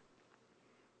that.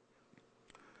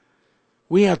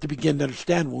 We have to begin to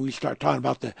understand when we start talking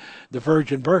about the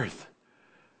virgin birth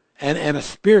and a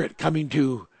spirit coming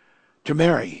to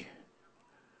Mary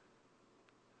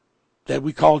that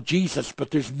we call Jesus,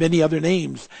 but there's many other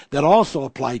names that also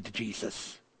applied to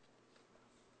Jesus.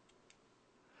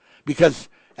 Because,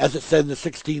 as it said in the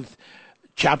 16th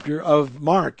chapter of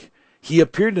Mark, he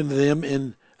appeared unto them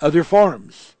in other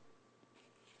forms.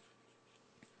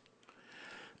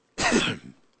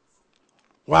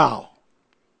 Wow.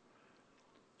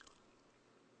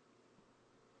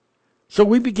 So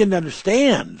we begin to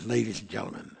understand, ladies and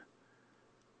gentlemen,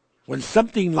 when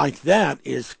something like that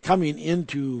is coming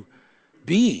into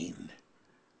being,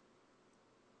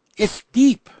 it's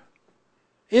deep.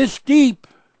 It's deep.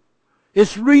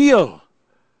 It's real.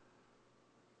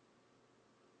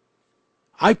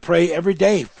 I pray every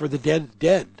day for the dead,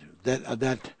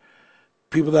 that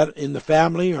people that in the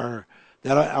family or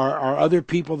that are other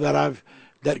people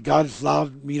that God's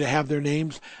allowed me to have their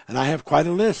names, and I have quite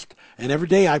a list. And every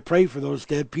day I pray for those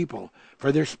dead people,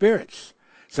 for their spirits.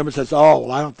 Someone says, "Oh,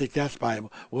 well, I don't think that's Bible."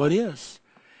 Well, it is.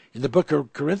 In the book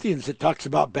of Corinthians, it talks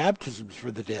about baptisms for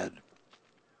the dead.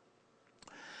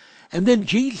 And then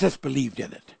Jesus believed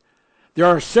in it. There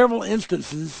are several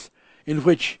instances in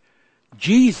which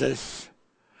Jesus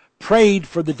prayed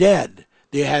for the dead.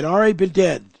 They had already been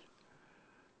dead.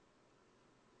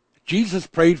 Jesus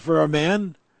prayed for a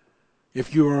man,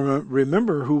 if you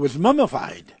remember, who was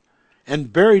mummified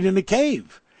and buried in a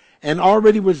cave and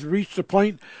already was reached a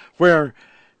point where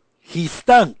he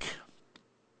stunk.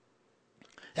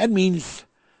 That means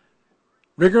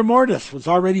rigor mortis was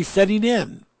already setting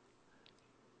in.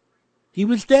 He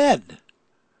was dead.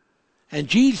 And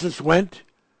Jesus went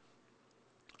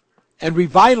and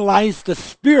revitalized the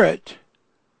spirit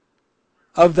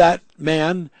of that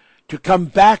man to come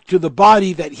back to the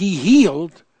body that he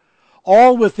healed,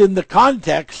 all within the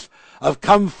context of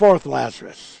 "come forth,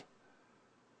 Lazarus."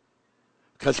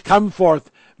 Because "come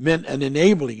forth" meant an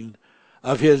enabling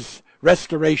of his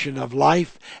restoration of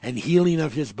life and healing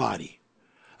of his body,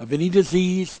 of any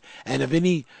disease and of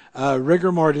any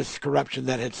rigor mortis corruption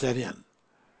that had set in.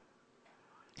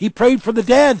 He prayed for the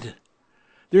dead.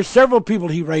 There's several people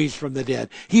he raised from the dead.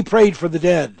 He prayed for the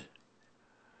dead.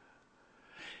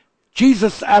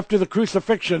 Jesus, after the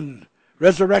crucifixion,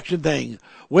 resurrection thing,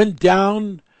 went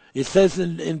down, it says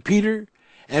in Peter,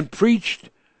 and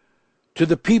preached to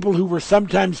the people who were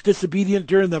sometimes disobedient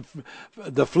during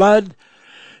the flood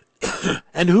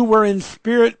and who were in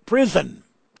spirit prison.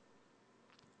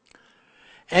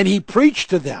 And he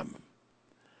preached to them.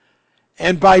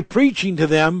 And by preaching to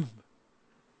them,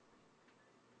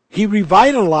 he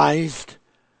revitalized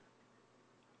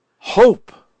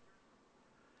hope.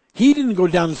 He didn't go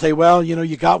down and say, "Well,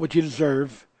 you got what you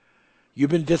deserve.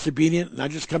 You've been disobedient, and I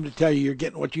just come to tell you you're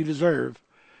getting what you deserve."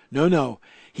 No.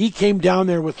 He came down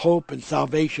there with hope and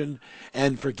salvation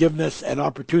and forgiveness and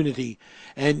opportunity.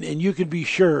 And you can be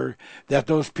sure that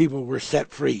those people were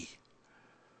set free.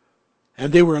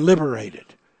 And they were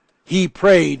liberated. He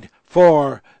prayed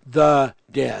for the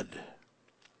dead.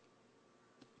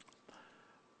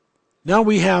 Now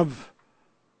we have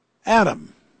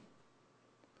Adam.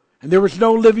 And there was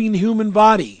no living human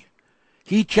body.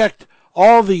 He checked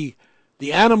all the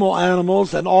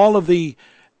animals and all of the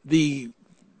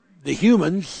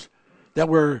humans that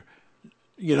were,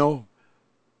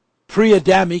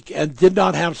 pre-Adamic and did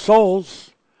not have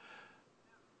souls.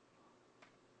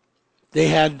 They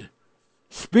had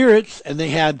spirits and they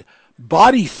had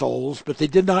body souls, but they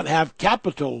did not have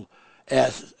capital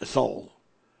S soul.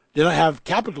 They don't have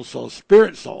capital souls,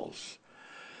 spirit souls.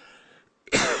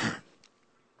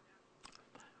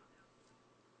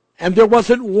 And there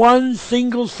wasn't one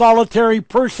single solitary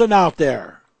person out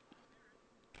there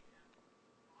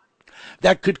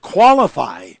that could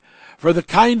qualify for the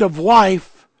kind of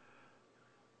wife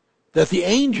that the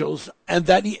angels and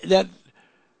that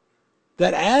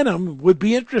Adam would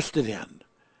be interested in,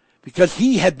 because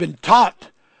he had been taught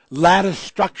lattice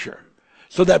structure,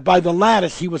 so that by the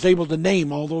lattice he was able to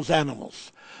name all those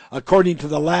animals according to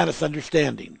the lattice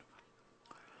understanding.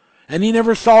 And he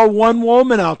never saw one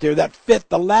woman out there that fit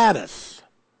the lattice.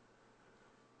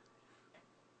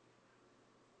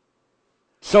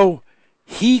 So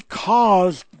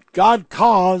God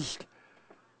caused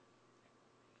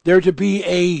there to be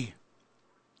a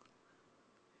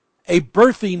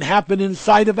birthing happen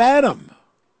inside of Adam.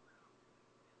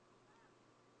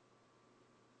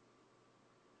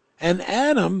 And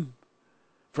Adam,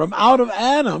 from out of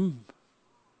Adam,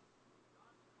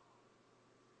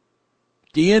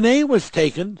 DNA was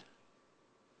taken,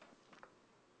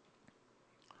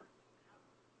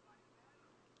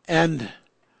 and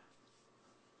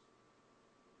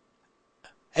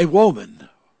a woman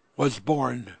was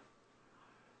born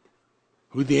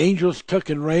who the angels took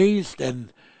and raised,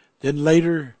 and then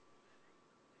later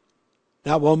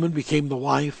that woman became the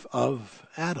wife of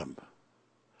Adam.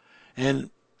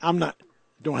 And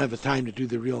don't have the time to do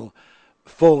the real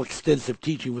full extensive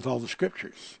teaching with all the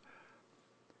scriptures.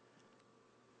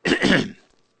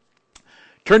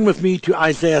 Turn with me to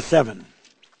Isaiah 7.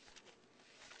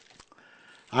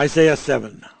 Isaiah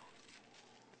 7.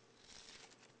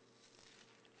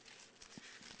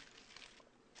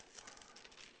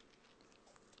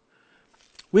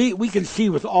 we can see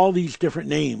with all these different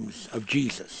names of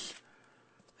Jesus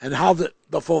and how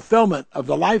the fulfillment of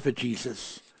the life of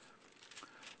Jesus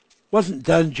wasn't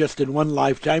done just in one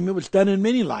lifetime. It was done in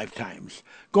many lifetimes,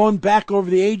 going back over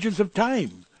the ages of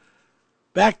time,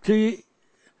 back to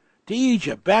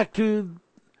Egypt, back to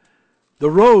the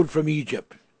road from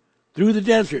Egypt, through the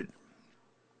desert.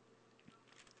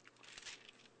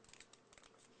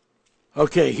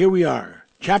 Okay, here we are,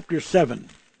 chapter 7.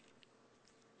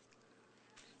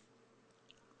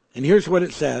 And here's what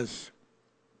it says.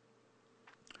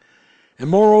 And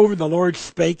moreover the Lord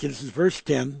spake, this is verse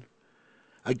 10,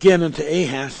 again unto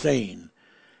Ahaz, saying,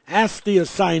 Ask thee a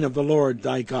sign of the Lord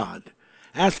thy God.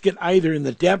 Ask it either in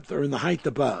the depth or in the height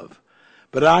above.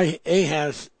 But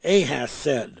Ahaz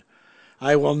said,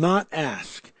 I will not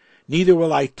ask, neither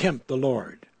will I tempt the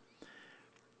Lord.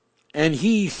 And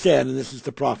he said, and this is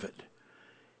the prophet,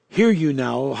 Hear you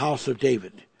now, O house of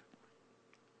David.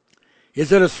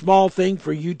 Is it a small thing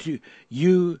for you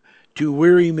to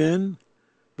weary men?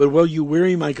 But will you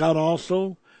weary my God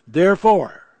also?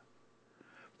 Therefore,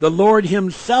 the Lord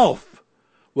himself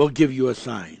will give you a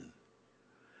sign.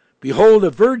 Behold, a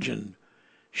virgin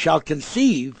shall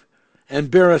conceive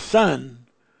and bear a son,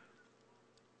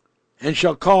 and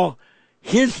shall call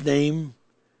his name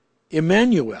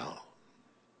Emmanuel.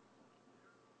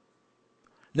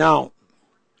 Now,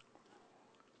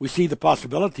 we see the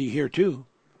possibility here too,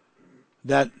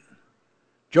 that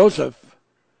Joseph,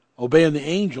 obeying the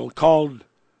angel, called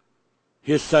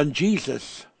his son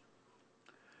Jesus.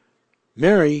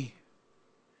 Mary,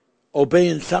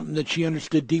 obeying something that she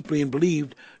understood deeply and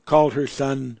believed, called her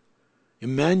son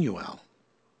Emmanuel.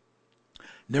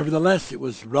 Nevertheless, it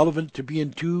was relevant to be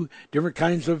in two different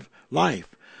kinds of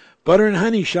life. Butter and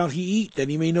honey shall he eat, that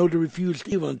he may know to refuse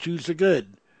evil and choose the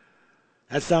good.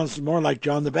 That sounds more like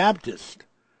John the Baptist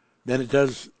than it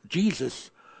does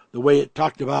Jesus, the way it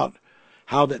talked about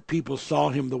how that people saw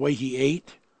him the way he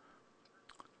ate,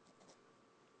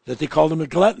 that they called him a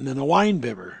glutton and a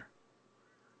winebibber.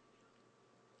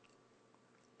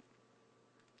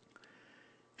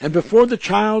 And before the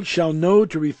child shall know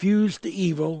to refuse the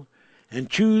evil and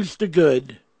choose the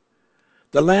good,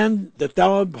 the land that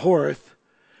thou abhorrest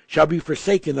shall be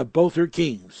forsaken of both her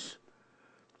kings.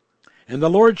 And the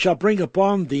Lord shall bring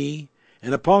upon thee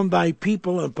and upon thy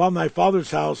people and upon thy father's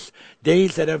house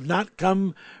days that have not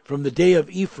come from the day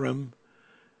of Ephraim,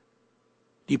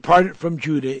 departed from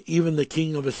Judah, even the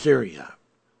king of Assyria.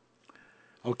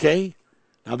 Okay?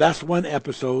 Now that's one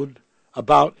episode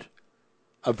about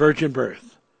a virgin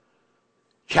birth.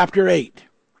 Chapter 8.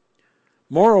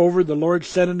 Moreover, the Lord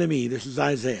said unto me, this is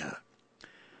Isaiah,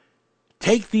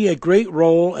 Take thee a great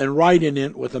roll, and write in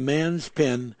it with a man's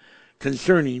pen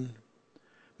concerning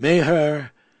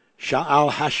Meher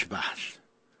Sha'al-Hashbaz.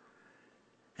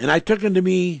 And I took unto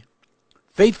me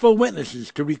faithful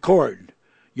witnesses to record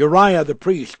Uriah the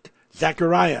priest,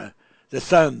 Zechariah the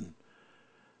son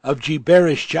of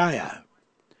Jeberishaiah.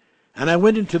 And I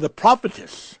went into the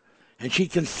prophetess, and she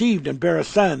conceived and bare a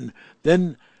son.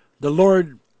 Then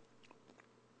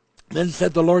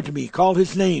said the Lord to me, Call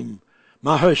his name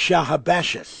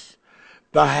Mahushahabashas,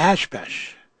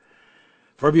 Bahashbash.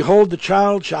 For behold, the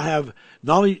child shall have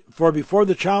knowledge. For before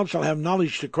the child shall have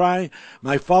knowledge to cry,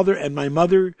 My father and my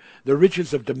mother, the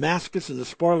riches of Damascus and the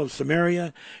spoil of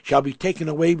Samaria shall be taken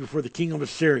away before the king of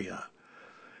Assyria.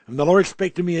 And the Lord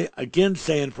spake to me again,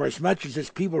 saying, For as much as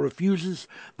this people refuses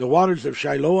the waters of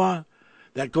Shiloah,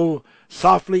 that go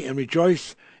softly, and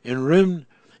rejoice in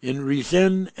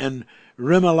Rezin and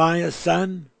Remaliah's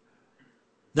son.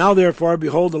 Now therefore,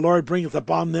 behold, the Lord bringeth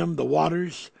upon them the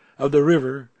waters of the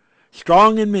river,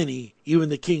 strong and many, even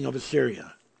the king of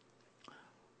Assyria.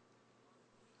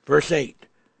 Verse 8.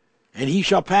 And he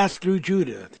shall pass through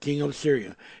Judah, the king of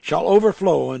Assyria, shall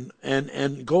overflow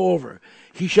and go over.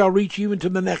 He shall reach even to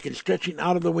the neck, and stretching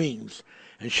out of the wings,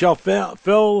 and shall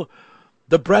fill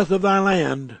the breadth of thy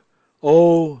land,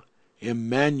 O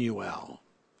Emmanuel.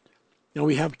 Now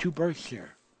we have two births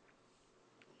here.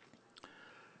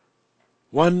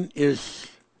 One is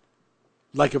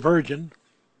like a virgin,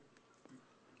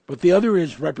 but the other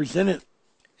is represented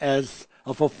as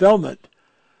a fulfillment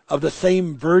of the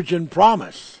same virgin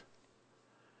promise.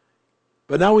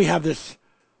 But now we have this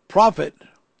prophet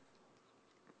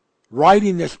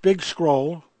writing this big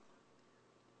scroll,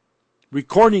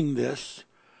 recording this,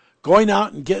 going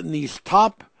out and getting these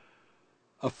top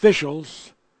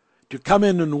officials to come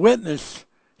in and witness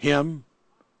him,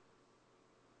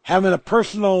 having a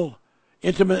personal,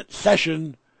 intimate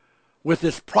session with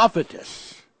this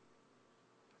prophetess,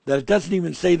 that it doesn't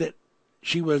even say that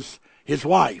she was his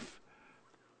wife,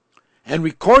 and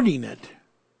recording it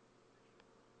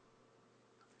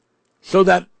So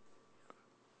that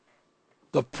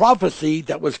the prophecy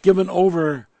that was given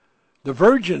over the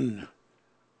virgin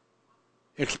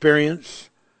experience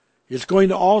is going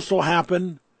to also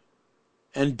happen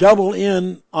and double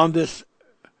in on this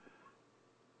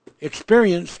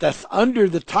experience that's under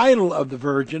the title of the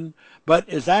virgin, but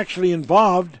is actually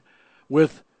involved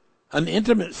with an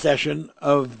intimate session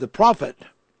of the prophet.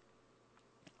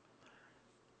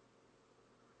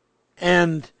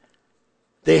 And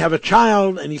they have a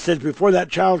child, and he says, before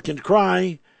that child can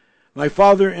cry, my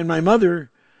father and my mother,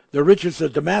 the riches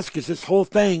of Damascus, this whole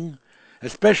thing,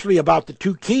 especially about the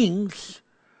two kings,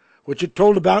 which it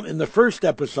told about in the first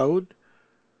episode,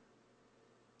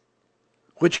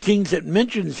 which kings it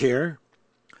mentions here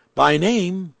by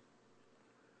name,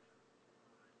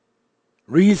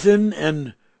 Rezin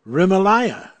and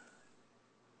Remaliah,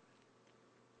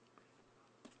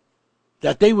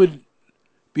 that they would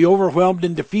be overwhelmed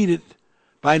and defeated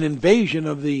by an invasion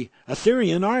of the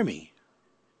Assyrian army,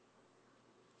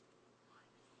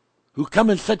 who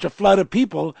come in such a flood of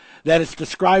people that it's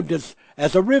described as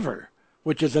a river,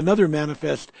 which is another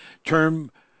manifest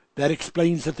term that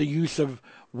explains that the use of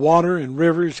water and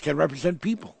rivers can represent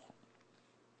people.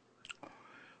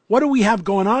 What do we have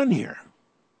going on here?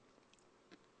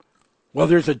 Well,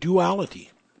 there's a duality.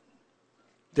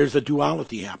 There's a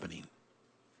duality happening.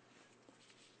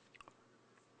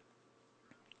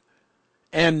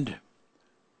 And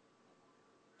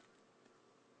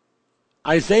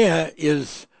Isaiah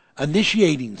is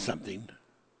initiating something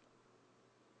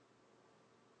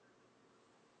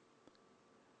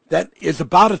that is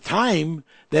about a time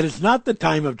that is not the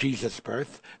time of Jesus'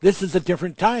 birth. This is a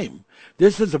different time.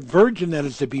 This is a virgin that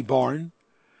is to be born.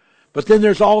 But then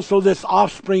there's also this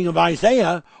offspring of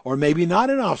Isaiah, or maybe not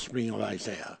an offspring of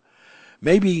Isaiah.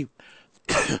 Maybe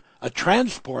a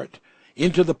transport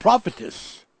into the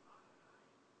prophetess.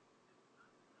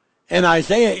 And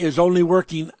Isaiah is only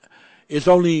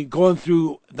going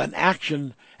through an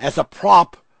action as a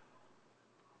prop,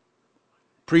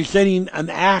 presenting an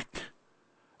act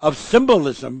of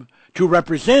symbolism to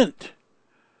represent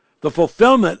the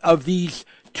fulfillment of these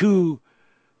two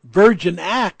virgin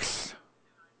acts.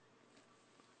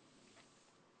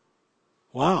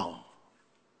 Wow.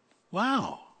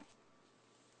 Wow.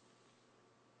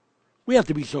 We have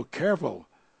to be so careful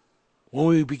when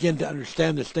we begin to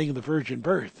understand this thing of the virgin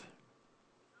birth.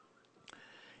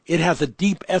 It has a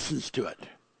deep essence to it.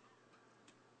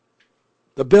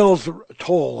 The bells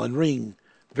toll and ring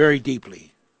very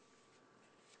deeply.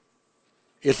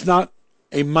 It's not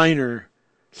a minor,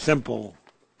 simple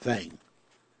thing.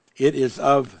 It is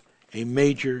of a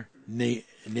major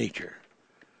nature.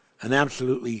 An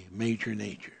absolutely major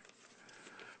nature.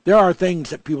 There are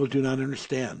things that people do not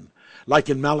understand. Like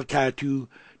in Malachi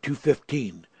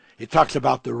 2:15. It talks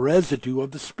about the residue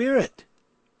of the Spirit.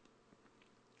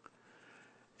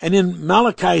 And in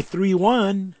Malachi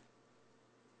 3:1,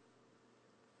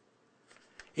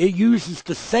 it uses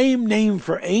the same name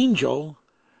for angel,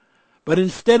 but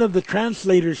instead of the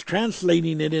translators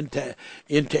translating it into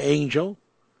angel,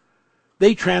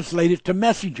 they translate it to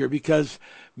messenger, because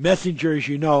messenger, as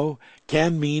you know,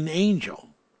 can mean angel.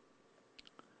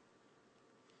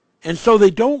 And so they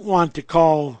don't want to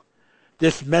call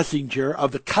this messenger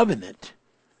of the covenant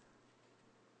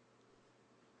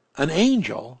an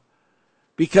angel,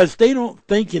 because they don't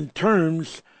think in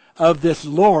terms of this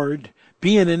Lord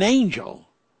being an angel.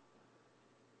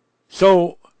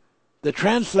 So the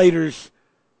translators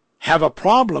have a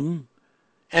problem,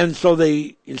 and so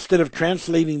they, instead of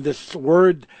translating this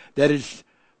word that is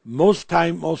most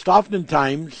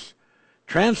oftentimes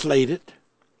translated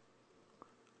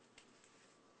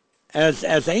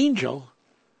as angel,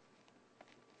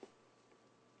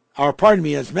 or pardon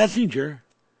me, as messenger,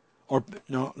 or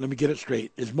no, let me get it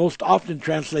straight, is most often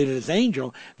translated as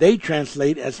angel, they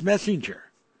translate as messenger.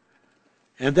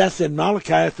 And that's in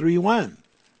Malachi 3:1.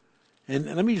 And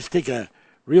let me just take a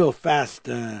real fast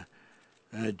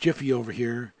jiffy over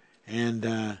here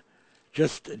and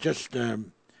just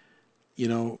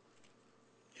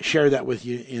share that with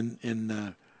you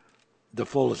in the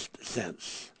fullest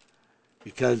sense,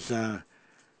 because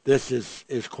this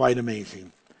is quite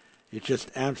amazing. It's just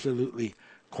absolutely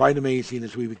quite amazing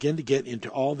as we begin to get into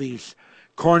all these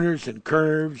corners and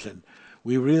curves, and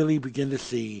we really begin to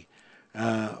see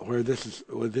where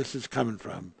this is coming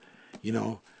from,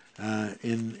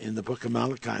 in the book of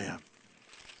Malachi.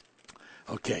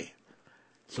 Okay,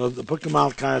 so the book of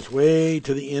Malachi is way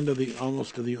to the end of the old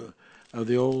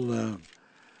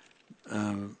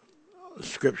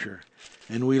scripture,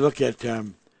 and we look at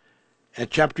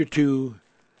chapter 2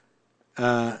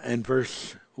 and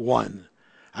verse 1.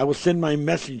 I will send my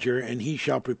messenger, and he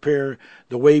shall prepare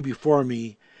the way before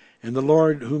me. And the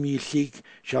Lord whom ye seek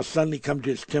shall suddenly come to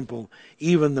his temple,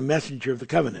 even the messenger of the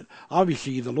covenant.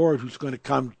 Obviously, the Lord who's going to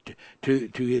come to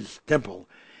his temple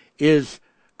is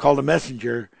called a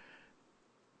messenger,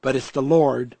 but it's the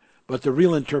Lord, but the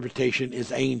real interpretation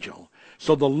is angel.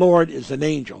 So the Lord is an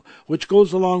angel, which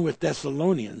goes along with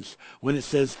Thessalonians when it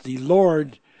says the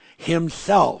Lord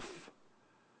himself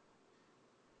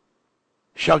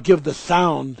shall give the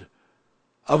sound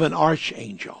of an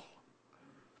archangel.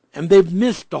 And they've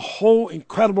missed the whole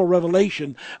incredible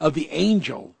revelation of the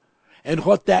angel and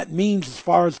what that means as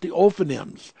far as the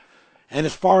ophanims and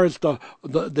as far as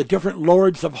the different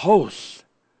lords of hosts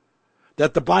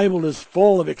that the Bible is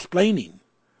full of explaining.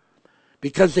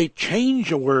 Because they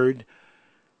change a word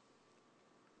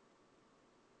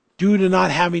due to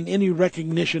not having any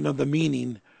recognition of the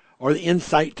meaning or the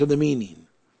insight to the meaning.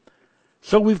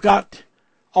 So we've got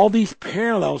all these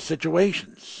parallel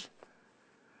situations.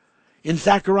 In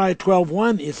Zechariah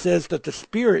 12:1, it says that the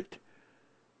spirit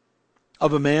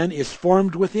of a man is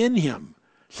formed within him.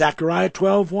 Zechariah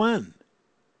 12:1.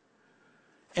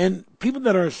 And people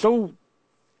that are so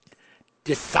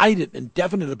decided and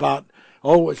definite about,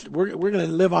 we're going to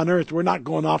live on earth. We're not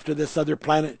going off to this other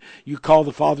planet you call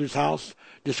the Father's house,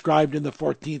 described in the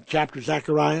 14th chapter of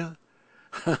Zechariah.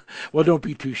 Well, don't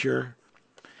be too sure.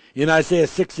 In Isaiah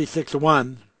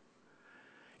 66:1,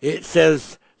 it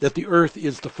says that the earth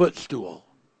is the footstool.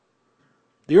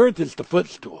 The earth is the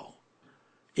footstool.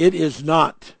 It is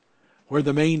not where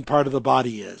the main part of the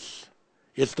body is.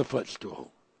 It's the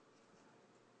footstool.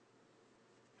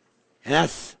 And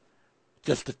that's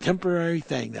just a temporary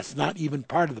thing. That's not even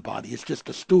part of the body. It's just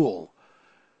a stool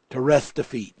to rest the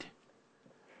feet.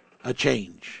 A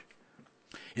change.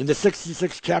 In the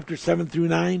 66th chapter, 7 through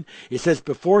 9, it says,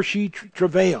 before she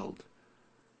travailed,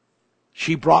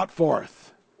 she brought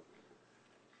forth.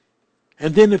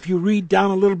 And then if you read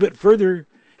down a little bit further,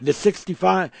 into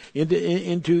 65,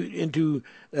 into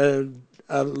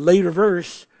a later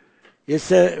verse, it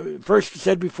said, first it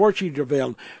said before she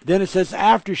travailed, then it says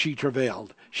after she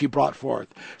travailed, she brought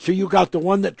forth. So you got the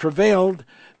one that travailed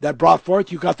that brought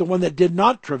forth, you got the one that did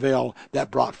not travail that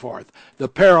brought forth. The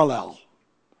parallel.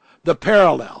 The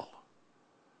parallel.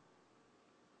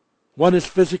 One is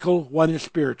physical, one is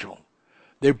spiritual.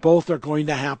 They both are going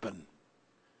to happen.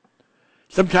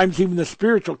 Sometimes even the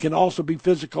spiritual can also be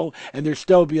physical, and there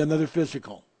still be another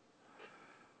physical.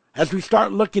 As we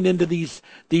start looking into these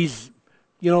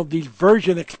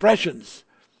version expressions,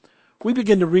 we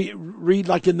begin to read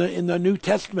like in the New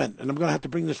Testament, and I'm going to have to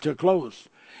bring this to a close.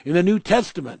 In the New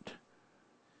Testament,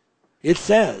 it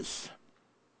says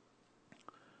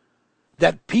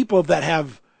that people that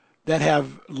have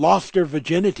lost their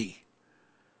virginity,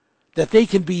 that they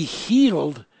can be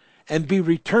healed and be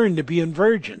returned to being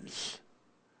virgins.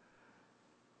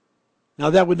 Now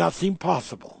that would not seem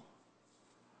possible.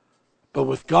 But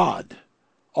with God,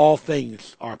 all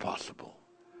things are possible.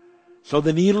 So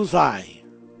the needle's eye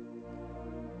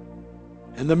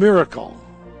and the miracle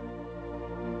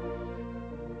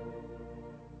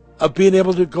of being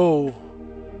able to go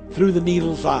through the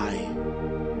needle's eye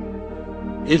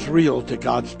is real to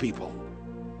God's people.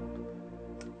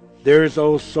 There's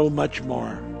so much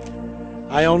more.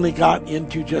 I only got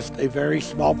into just a very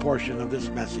small portion of this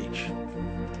message.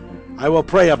 I will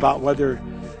pray about whether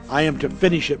I am to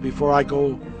finish it before I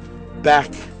go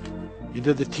back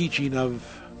into the teaching of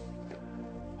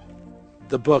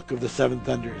the book of the Seven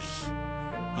Thunders.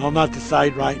 I'll not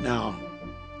decide right now.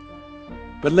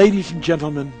 But ladies and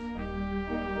gentlemen,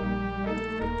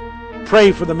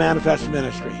 pray for the Manifest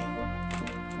Ministry.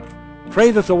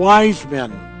 Pray that the wise men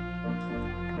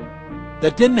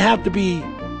that didn't have to be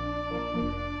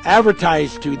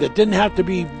advertised to, that didn't have to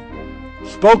be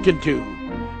spoken to,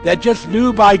 that just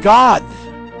knew by God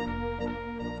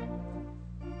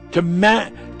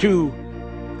to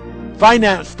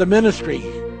finance the ministry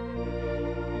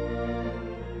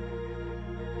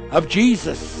of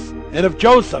Jesus and of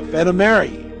Joseph and of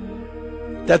Mary,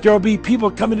 that there will be people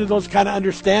coming to those kind of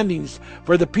understandings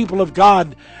for the people of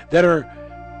God that are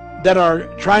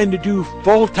trying to do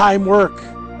full-time work.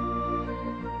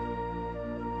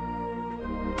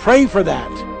 Pray for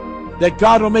that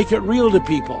God will make it real to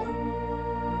people.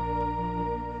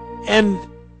 And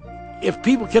if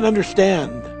people can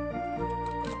understand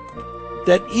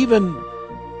that even,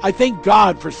 I thank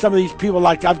God for some of these people,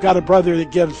 like I've got a brother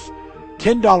that gives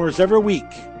 $10 every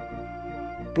week.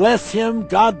 Bless him,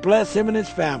 God bless him and his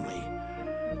family.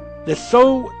 It's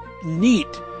so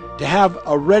neat to have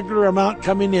a regular amount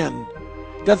coming in.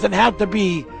 Doesn't have to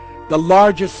be the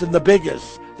largest and the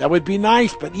biggest. That would be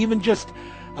nice, but even just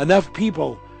enough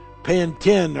people paying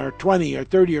 $10 or $20 or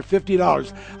 $30 or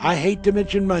 $50. I hate to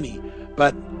mention money,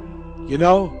 but you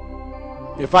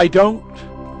know, if I don't,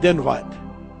 then what?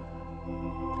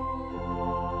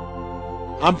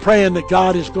 I'm praying that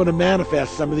God is going to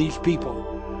manifest some of these people.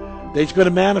 That He's going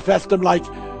to manifest them like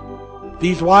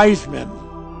these wise men.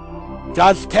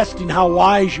 God's testing how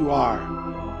wise you are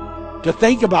to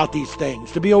think about these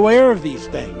things, to be aware of these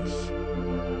things.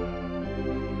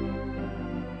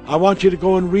 I want you to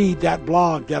go and read that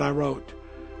blog that I wrote.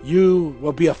 You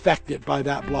will be affected by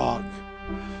that blog.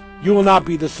 You will not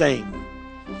be the same.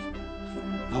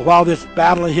 Now, while this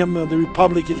battle hymn of the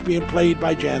Republic is being played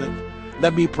by Janet,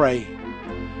 let me pray.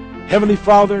 Heavenly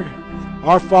Father,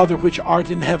 our Father which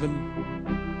art in heaven,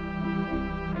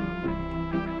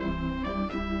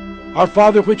 our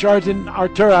Father which art in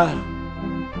Artura,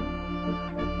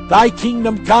 thy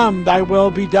kingdom come, thy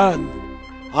will be done,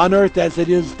 on earth as it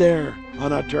is there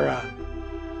on Artura.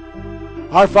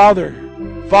 Our Father,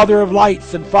 Father of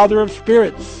lights and Father of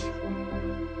spirits,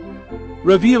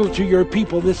 reveal to your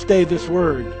people this day this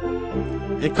word,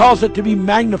 and cause it to be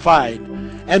magnified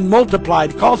and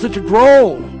multiplied, cause it to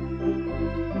grow.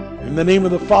 In the name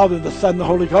of the Father, the Son, and the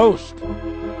Holy Ghost.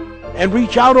 And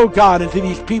reach out, O God, into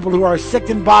these people who are sick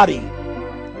in body,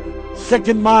 sick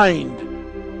in mind.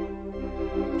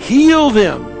 Heal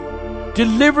them.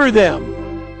 Deliver them.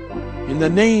 In the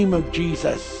name of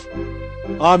Jesus.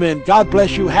 Amen. God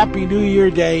bless you. Happy New Year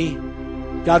Day.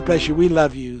 God bless you. We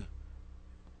love you.